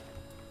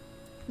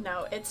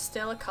 No, it's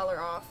still a color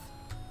off.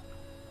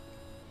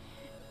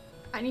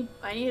 I need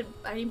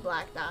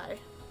black dye.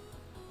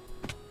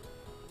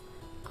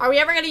 Are we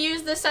ever gonna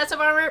use this sets of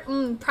armor?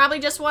 Probably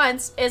just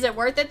once. Is it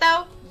worth it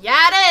though?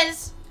 Yeah, it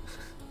is.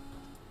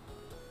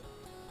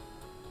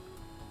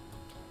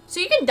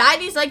 So you can dye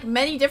these like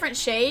many different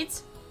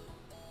shades.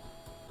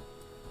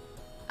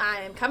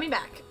 I am coming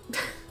back.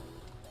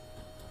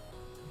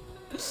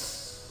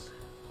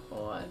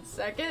 1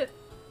 second.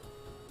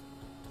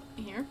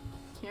 Here.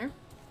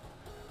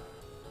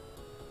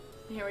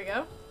 Here we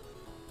go.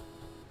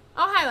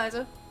 Oh, hi,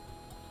 Liza.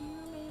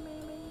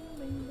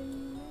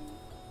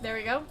 There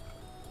we go.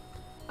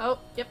 Oh,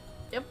 yep.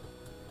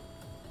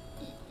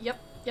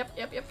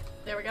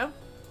 There we go.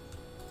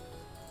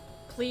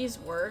 Please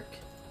work.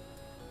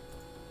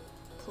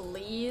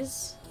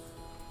 Please.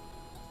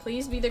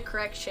 Please be the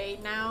correct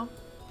shade now.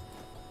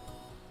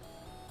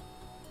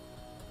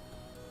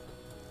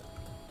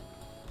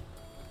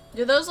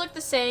 Do those look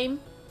the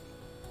same?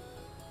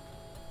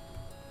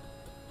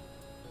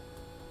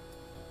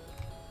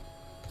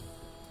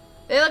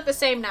 They look the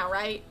same now,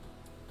 right?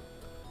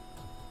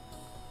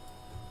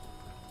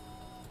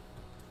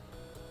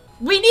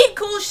 We need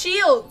cool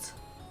shields!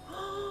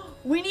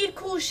 We need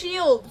cool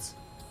shields!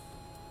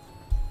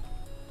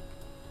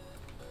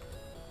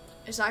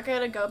 Is that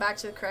gonna go back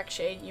to the correct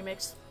shade you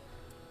mixed?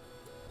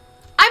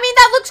 I mean,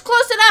 that looks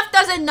close enough,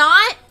 does it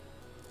not?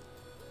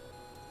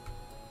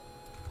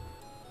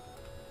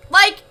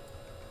 Like...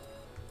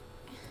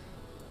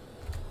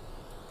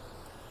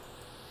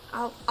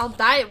 I'll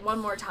dye it one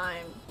more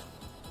time.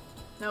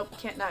 Nope,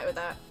 can't dye it with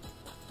that.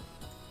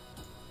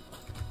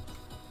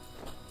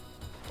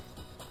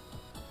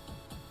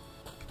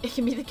 It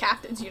can be the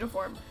captain's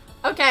uniform.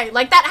 Okay,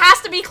 like that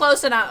has to be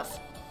close enough.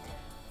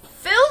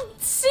 Phil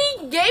C.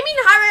 Gaming,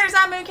 hi, Raiders.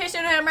 I'm in case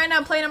you don't know, I'm right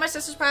now playing on my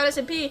sister's Private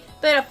SMP,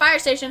 playing at a fire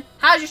station.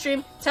 How's your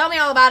stream? Tell me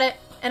all about it.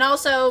 And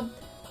also,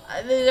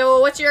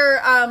 what's your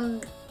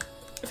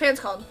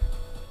fans called?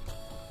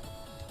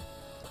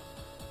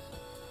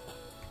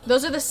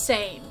 Those are the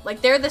same.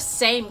 Like, they're the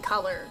same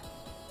color.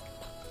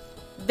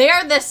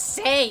 They're the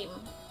same.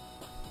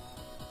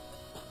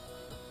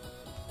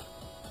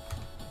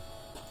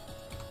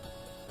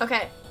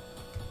 Okay.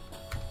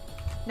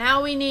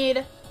 Now we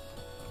need...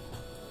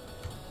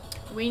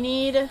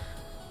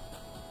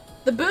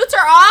 The boots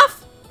are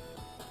off?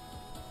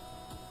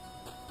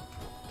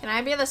 Can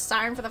I be the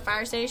siren for the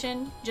fire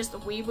station? Just the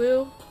wee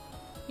woo?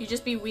 You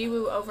just be wee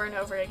woo over and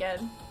over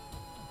again.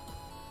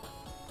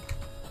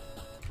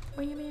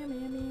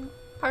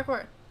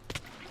 Parkour.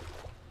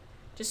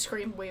 Just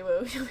scream wee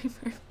woo.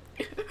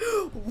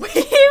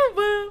 Wee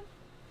woo!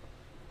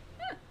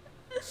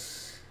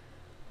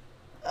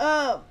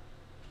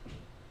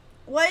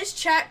 What is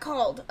chat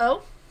called?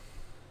 Oh?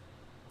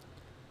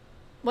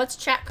 What's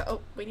chat called?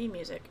 Oh, we need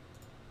music.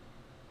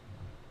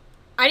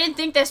 I didn't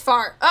think this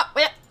far. Oh,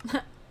 wait.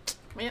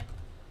 Wait.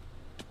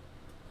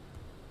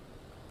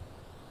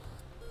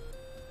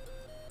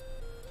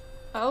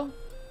 Oh.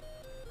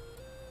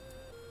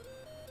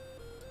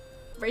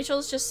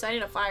 Rachel's just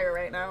setting a fire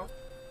right now.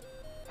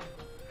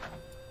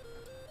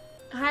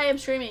 Hi, I'm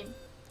streaming.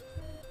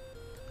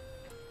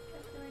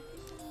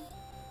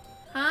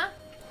 Huh?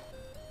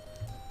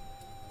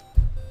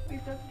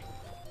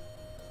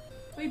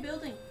 What are you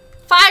building?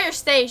 Fire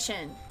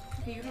station.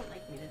 Okay, you don't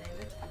like me today.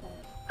 That's cool.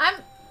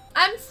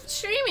 I'm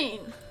streaming.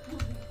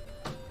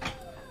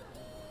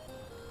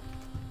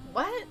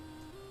 What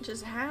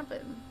just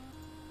happened?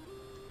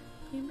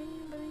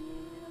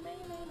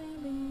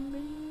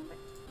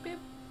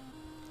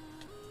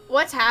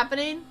 What's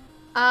happening?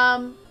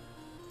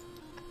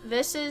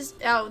 This is,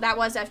 oh, that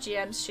was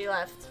FGM's. She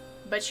left,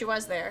 but she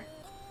was there.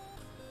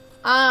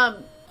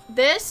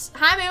 This,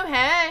 hi Moo,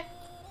 hey.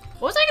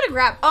 What was I gonna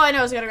grab? Oh, I know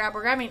what I was gonna grab.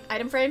 We're grabbing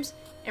item frames,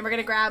 and we're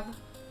gonna grab,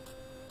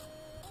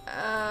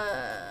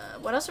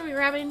 what else are we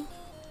grabbing?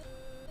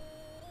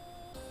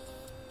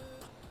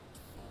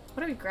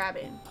 What are we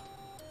grabbing?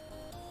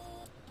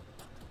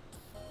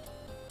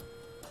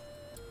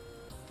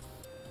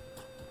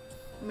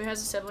 Moo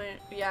has a sibling.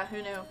 Yeah,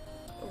 who knew?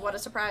 What a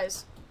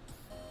surprise.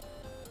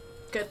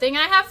 Good thing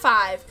I have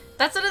 5.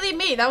 That's literally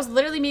me. That was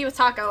literally me with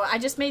Taco. I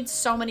just made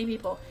so many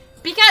people.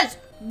 Because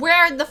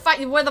we're the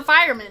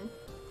firemen.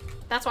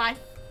 That's why.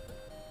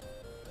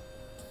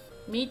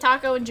 Me,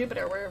 Taco, and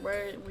Jupiter.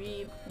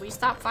 We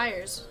stop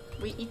fires.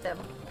 We eat them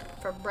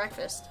for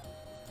breakfast.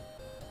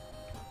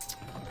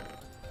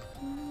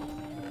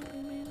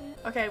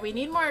 Okay, we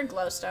need more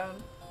glowstone.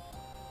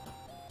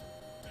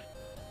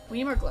 We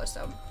need more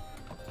glowstone.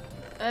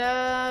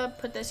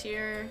 Put this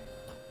here.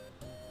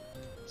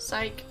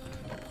 Psych.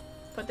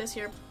 Put this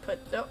here.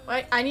 Oh,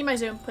 wait, I need my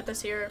zoom. Put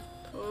this here.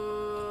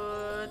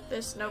 Put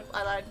this. Nope,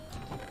 I lied.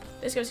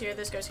 This goes here.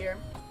 This goes here.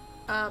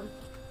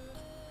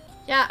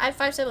 Yeah, I have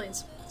 5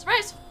 siblings.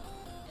 Surprise!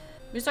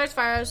 Moo starts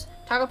fires.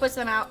 Taco puts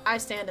them out. I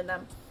stand in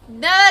them.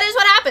 That is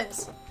what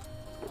happens.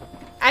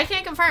 I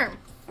can't confirm.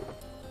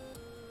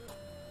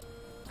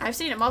 I've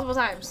seen it multiple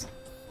times.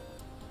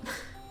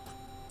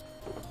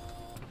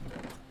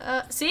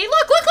 See?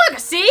 Look!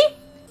 See?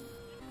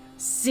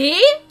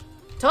 See?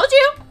 Told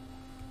you!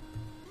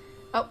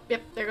 Oh,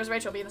 yep, there goes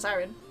Rachel being the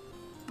siren.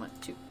 1,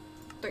 2,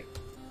 3.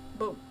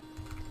 Boom.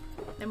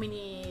 Then we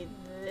need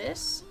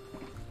this.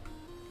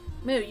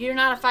 Moo, you're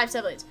not a 5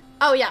 siblings.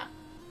 Oh, yeah.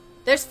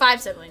 There's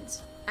 5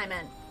 siblings. I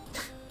meant.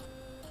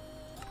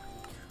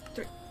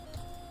 3.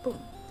 Boom.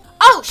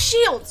 Oh,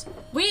 shields!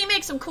 We need to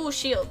make some cool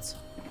shields.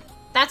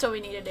 That's what we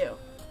need to do.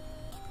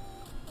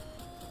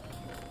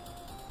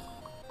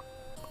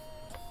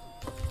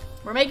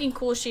 We're making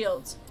cool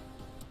shields.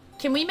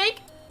 Can we make...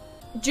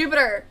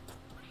 Jupiter,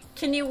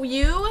 can you...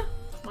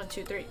 1,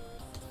 2, 3.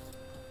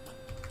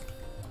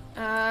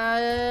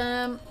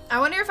 I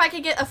wonder if I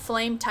could get a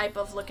flame type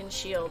of looking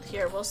shield.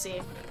 Here, we'll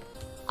see.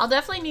 I'll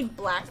definitely need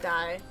black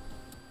dye.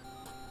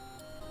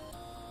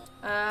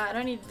 I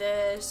don't need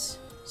this.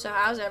 So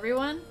how's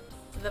everyone?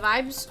 The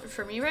vibes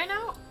for me right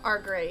now are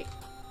great.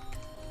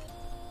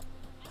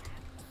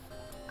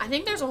 I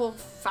think there's a whole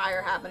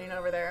fire happening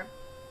over there.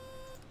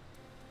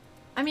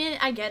 I mean,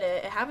 I get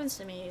it. It happens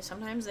to me.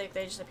 Sometimes they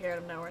just appear out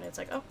of nowhere and it's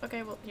like, oh,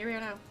 okay, well, here we are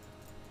now.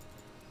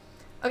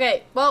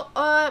 Okay, well,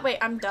 wait,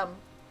 I'm dumb.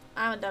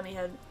 I'm a dummy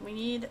head. We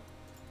need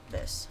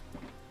this.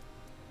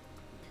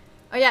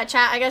 Oh yeah,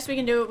 chat, I guess we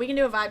can do a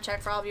vibe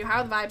check for all of you. How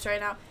are the vibes right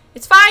now?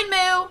 It's fine,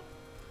 Moo!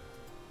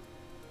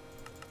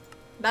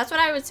 That's what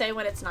I would say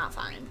when it's not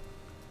fine.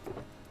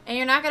 And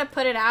you're not gonna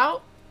put it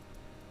out?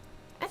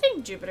 I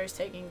think Jupiter's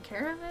taking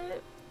care of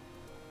it.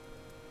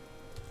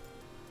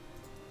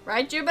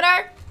 Right,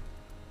 Jupiter?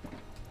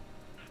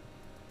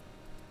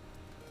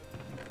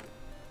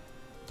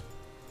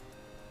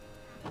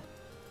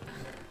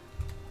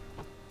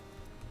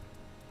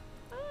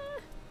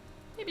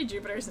 Maybe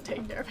Jupiter isn't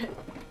taking care of it.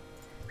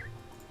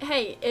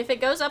 Hey, if it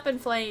goes up in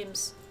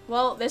flames,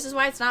 well, this is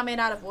why it's not made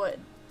out of wood.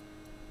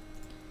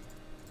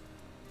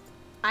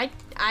 I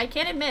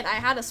can't admit, I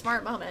had a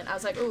smart moment. I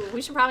was like, ooh,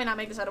 we should probably not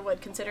make this out of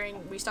wood,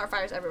 considering we start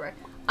fires everywhere.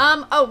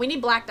 Oh, we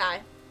need black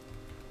dye.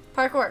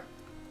 Parkour.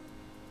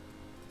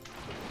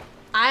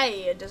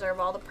 I deserve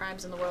all the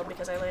primes in the world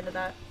because I landed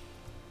that.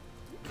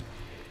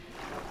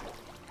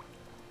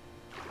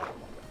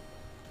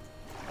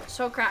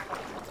 so cracked.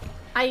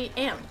 I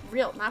am.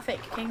 Real, not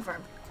fake. Can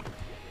confirm.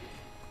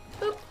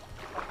 Boop.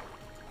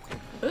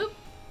 Boop.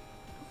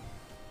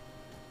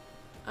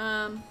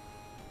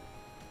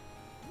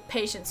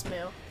 Patience,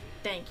 Moo.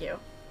 Thank you.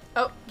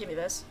 Oh, give me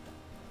this.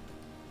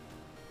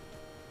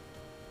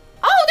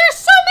 Oh, there's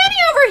so many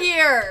over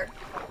here!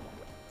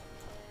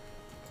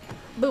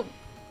 Boom.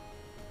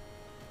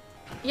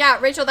 Yeah,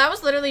 Rachel, that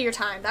was literally your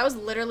time. That was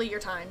literally your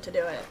time to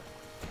do it.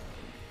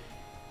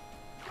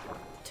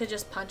 To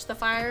just punch the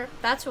fire.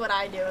 That's what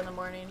I do in the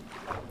morning.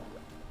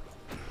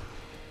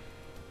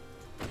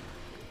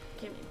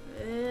 Give me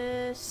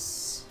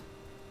this.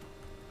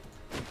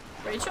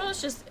 Rachel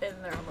is just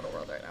in their own little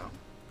world right now.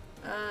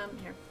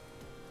 Here.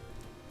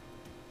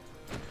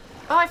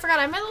 Oh, I forgot.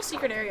 I have my little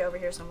secret area over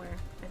here somewhere,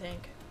 I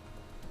think.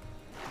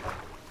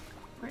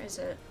 Where is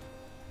it?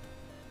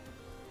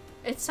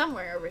 It's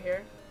somewhere over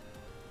here.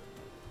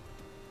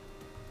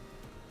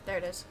 There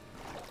it is.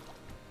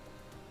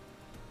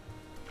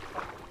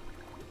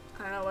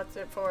 I don't know what's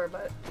it for,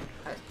 but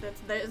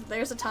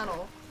there's a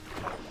tunnel.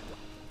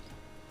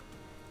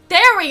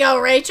 There we go,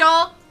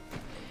 Rachel!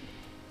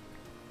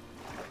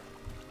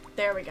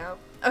 There we go.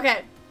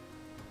 Okay.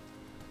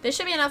 This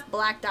should be enough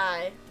black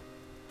dye.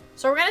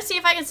 So we're gonna see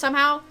if I can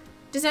somehow...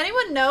 Does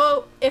anyone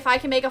know if I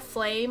can make a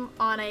flame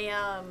on a,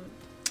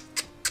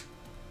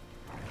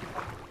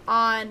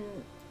 I'm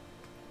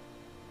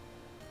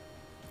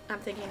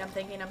thinking.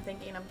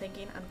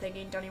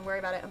 Don't even worry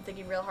about it. I'm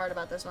thinking real hard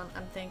about this one.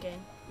 I'm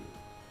thinking.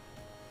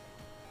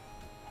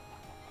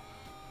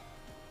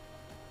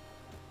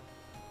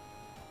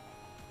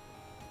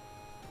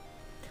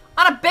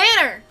 On a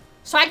banner!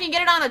 So I can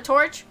get it on a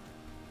torch?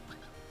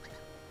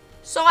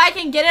 So I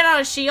can get it on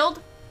a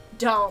shield?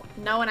 Don't.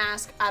 No one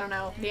ask. I don't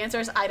know. The answer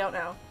is I don't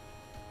know.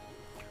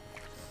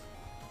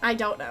 I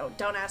don't know.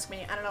 Don't ask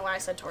me. I don't know why I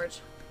said torch.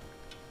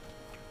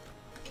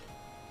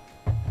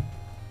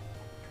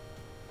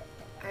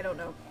 I don't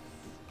know.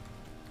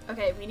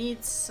 Okay, we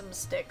need some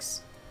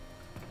sticks.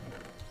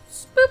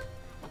 Spoop!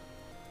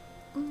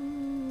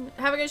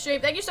 Have a good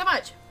stream. Thank you so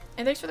much.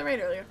 And thanks for the raid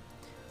earlier.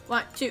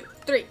 1, 2,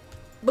 3.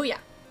 Booyah.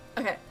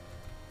 Okay.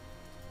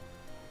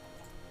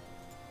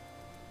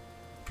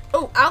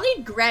 Oh, I'll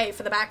need gray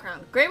for the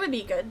background. Gray would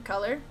be a good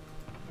color.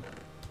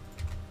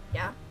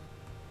 Yeah.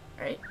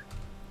 Alright.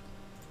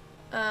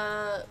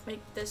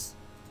 Make this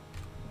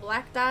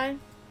black dye.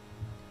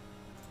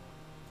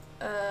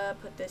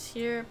 Put this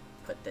here.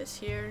 Put this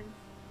here.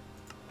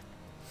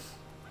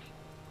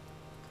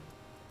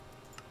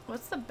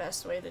 What's the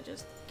best way to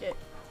just get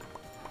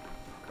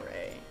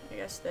gray? I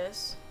guess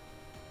this.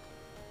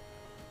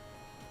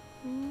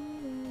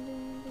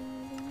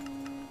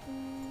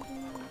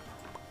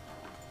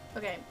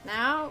 Okay,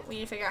 now we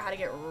need to figure out how to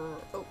get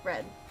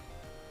red.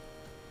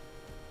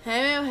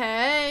 Hey,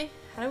 hey.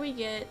 How do we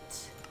get...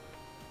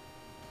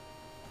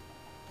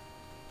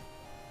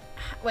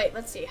 Wait,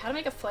 let's see. How to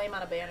make a flame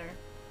on a banner.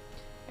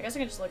 I guess I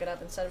can just look it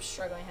up instead of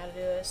struggling how to do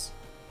this.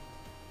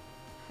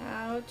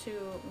 How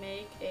to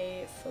make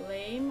a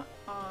flame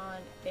on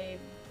a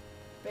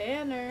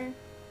banner.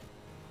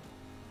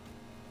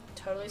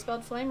 Totally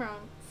spelled flame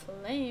wrong.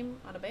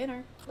 Flame on a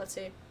banner. Let's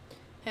see.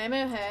 Hey,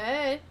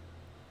 hey.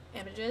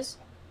 Images.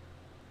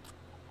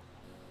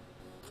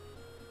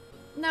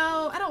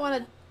 No, I don't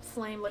want a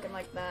flame looking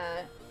like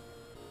that.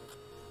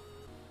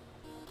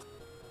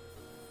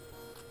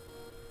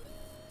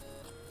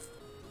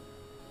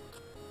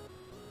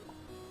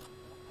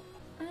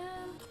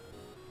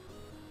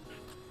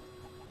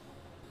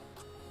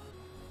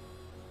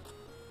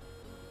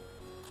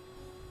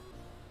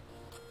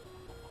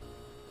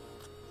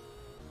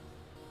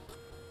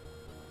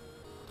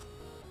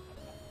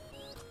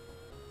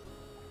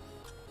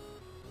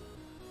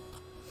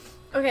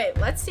 Okay,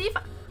 let's see if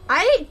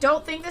I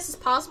don't think this is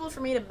possible for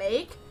me to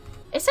make.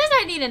 It says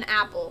I need an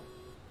apple.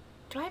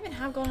 Do I even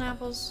have golden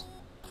apples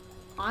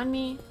on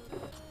me?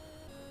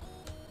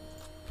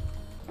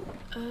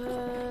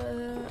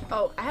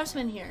 Oh, I have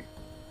some in here.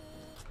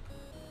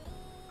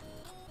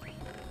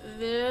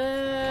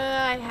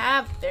 I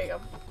have, there you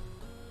go.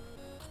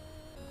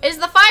 Is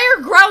the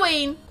fire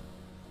growing?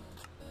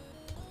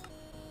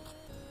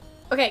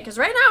 Okay, because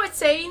right now it's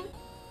saying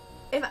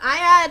if I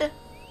had,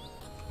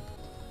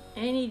 I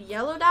need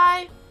yellow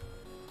dye.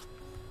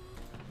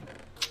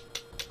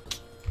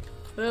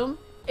 Boom.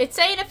 It's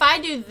saying if I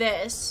do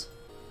this,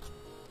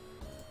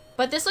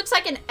 but this looks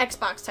like an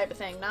Xbox type of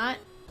thing, not?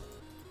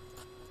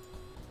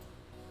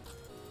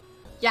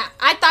 Yeah,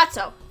 I thought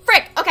so.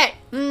 Frick. Okay.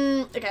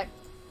 Okay.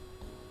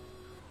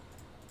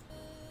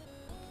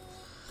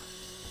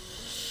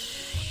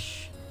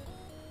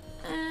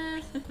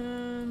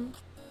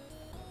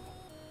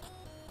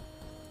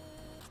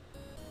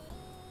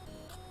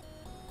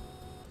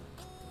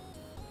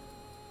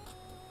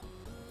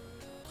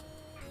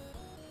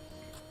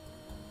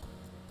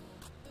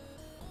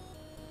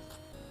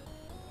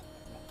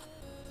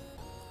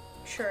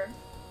 Sure.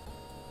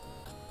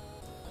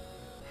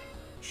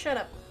 Shut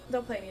up.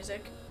 Don't play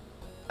music.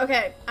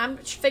 Okay, I'm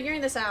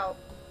figuring this out.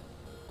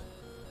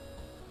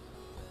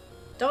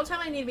 Don't tell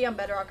me I need to be on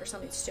Bedrock or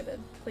something stupid,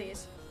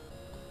 please.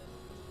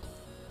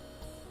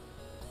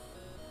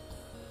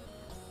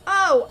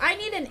 No, I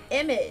need an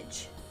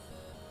image.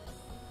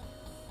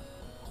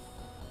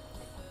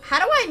 How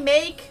do I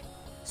make...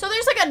 So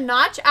there's like a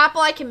notch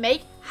apple I can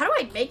make. How do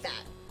I make that?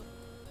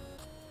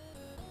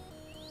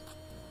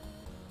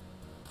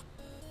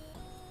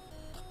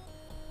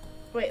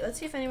 Wait, let's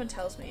see if anyone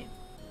tells me.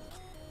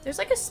 There's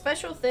like a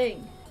special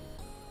thing.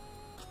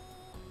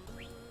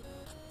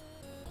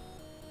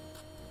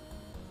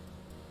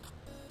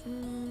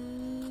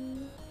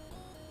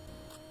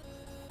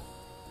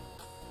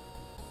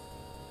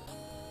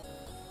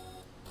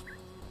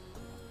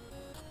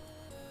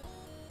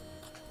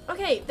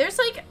 Okay, there's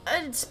like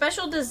a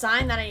special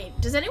design that I need.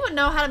 Does anyone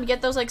know how to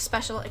get those like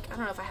special, like, I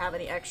don't know if I have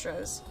any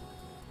extras.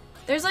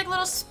 There's like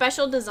little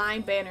special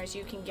design banners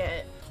you can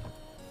get.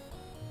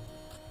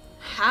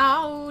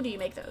 How do you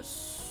make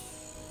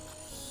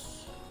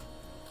those?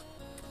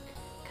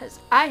 Because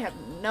I have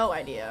no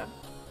idea.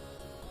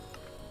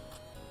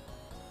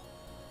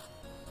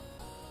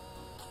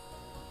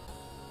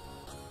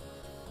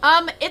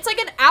 It's like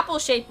an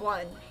apple-shaped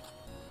one.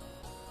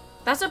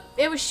 That's what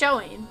it was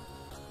showing.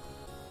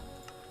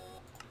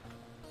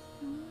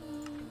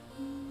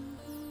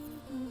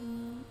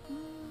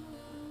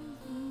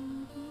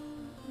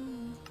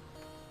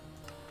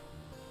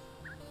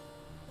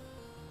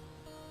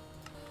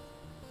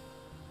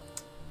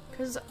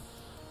 Cause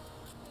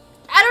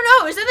I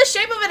don't know, is it the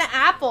shape of an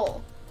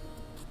apple?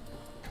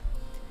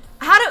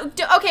 How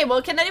do okay,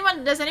 well,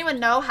 does anyone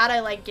know how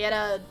to like get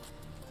a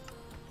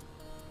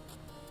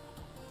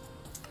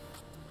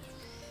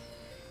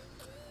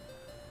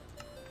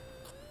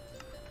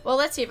Well,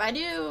 let's see if I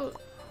do.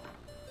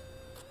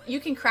 You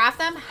can craft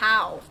them?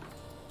 How?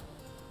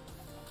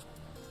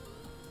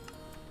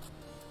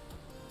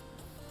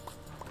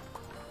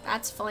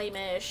 That's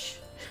flamish.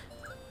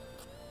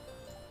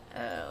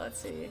 Let's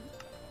see.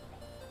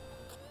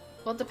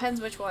 Well, it depends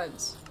which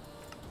ones.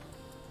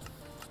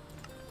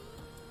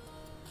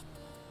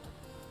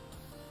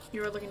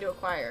 You were looking to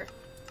acquire.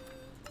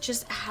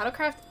 Just how to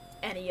craft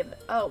any of them.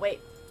 Oh, wait.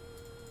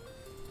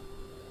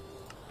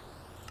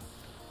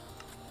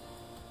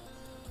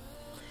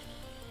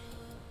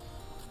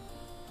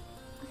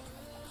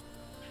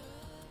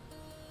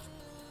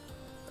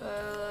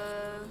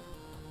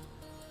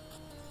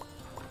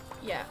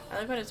 Yeah, I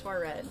like when it's more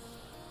red.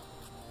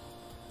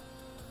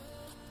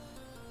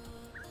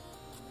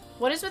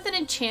 What is with an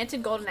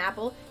enchanted golden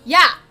apple?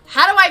 Yeah!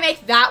 How do I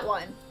make that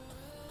one?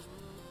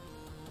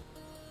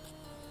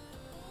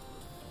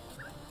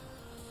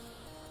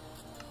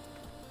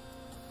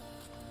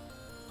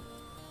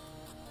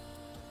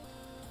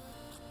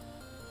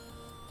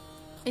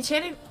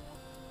 Enchanted...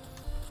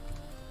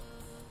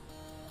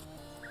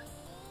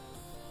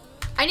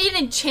 I need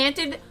an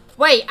enchanted...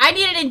 Wait, I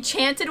need an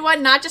enchanted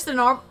one, not just a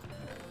normal...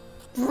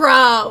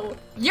 Bro!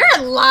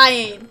 You're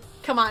lying!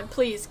 Come on,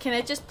 please. Can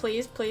it just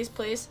please, please,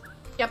 please?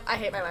 Yep, I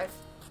hate my life.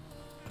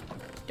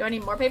 Do I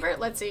need more paper?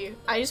 Let's see.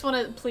 I just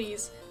want to,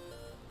 please.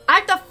 I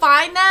have to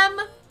find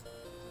them?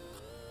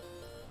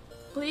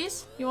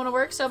 Please? You want to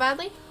work so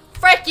badly?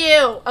 Frick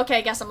you!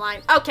 Okay, guess I'm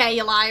lying. Okay,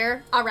 you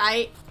liar.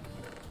 Alright.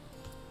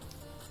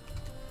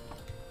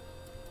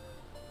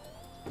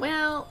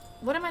 Well,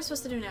 what am I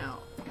supposed to do now?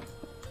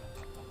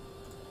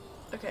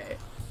 Okay.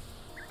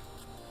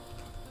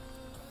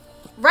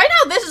 Right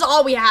now, this is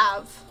all we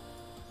have.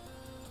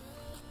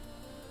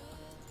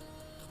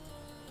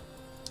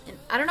 And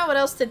I don't know what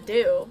else to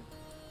do.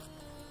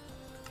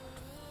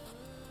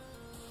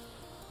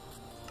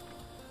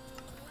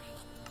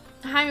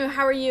 Hi,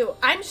 how are you?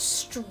 I'm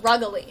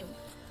struggling.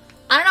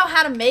 I don't know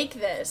how to make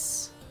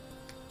this.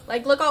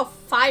 Like, look all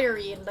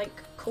fiery and, like,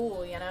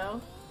 cool, you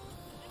know?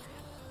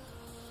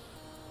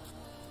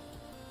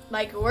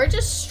 Like, we're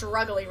just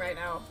struggling right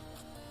now.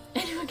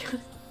 Anyone go?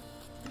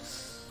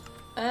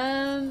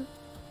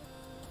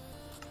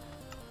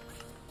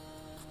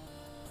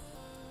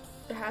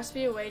 There has to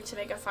be a way to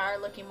make a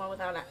fire-looking one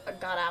without a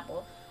god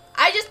apple.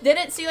 I just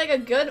didn't see, like, a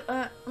good,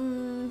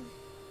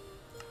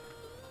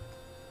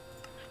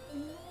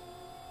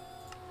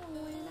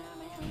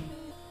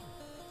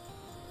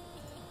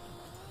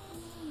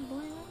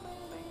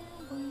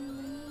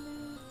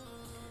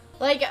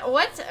 Like,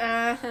 what,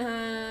 I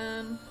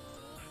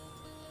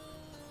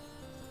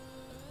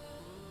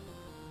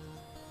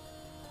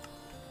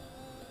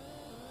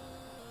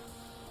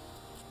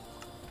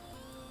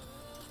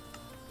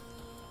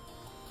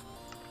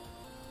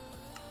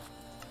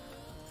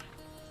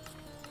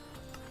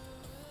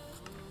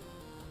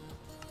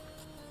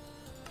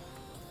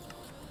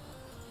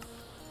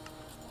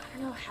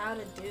don't know how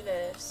to do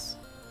this.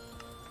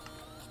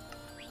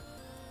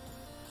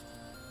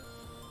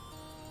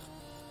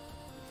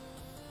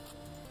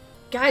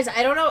 Guys,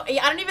 I don't know.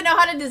 I don't even know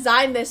how to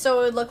design this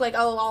so it would look like,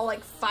 oh, all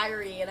like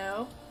fiery, you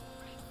know?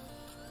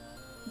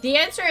 The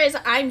answer is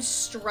I'm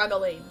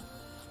struggling.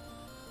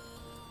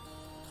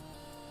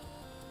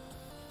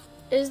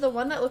 Is the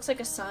one that looks like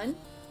a sun?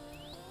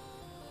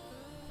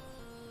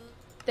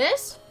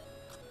 This?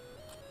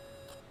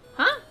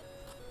 Huh?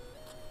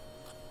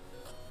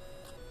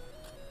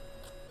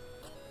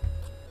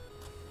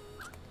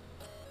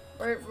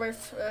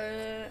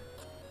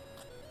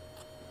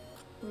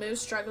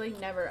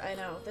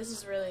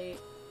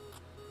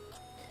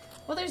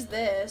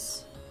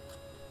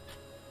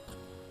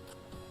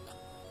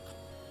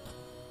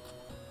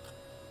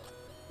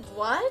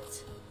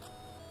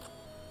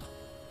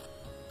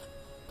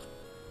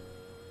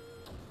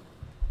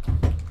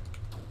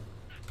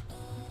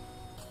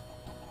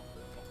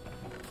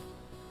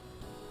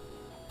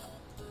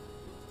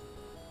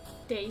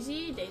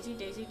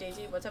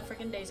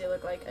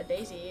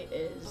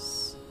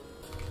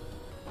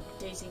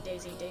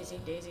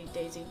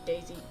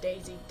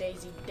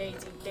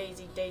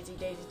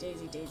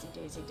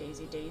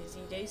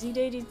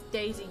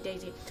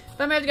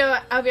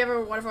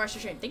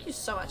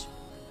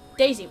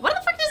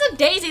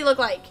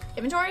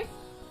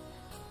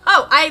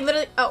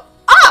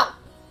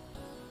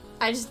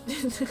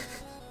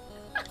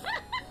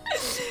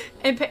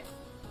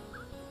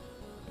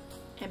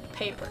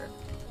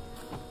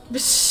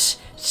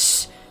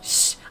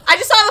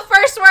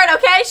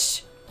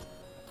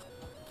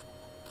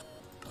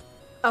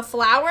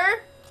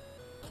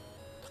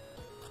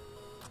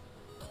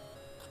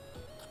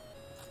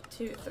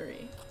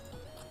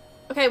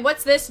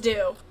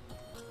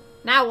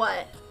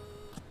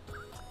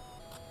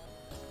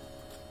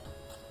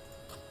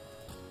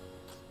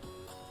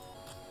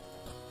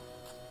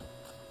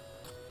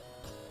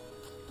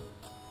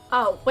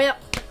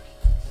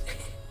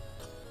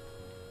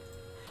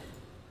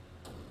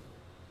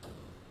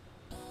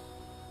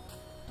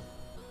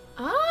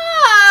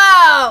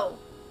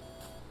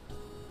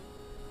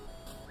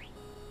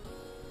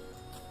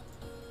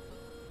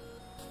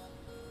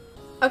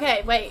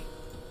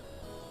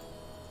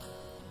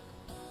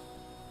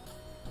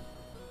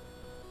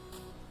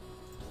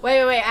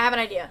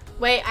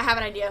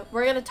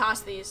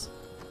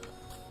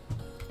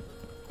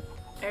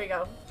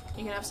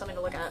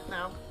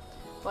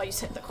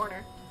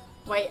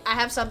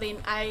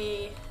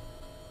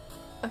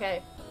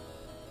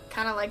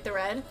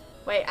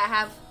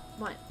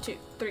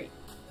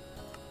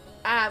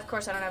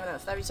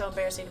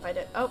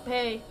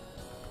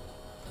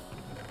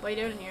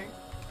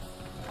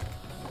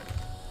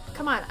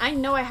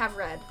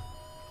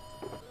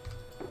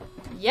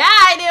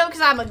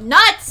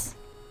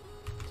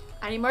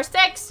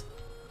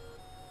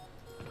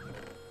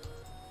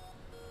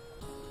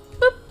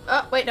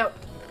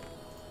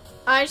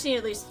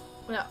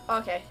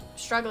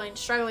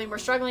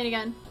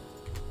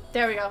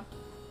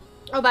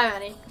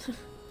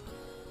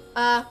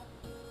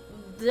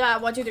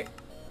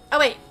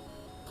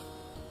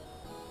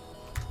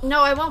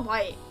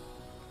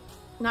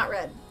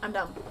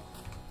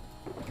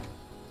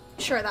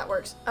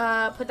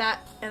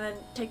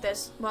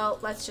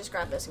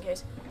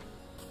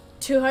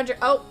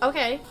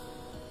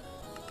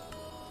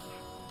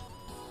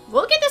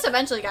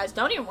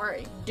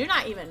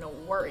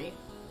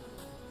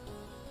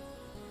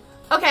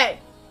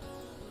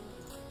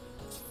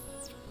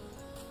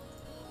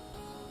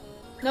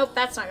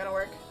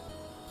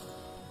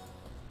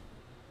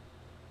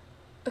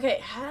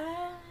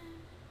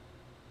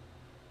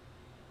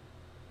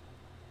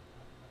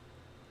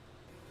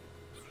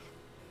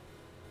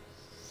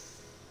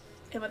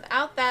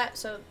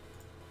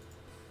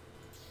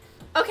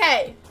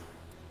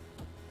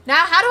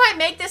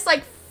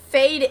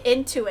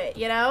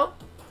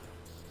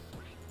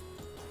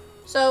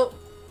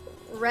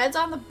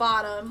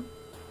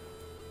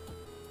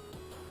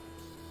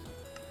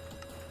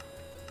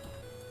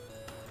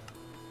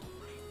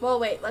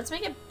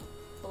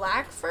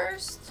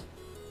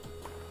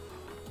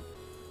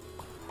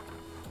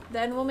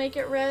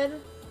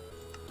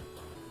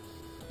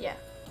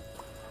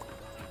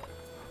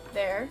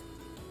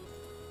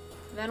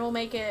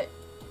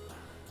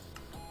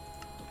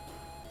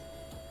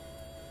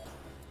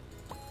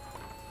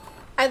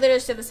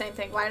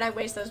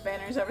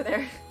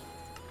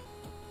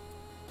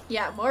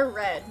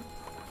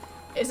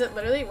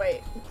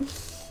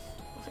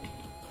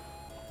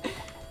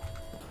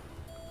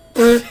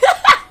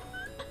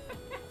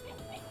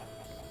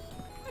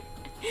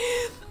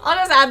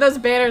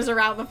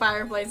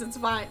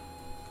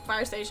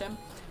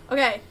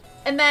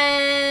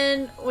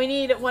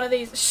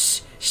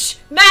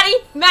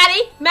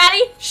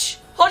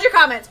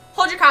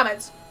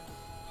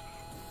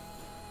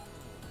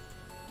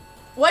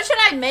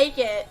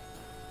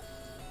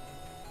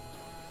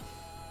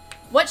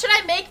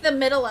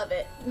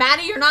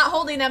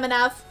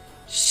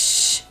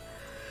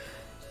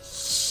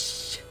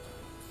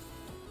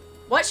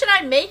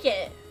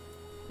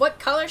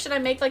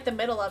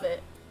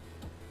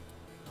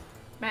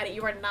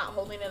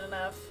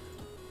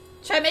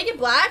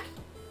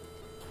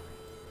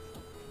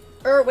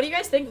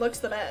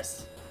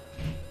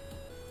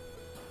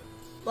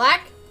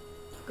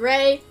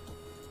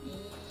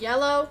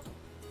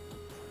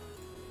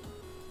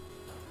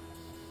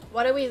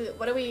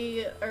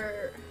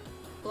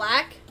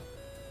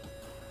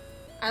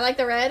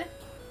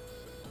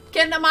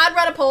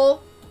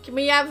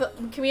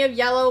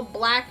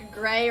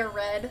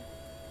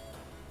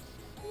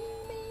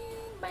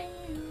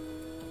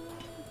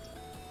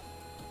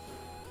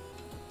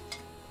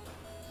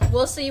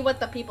 We'll see what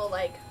the people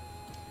like.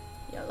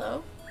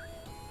 Yellow.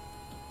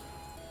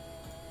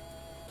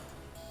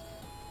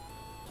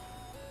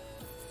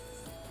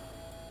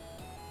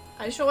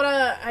 I just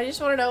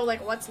wanna know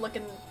like what's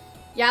looking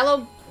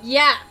yellow.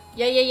 Yeah.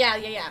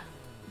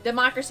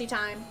 Democracy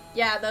time.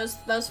 Yeah,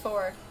 those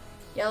 4.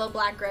 Yellow,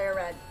 black, gray, or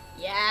red.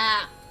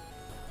 Yeah.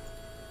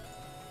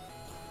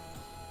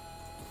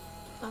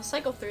 I'll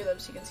cycle through them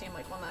so you can see them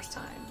like one last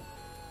time.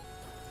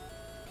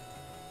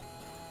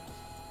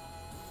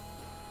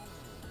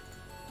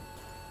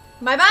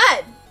 My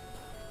bud!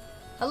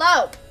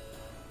 Hello!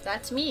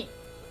 That's me.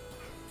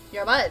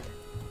 Your bud.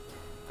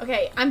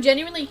 Okay, I'm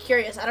genuinely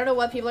curious. I don't know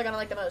what people are gonna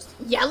like the most.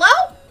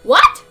 Yellow?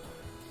 What?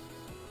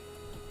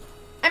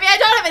 I mean, I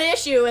don't have an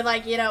issue with,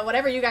 like, you know,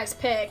 whatever you guys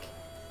pick.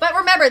 But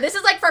remember, this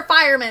is, like, for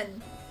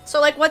firemen. So,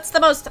 like, what's the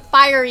most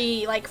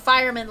fiery, like,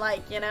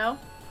 fireman-like, you know?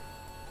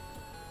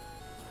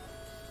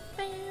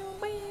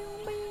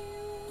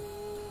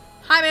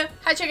 Hi, Moo.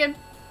 Hi, chicken.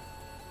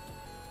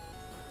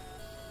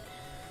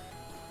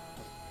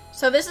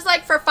 So this is,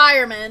 like, for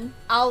firemen.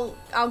 I'll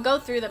go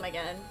through them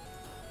again.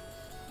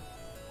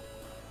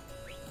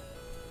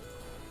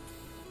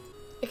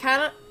 It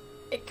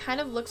kind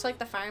of looks like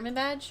the fireman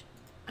badge.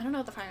 I don't know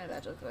what the fireman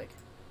badge looks like.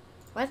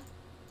 What?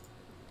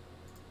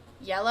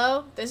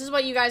 Yellow? This is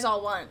what you guys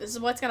all want. This is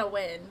what's gonna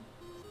win.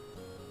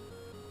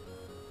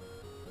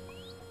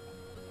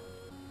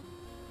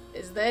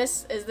 Is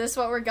this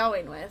what we're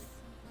going with?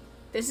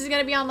 This is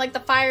gonna be on like the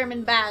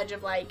fireman badge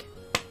of like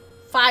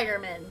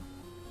firemen.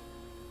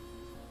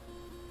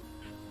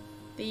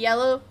 The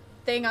yellow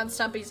thing on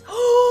Stumpy's.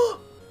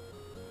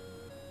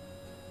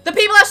 The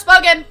people have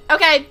spoken!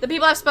 Okay, the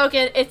people have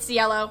spoken. It's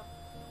yellow.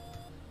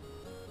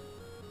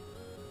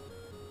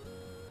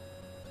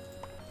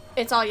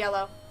 It's all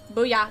yellow.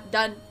 Booyah.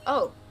 Done.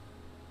 Oh.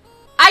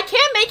 I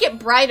can't make it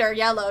brighter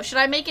yellow. Should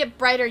I make it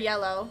brighter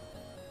yellow?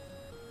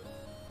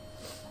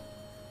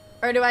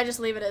 Or do I just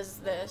leave it as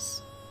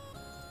this?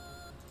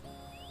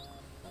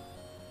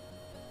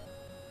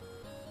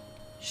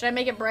 Should I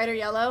make it brighter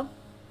yellow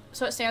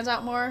so it stands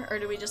out more? Or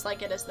do we just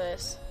like it as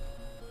this?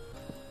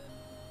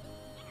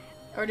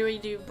 Or do we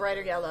do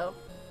brighter yellow?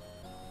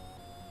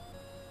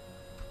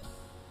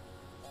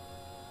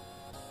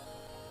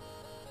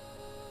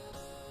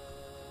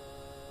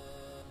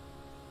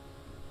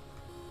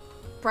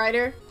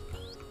 Brighter?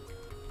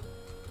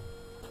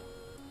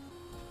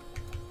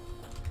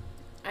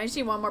 I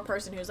see one more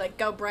person who's like,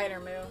 go brighter,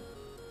 Moo.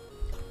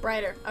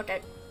 Brighter.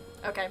 Okay.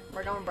 Okay,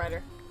 we're going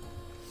brighter.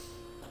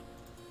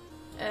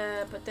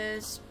 Put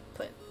this.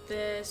 Put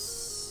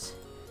this.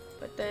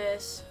 Put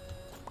this.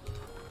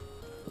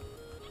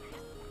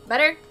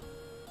 Better?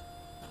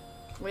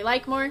 We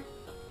like more?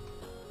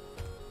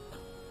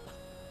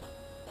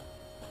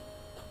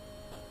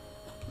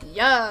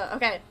 Yeah,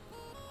 okay.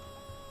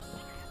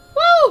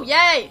 Woo!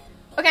 Yay!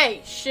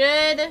 Okay,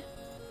 should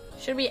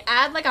we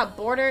add like a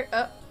border?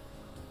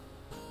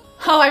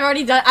 Oh,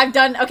 I've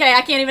done, okay,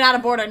 I can't even add a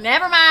border.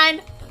 Never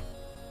mind.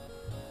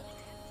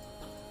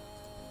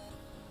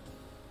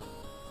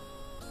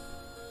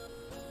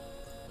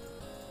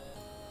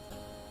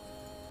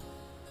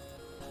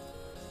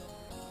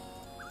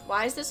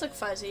 Why does this look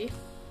fuzzy?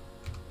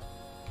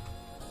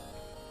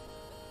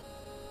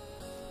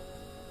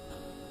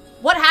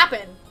 What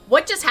happened?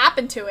 What just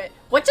happened to it?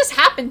 What just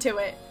happened to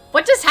it?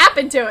 What just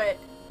happened to it?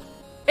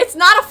 It's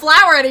not a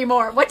flower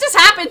anymore. What just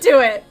happened to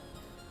it?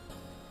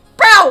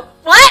 Bro,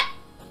 what?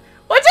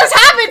 What just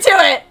happened to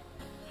it?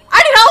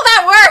 I did all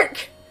that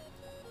work.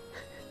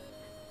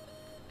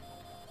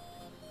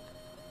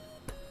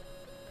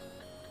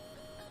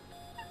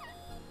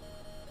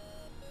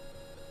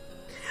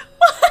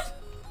 What?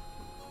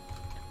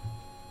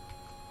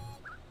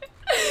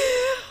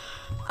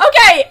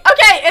 Okay,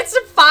 it's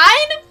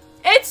fine.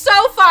 It's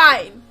so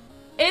fine.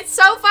 It's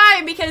so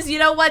fine because you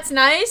know what's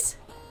nice?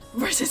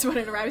 Versus when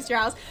it arrives to your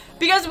house.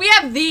 Because we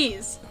have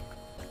these.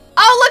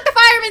 Oh, look, the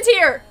fireman's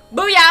here.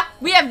 Booyah.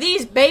 We have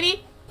these,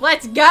 baby.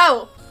 Let's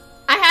go.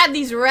 I had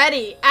these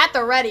ready. At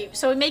the ready.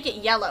 So we make it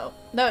yellow.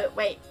 No,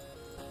 wait.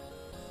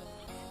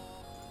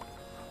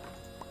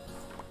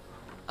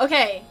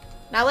 Okay.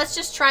 Now let's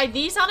just try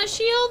these on a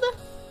shield.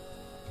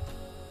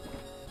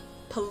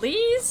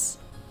 Please?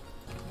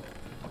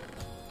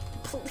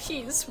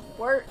 Please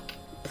work.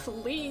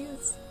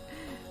 Please.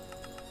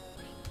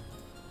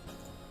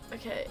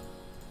 Okay.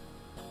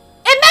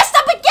 It messed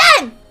up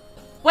again!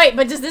 Wait,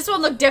 but does this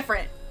one look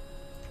different?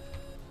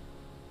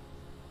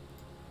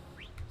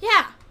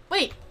 Yeah.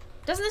 Wait.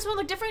 Doesn't this one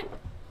look different?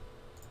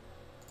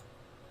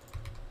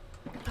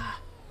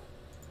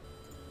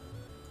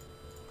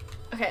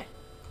 Okay.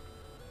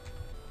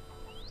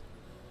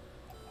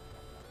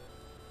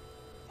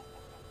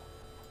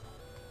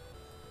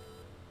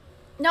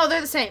 No,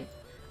 they're the same.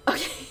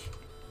 Okay.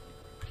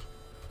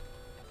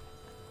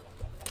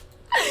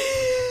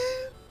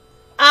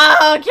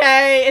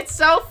 Okay, it's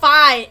so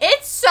fine.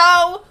 It's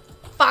so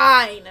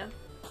fine.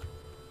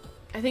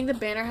 I think the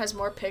banner has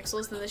more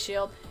pixels than the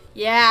shield.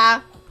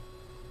 Yeah.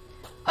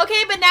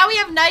 Okay, but now we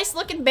have nice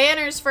looking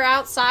banners for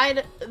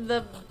outside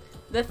the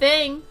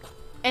thing.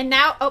 And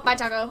now, oh, bye,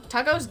 Taco.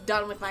 Taco's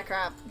done with my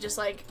crap. Just,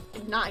 like,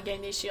 not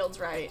getting these shields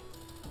right.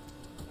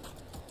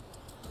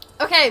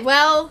 Okay,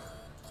 well.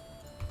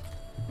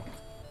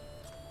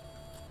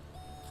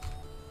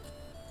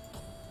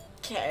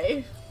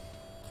 Okay.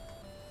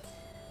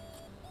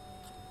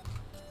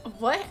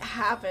 What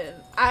happened?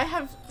 I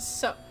have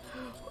so.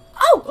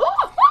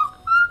 Oh!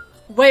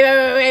 Wait.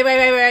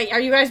 Are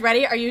you guys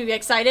ready? Are you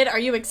excited? Are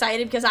you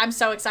excited? Because I'm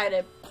so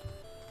excited.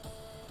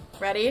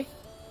 Ready?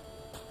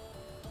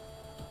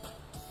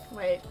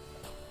 Wait.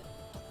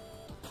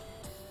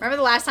 Remember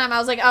the last time I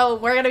was like, oh,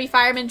 we're gonna be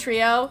fireman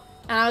trio?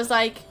 And I was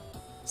like,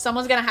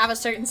 someone's gonna have a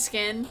certain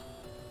skin.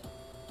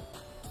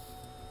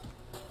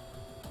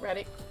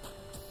 Ready?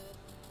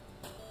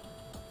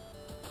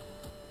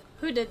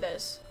 Who did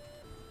this?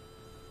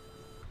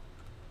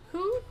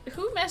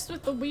 Who messed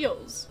with the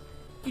wheels?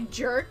 You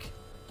jerk.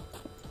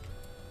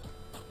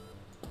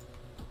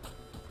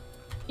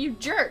 You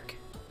jerk.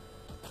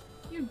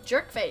 You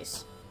jerk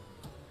face.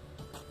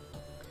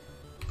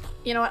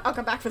 You know what? I'll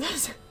come back for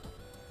this.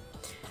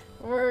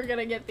 We're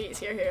gonna get these.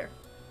 Here.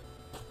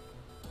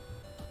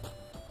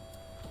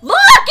 Look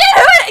at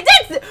who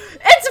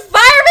it's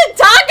Fireman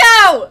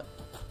Taco!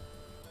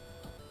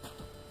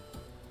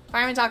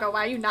 Fireman Taco,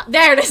 why are you not?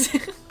 There it is.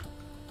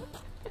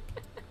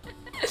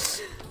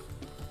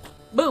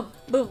 Boom.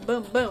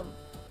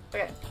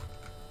 Okay.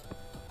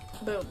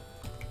 Boom.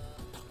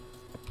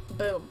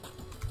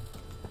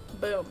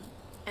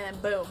 And then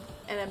boom.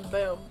 And then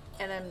boom.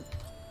 And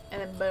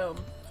then boom.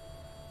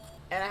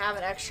 And I have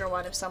an extra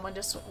one if someone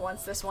just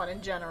wants this one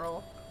in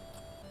general.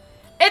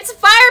 It's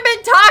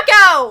Fireman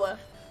Taco!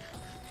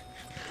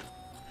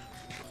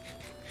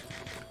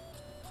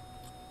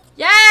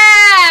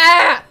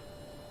 Yeah!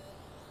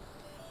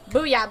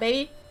 Booyah,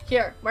 baby.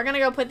 Here, we're gonna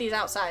go put these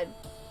outside.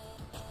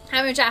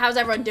 Hi, in chat, how's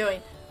everyone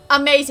doing?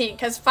 Amazing,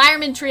 because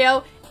Fireman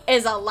Trio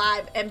is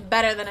alive and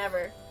better than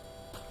ever.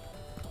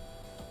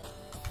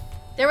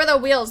 There were the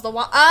wheels,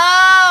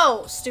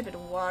 oh! Stupid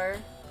water.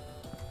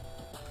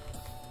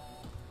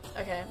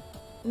 Okay.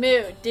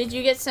 Moo, did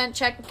you get sent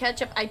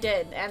ketchup? I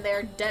did, and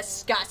they're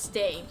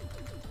disgusting.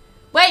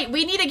 Wait,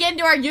 we need to get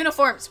into our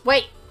uniforms.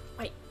 Wait,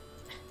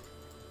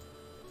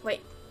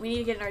 we need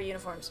to get in our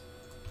uniforms.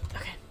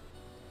 Okay.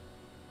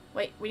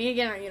 Wait, we need to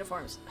get in our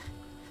uniforms.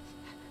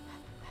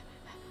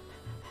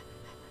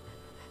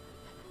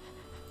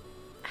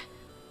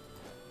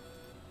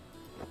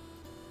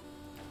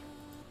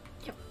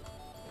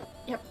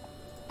 Yep.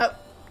 Oh,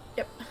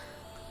 yep.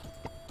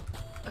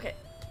 Okay.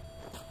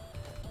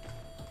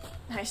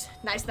 Nice.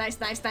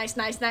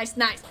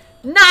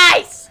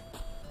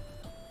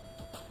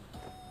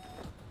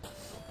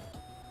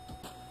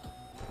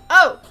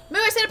 Oh, Moo,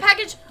 I sent a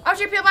package off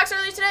to your PO box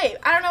earlier today.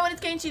 I don't know when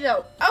it's getting to you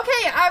though.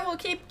 Okay, I will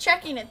keep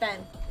checking it then.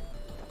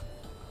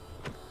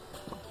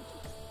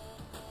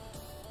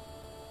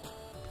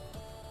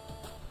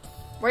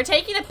 We're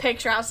taking a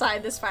picture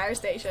outside this fire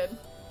station.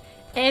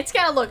 And it's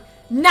gonna look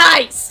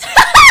nice!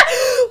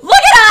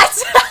 Look at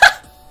us!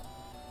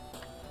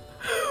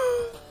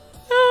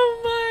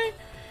 Oh my.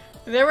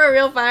 If there were a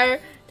real fire,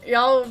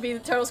 y'all would be the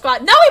total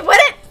squad. No, we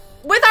wouldn't!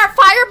 With our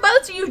fire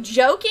boats, are you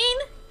joking?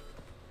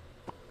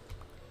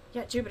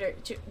 Yeah, Jupiter,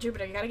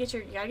 Jupiter, you gotta get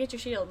your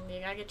shield and you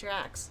gotta get your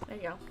axe. There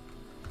you go.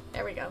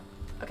 There we go.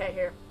 Okay,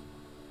 here.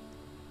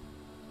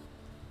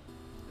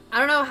 I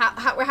don't know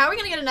how are we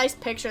gonna get a nice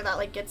picture that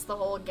like gets the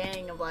whole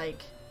gang of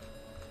like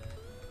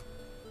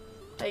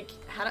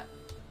how to.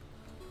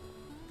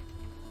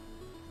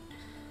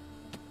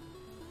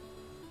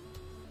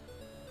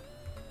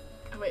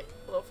 Oh wait,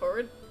 a little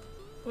forward.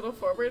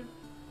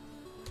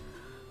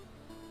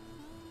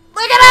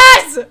 Look at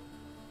us!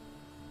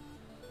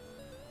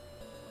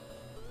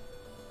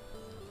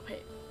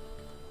 Wait.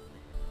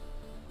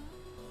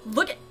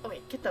 Look at. Oh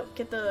wait, get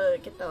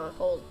the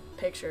whole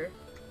picture.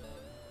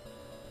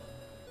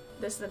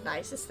 This is the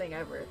nicest thing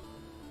ever.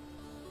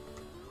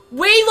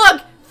 We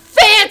look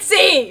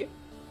fancy!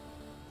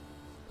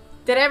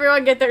 Did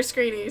everyone get their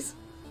screenies?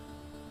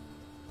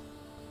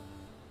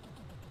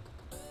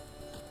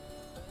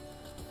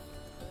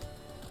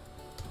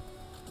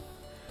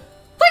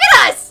 Look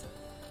at us!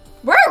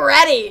 We're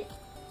ready!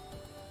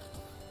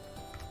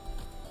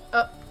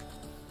 Oh.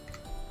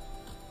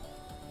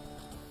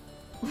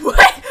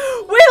 What?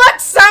 We look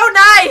so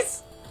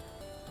nice!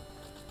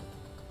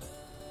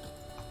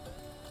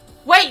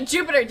 Wait,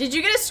 Jupiter, did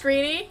you get a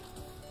screenie?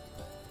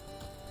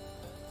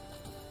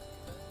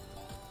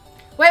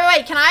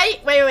 Wait, can I,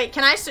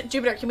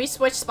 Jupiter, can we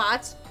switch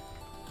spots?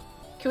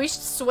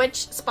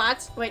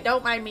 Wait,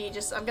 don't mind me,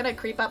 I'm gonna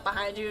creep up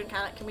behind you and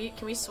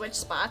can we switch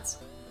spots?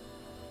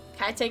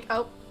 Can I take,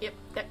 oh, yep,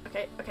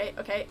 okay,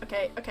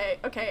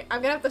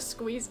 I'm gonna have to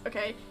squeeze,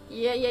 okay,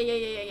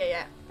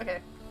 yeah,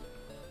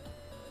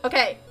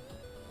 okay.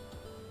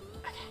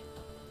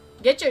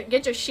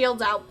 Get your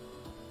shields out.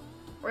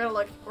 We're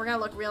gonna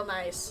look real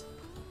nice.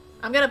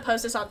 I'm gonna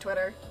post this on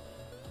Twitter.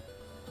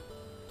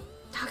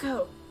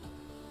 Taco.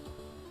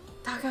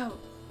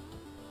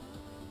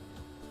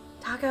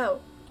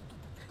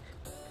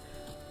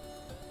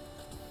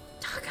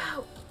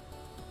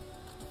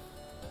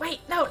 Wait,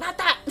 no, not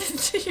that.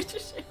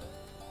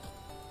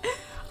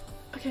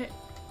 Okay.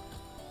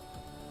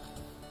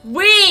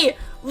 We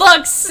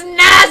look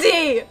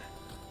snazzy.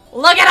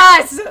 Look at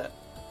us.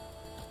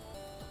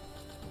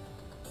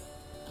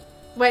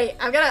 Wait,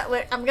 I'm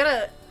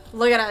gonna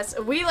look at us.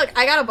 We look.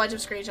 I got a bunch of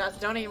screenshots.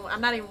 Don't even. I'm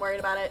not even worried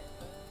about it.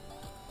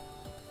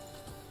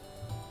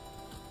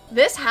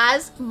 This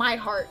has my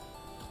heart.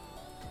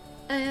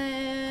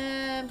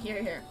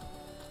 Here.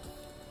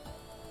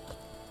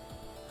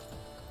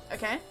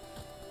 Okay.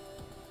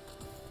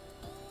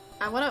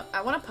 I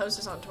wanna post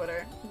this on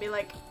Twitter and be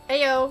like,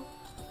 hey yo,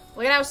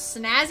 look at how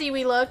snazzy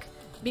we look,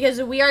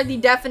 because we are the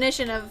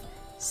definition of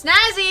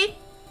snazzy.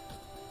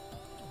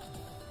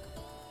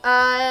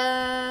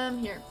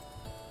 Here.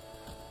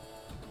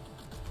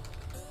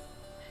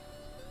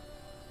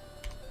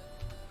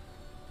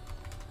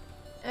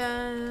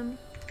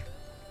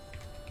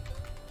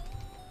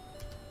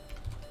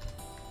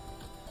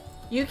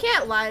 You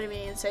can't lie to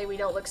me and say we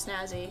don't look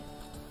snazzy.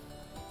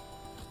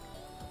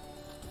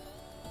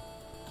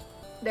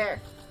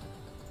 There.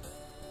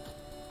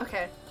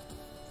 Okay.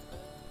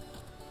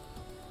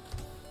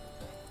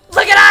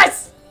 Look at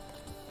us!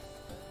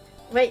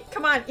 Wait,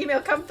 come on,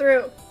 email, come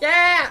through.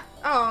 Yeah!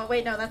 Oh,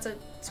 wait, no, that's a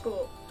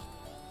school.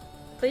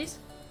 Please?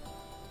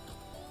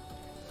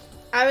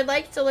 I would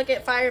like to look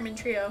at Fireman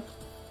Trio.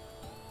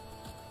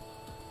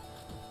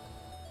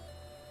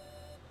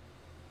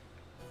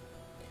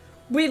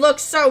 We look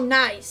so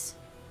nice.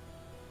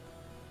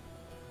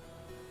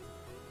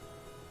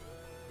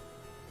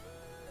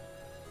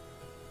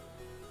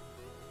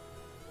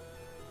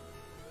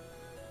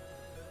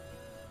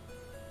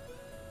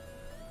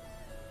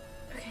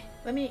 Okay,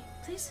 let me,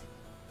 please.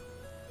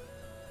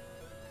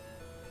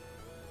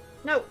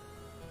 No,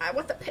 I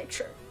want the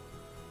picture.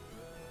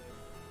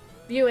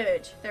 View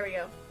image. There we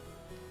go.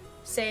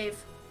 Save.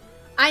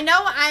 I know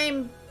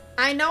I'm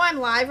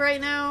live right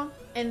now,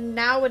 and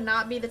now would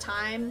not be the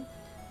time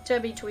to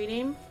be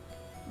tweeting,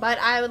 but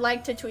I would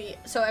like to tweet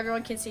so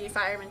everyone can see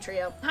Fireman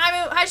Trio.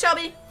 Hi, Moo. Hi,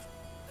 Shelby.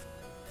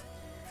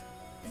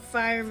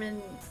 Fireman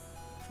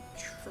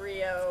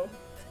Trio.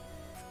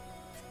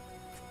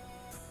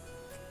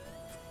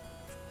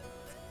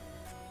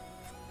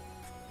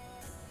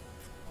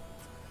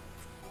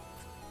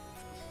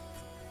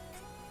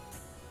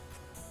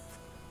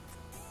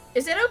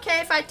 Is it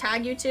okay if I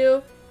tag you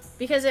two?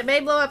 Because it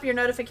may blow up your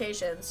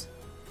notifications.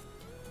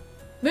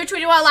 Moo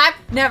tweeting while live?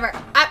 Never.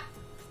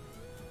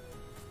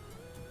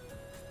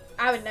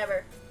 I would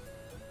never.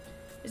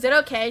 Is it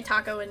okay,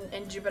 Taco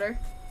and Jupiter?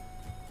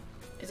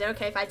 Is it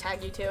okay if I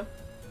tag you two?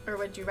 Or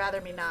would you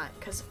rather me not?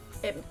 Because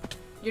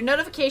your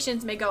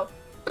notifications may go,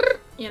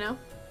 you know?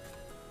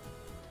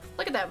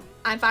 Look at them.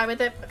 I'm fine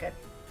with it. Okay.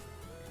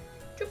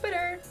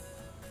 Jupiter.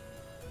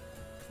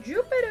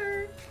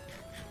 Jupiter.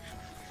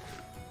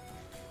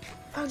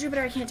 Oh,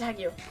 Jupiter, I can't tag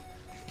you.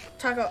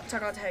 Taco,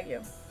 I'll tag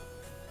you.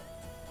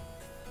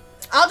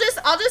 I'll just,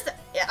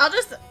 yeah,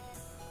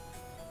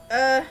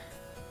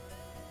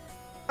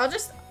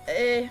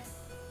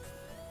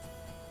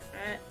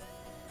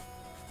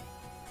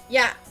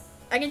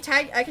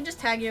 I can just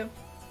tag you.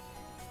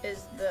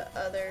 Is the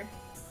other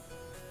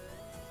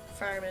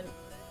fireman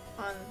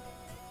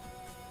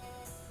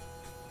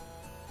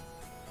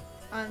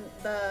on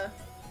the,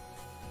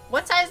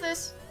 what size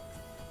this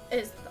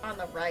is on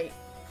the right.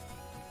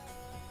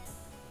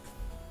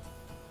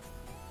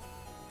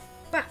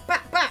 Bah.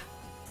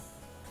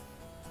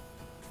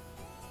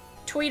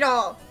 Tweet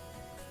all.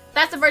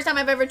 That's the first time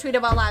I've ever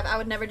tweeted while live. I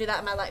would never do that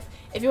in my life.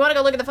 If you want to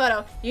go look at the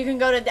photo, you can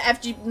go to the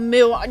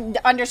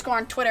FGmoo _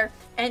 on Twitter,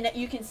 and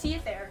you can see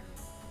it there.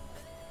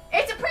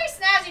 It's a pretty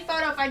snazzy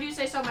photo if I do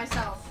say so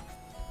myself.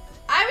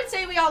 I would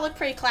say we all look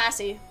pretty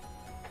classy.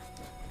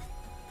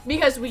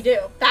 Because we do.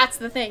 That's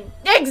the thing.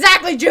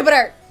 Exactly,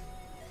 Jupiter!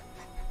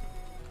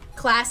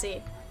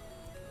 Classy.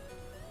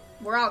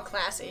 We're all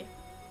classy.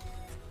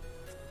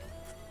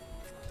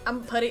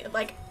 I'm putting,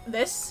 like,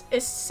 this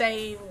is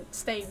staying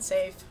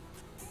safe.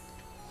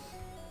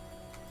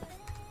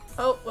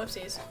 Oh,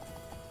 whoopsies.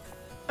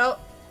 Oh.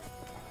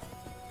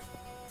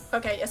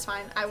 Okay, it's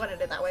fine. I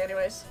wanted it that way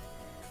anyways.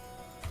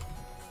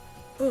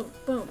 Boom,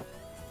 boom,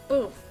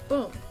 boom,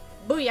 boom.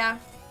 Booyah.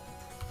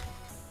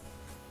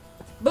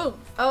 Boom.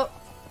 Oh.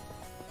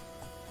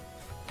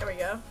 There we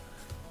go.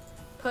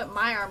 Put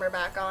my armor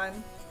back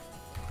on.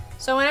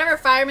 So whenever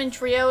Fireman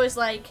Trio is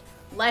like,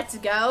 let's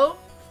go,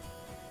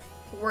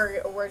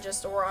 we're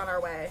on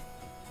our way.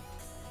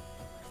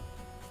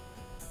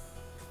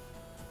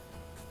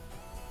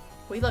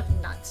 We look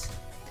nuts.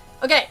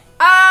 Okay,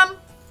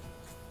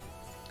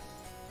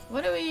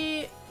 what do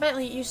we...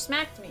 Bentley, you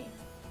smacked me.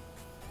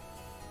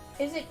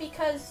 Is it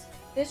because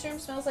this room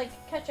smells like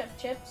ketchup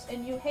chips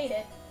and you hate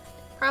it?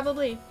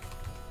 Probably.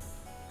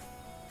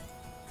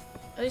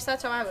 At least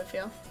that's how I would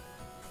feel.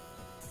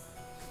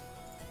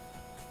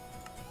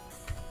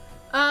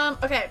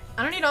 Okay,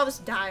 I don't need all this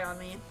dye on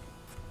me.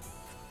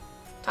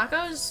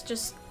 Taco's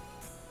just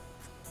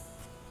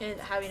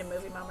having a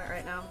movie moment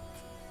right now.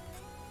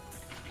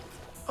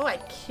 Oh, I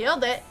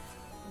killed it.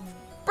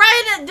 Brian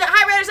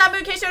Hi, Raiders. I'm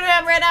Moon Case.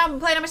 Right now I'm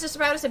playing on my sister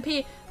Powders and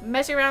P.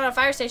 Messing around on a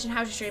fire station.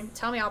 How's your stream?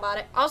 Tell me all about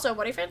it. Also,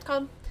 what are your fans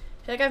called?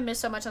 I feel like I've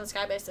missed so much on the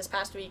Skybase this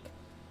past week.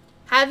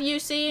 Have you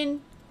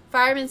seen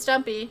Fireman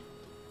Stumpy?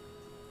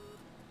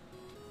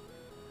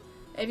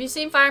 If you've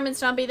seen Fireman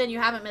Stumpy, then you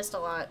haven't missed a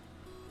lot.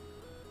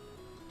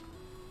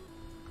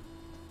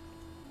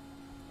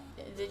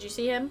 Did you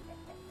see him?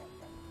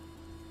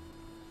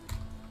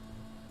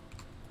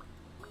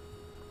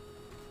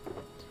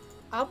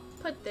 I'll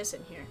put this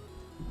in here.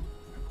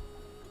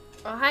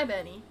 Oh, hi,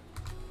 Benny.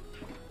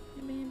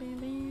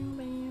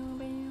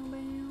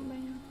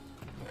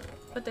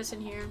 Put this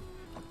in here.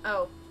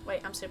 Oh,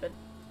 wait, I'm stupid.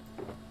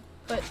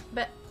 Put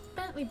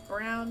Bentley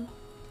Brown.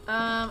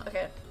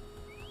 Okay.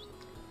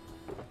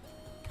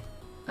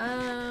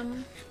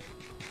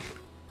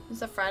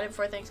 It's a Friday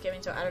before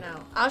Thanksgiving, so I don't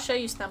know. I'll show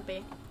you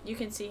Stumpy. You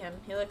can see him.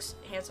 He looks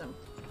handsome.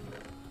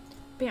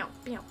 Meow,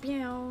 meow,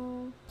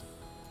 meow.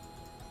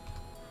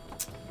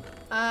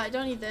 I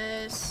don't need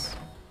this.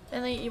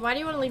 Bentley, why do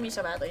you want to leave me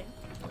so badly?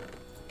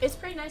 It's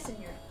pretty nice in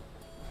here.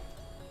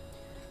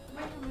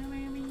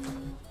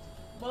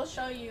 We'll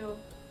show you.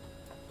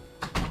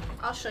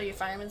 I'll show you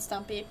Fireman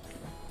Stumpy.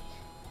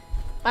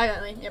 Bye,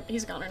 Bentley. Yep,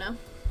 he's a goner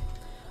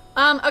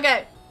now.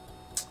 Okay.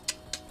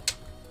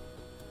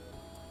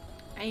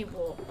 I need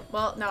wool.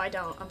 Well, no, I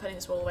don't. I'm putting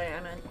this wool away.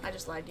 I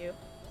just lied to you.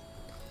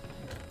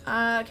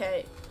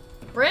 Okay.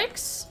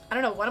 Bricks. I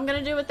don't know what I'm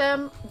gonna do with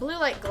them. Blue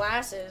light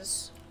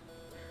glasses.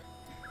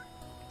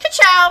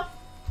 Ka-chow!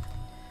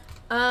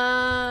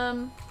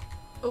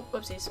 Oh,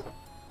 whoopsies.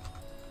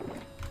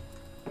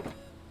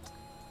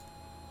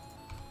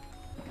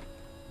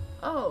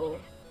 Oh.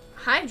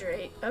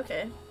 Hydrate.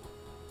 Okay.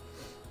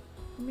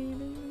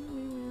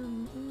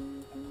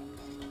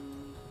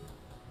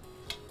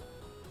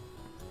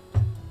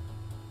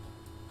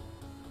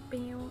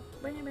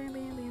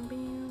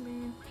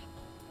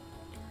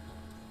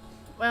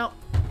 Well,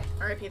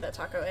 RIP that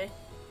taco, eh?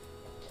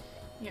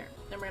 Here,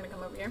 then we're gonna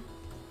come over here.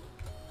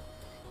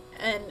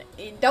 And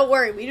don't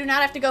worry, we do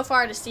not have to go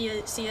far to see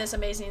this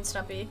amazing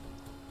Stumpy.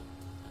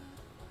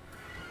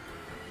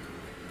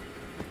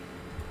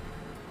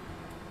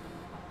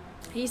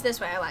 He's this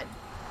way, I lied.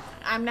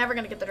 I'm never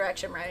gonna get the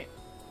direction right.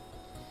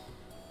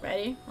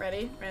 Ready,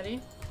 ready,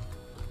 ready.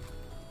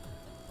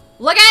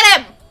 Look at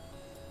him!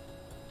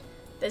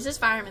 This is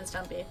Fireman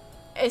Stumpy.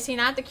 Is he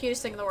not the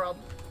cutest thing in the world?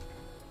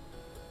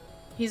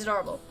 He's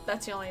adorable.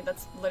 That's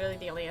literally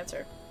the only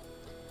answer.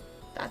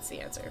 That's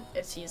the answer.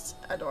 He's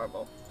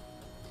adorable.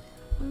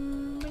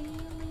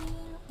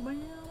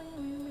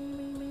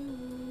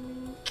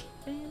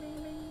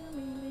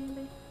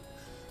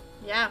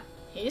 Yeah,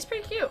 he's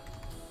pretty cute.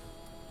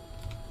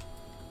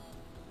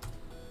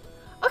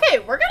 Okay,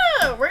 we're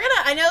gonna,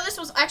 I know this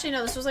was, actually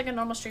no, this was like a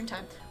normal stream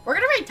time. We're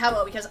gonna raid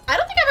Tubbo because I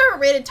don't think I've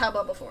ever raided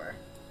Tubbo before.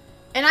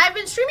 And I've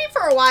been streaming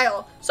for a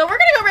while, so we're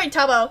gonna go raid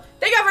Tubbo.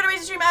 Thank you all for the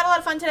amazing stream. I had a lot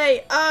of fun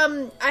today.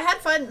 I had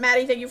fun,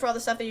 Maddie. Thank you for all the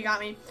stuff that you got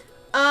me.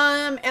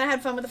 And I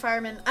had fun with the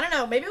firemen. I don't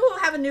know. Maybe we'll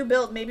have a new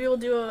build. Maybe we'll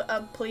do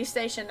a police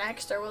station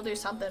next, or we'll do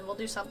something. We'll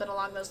do something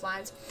along those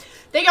lines.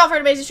 Thank you all for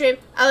an amazing stream.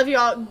 I love you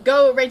all.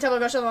 Go raid Tubbo.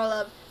 Go show them all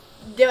love.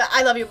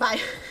 I love you. Bye.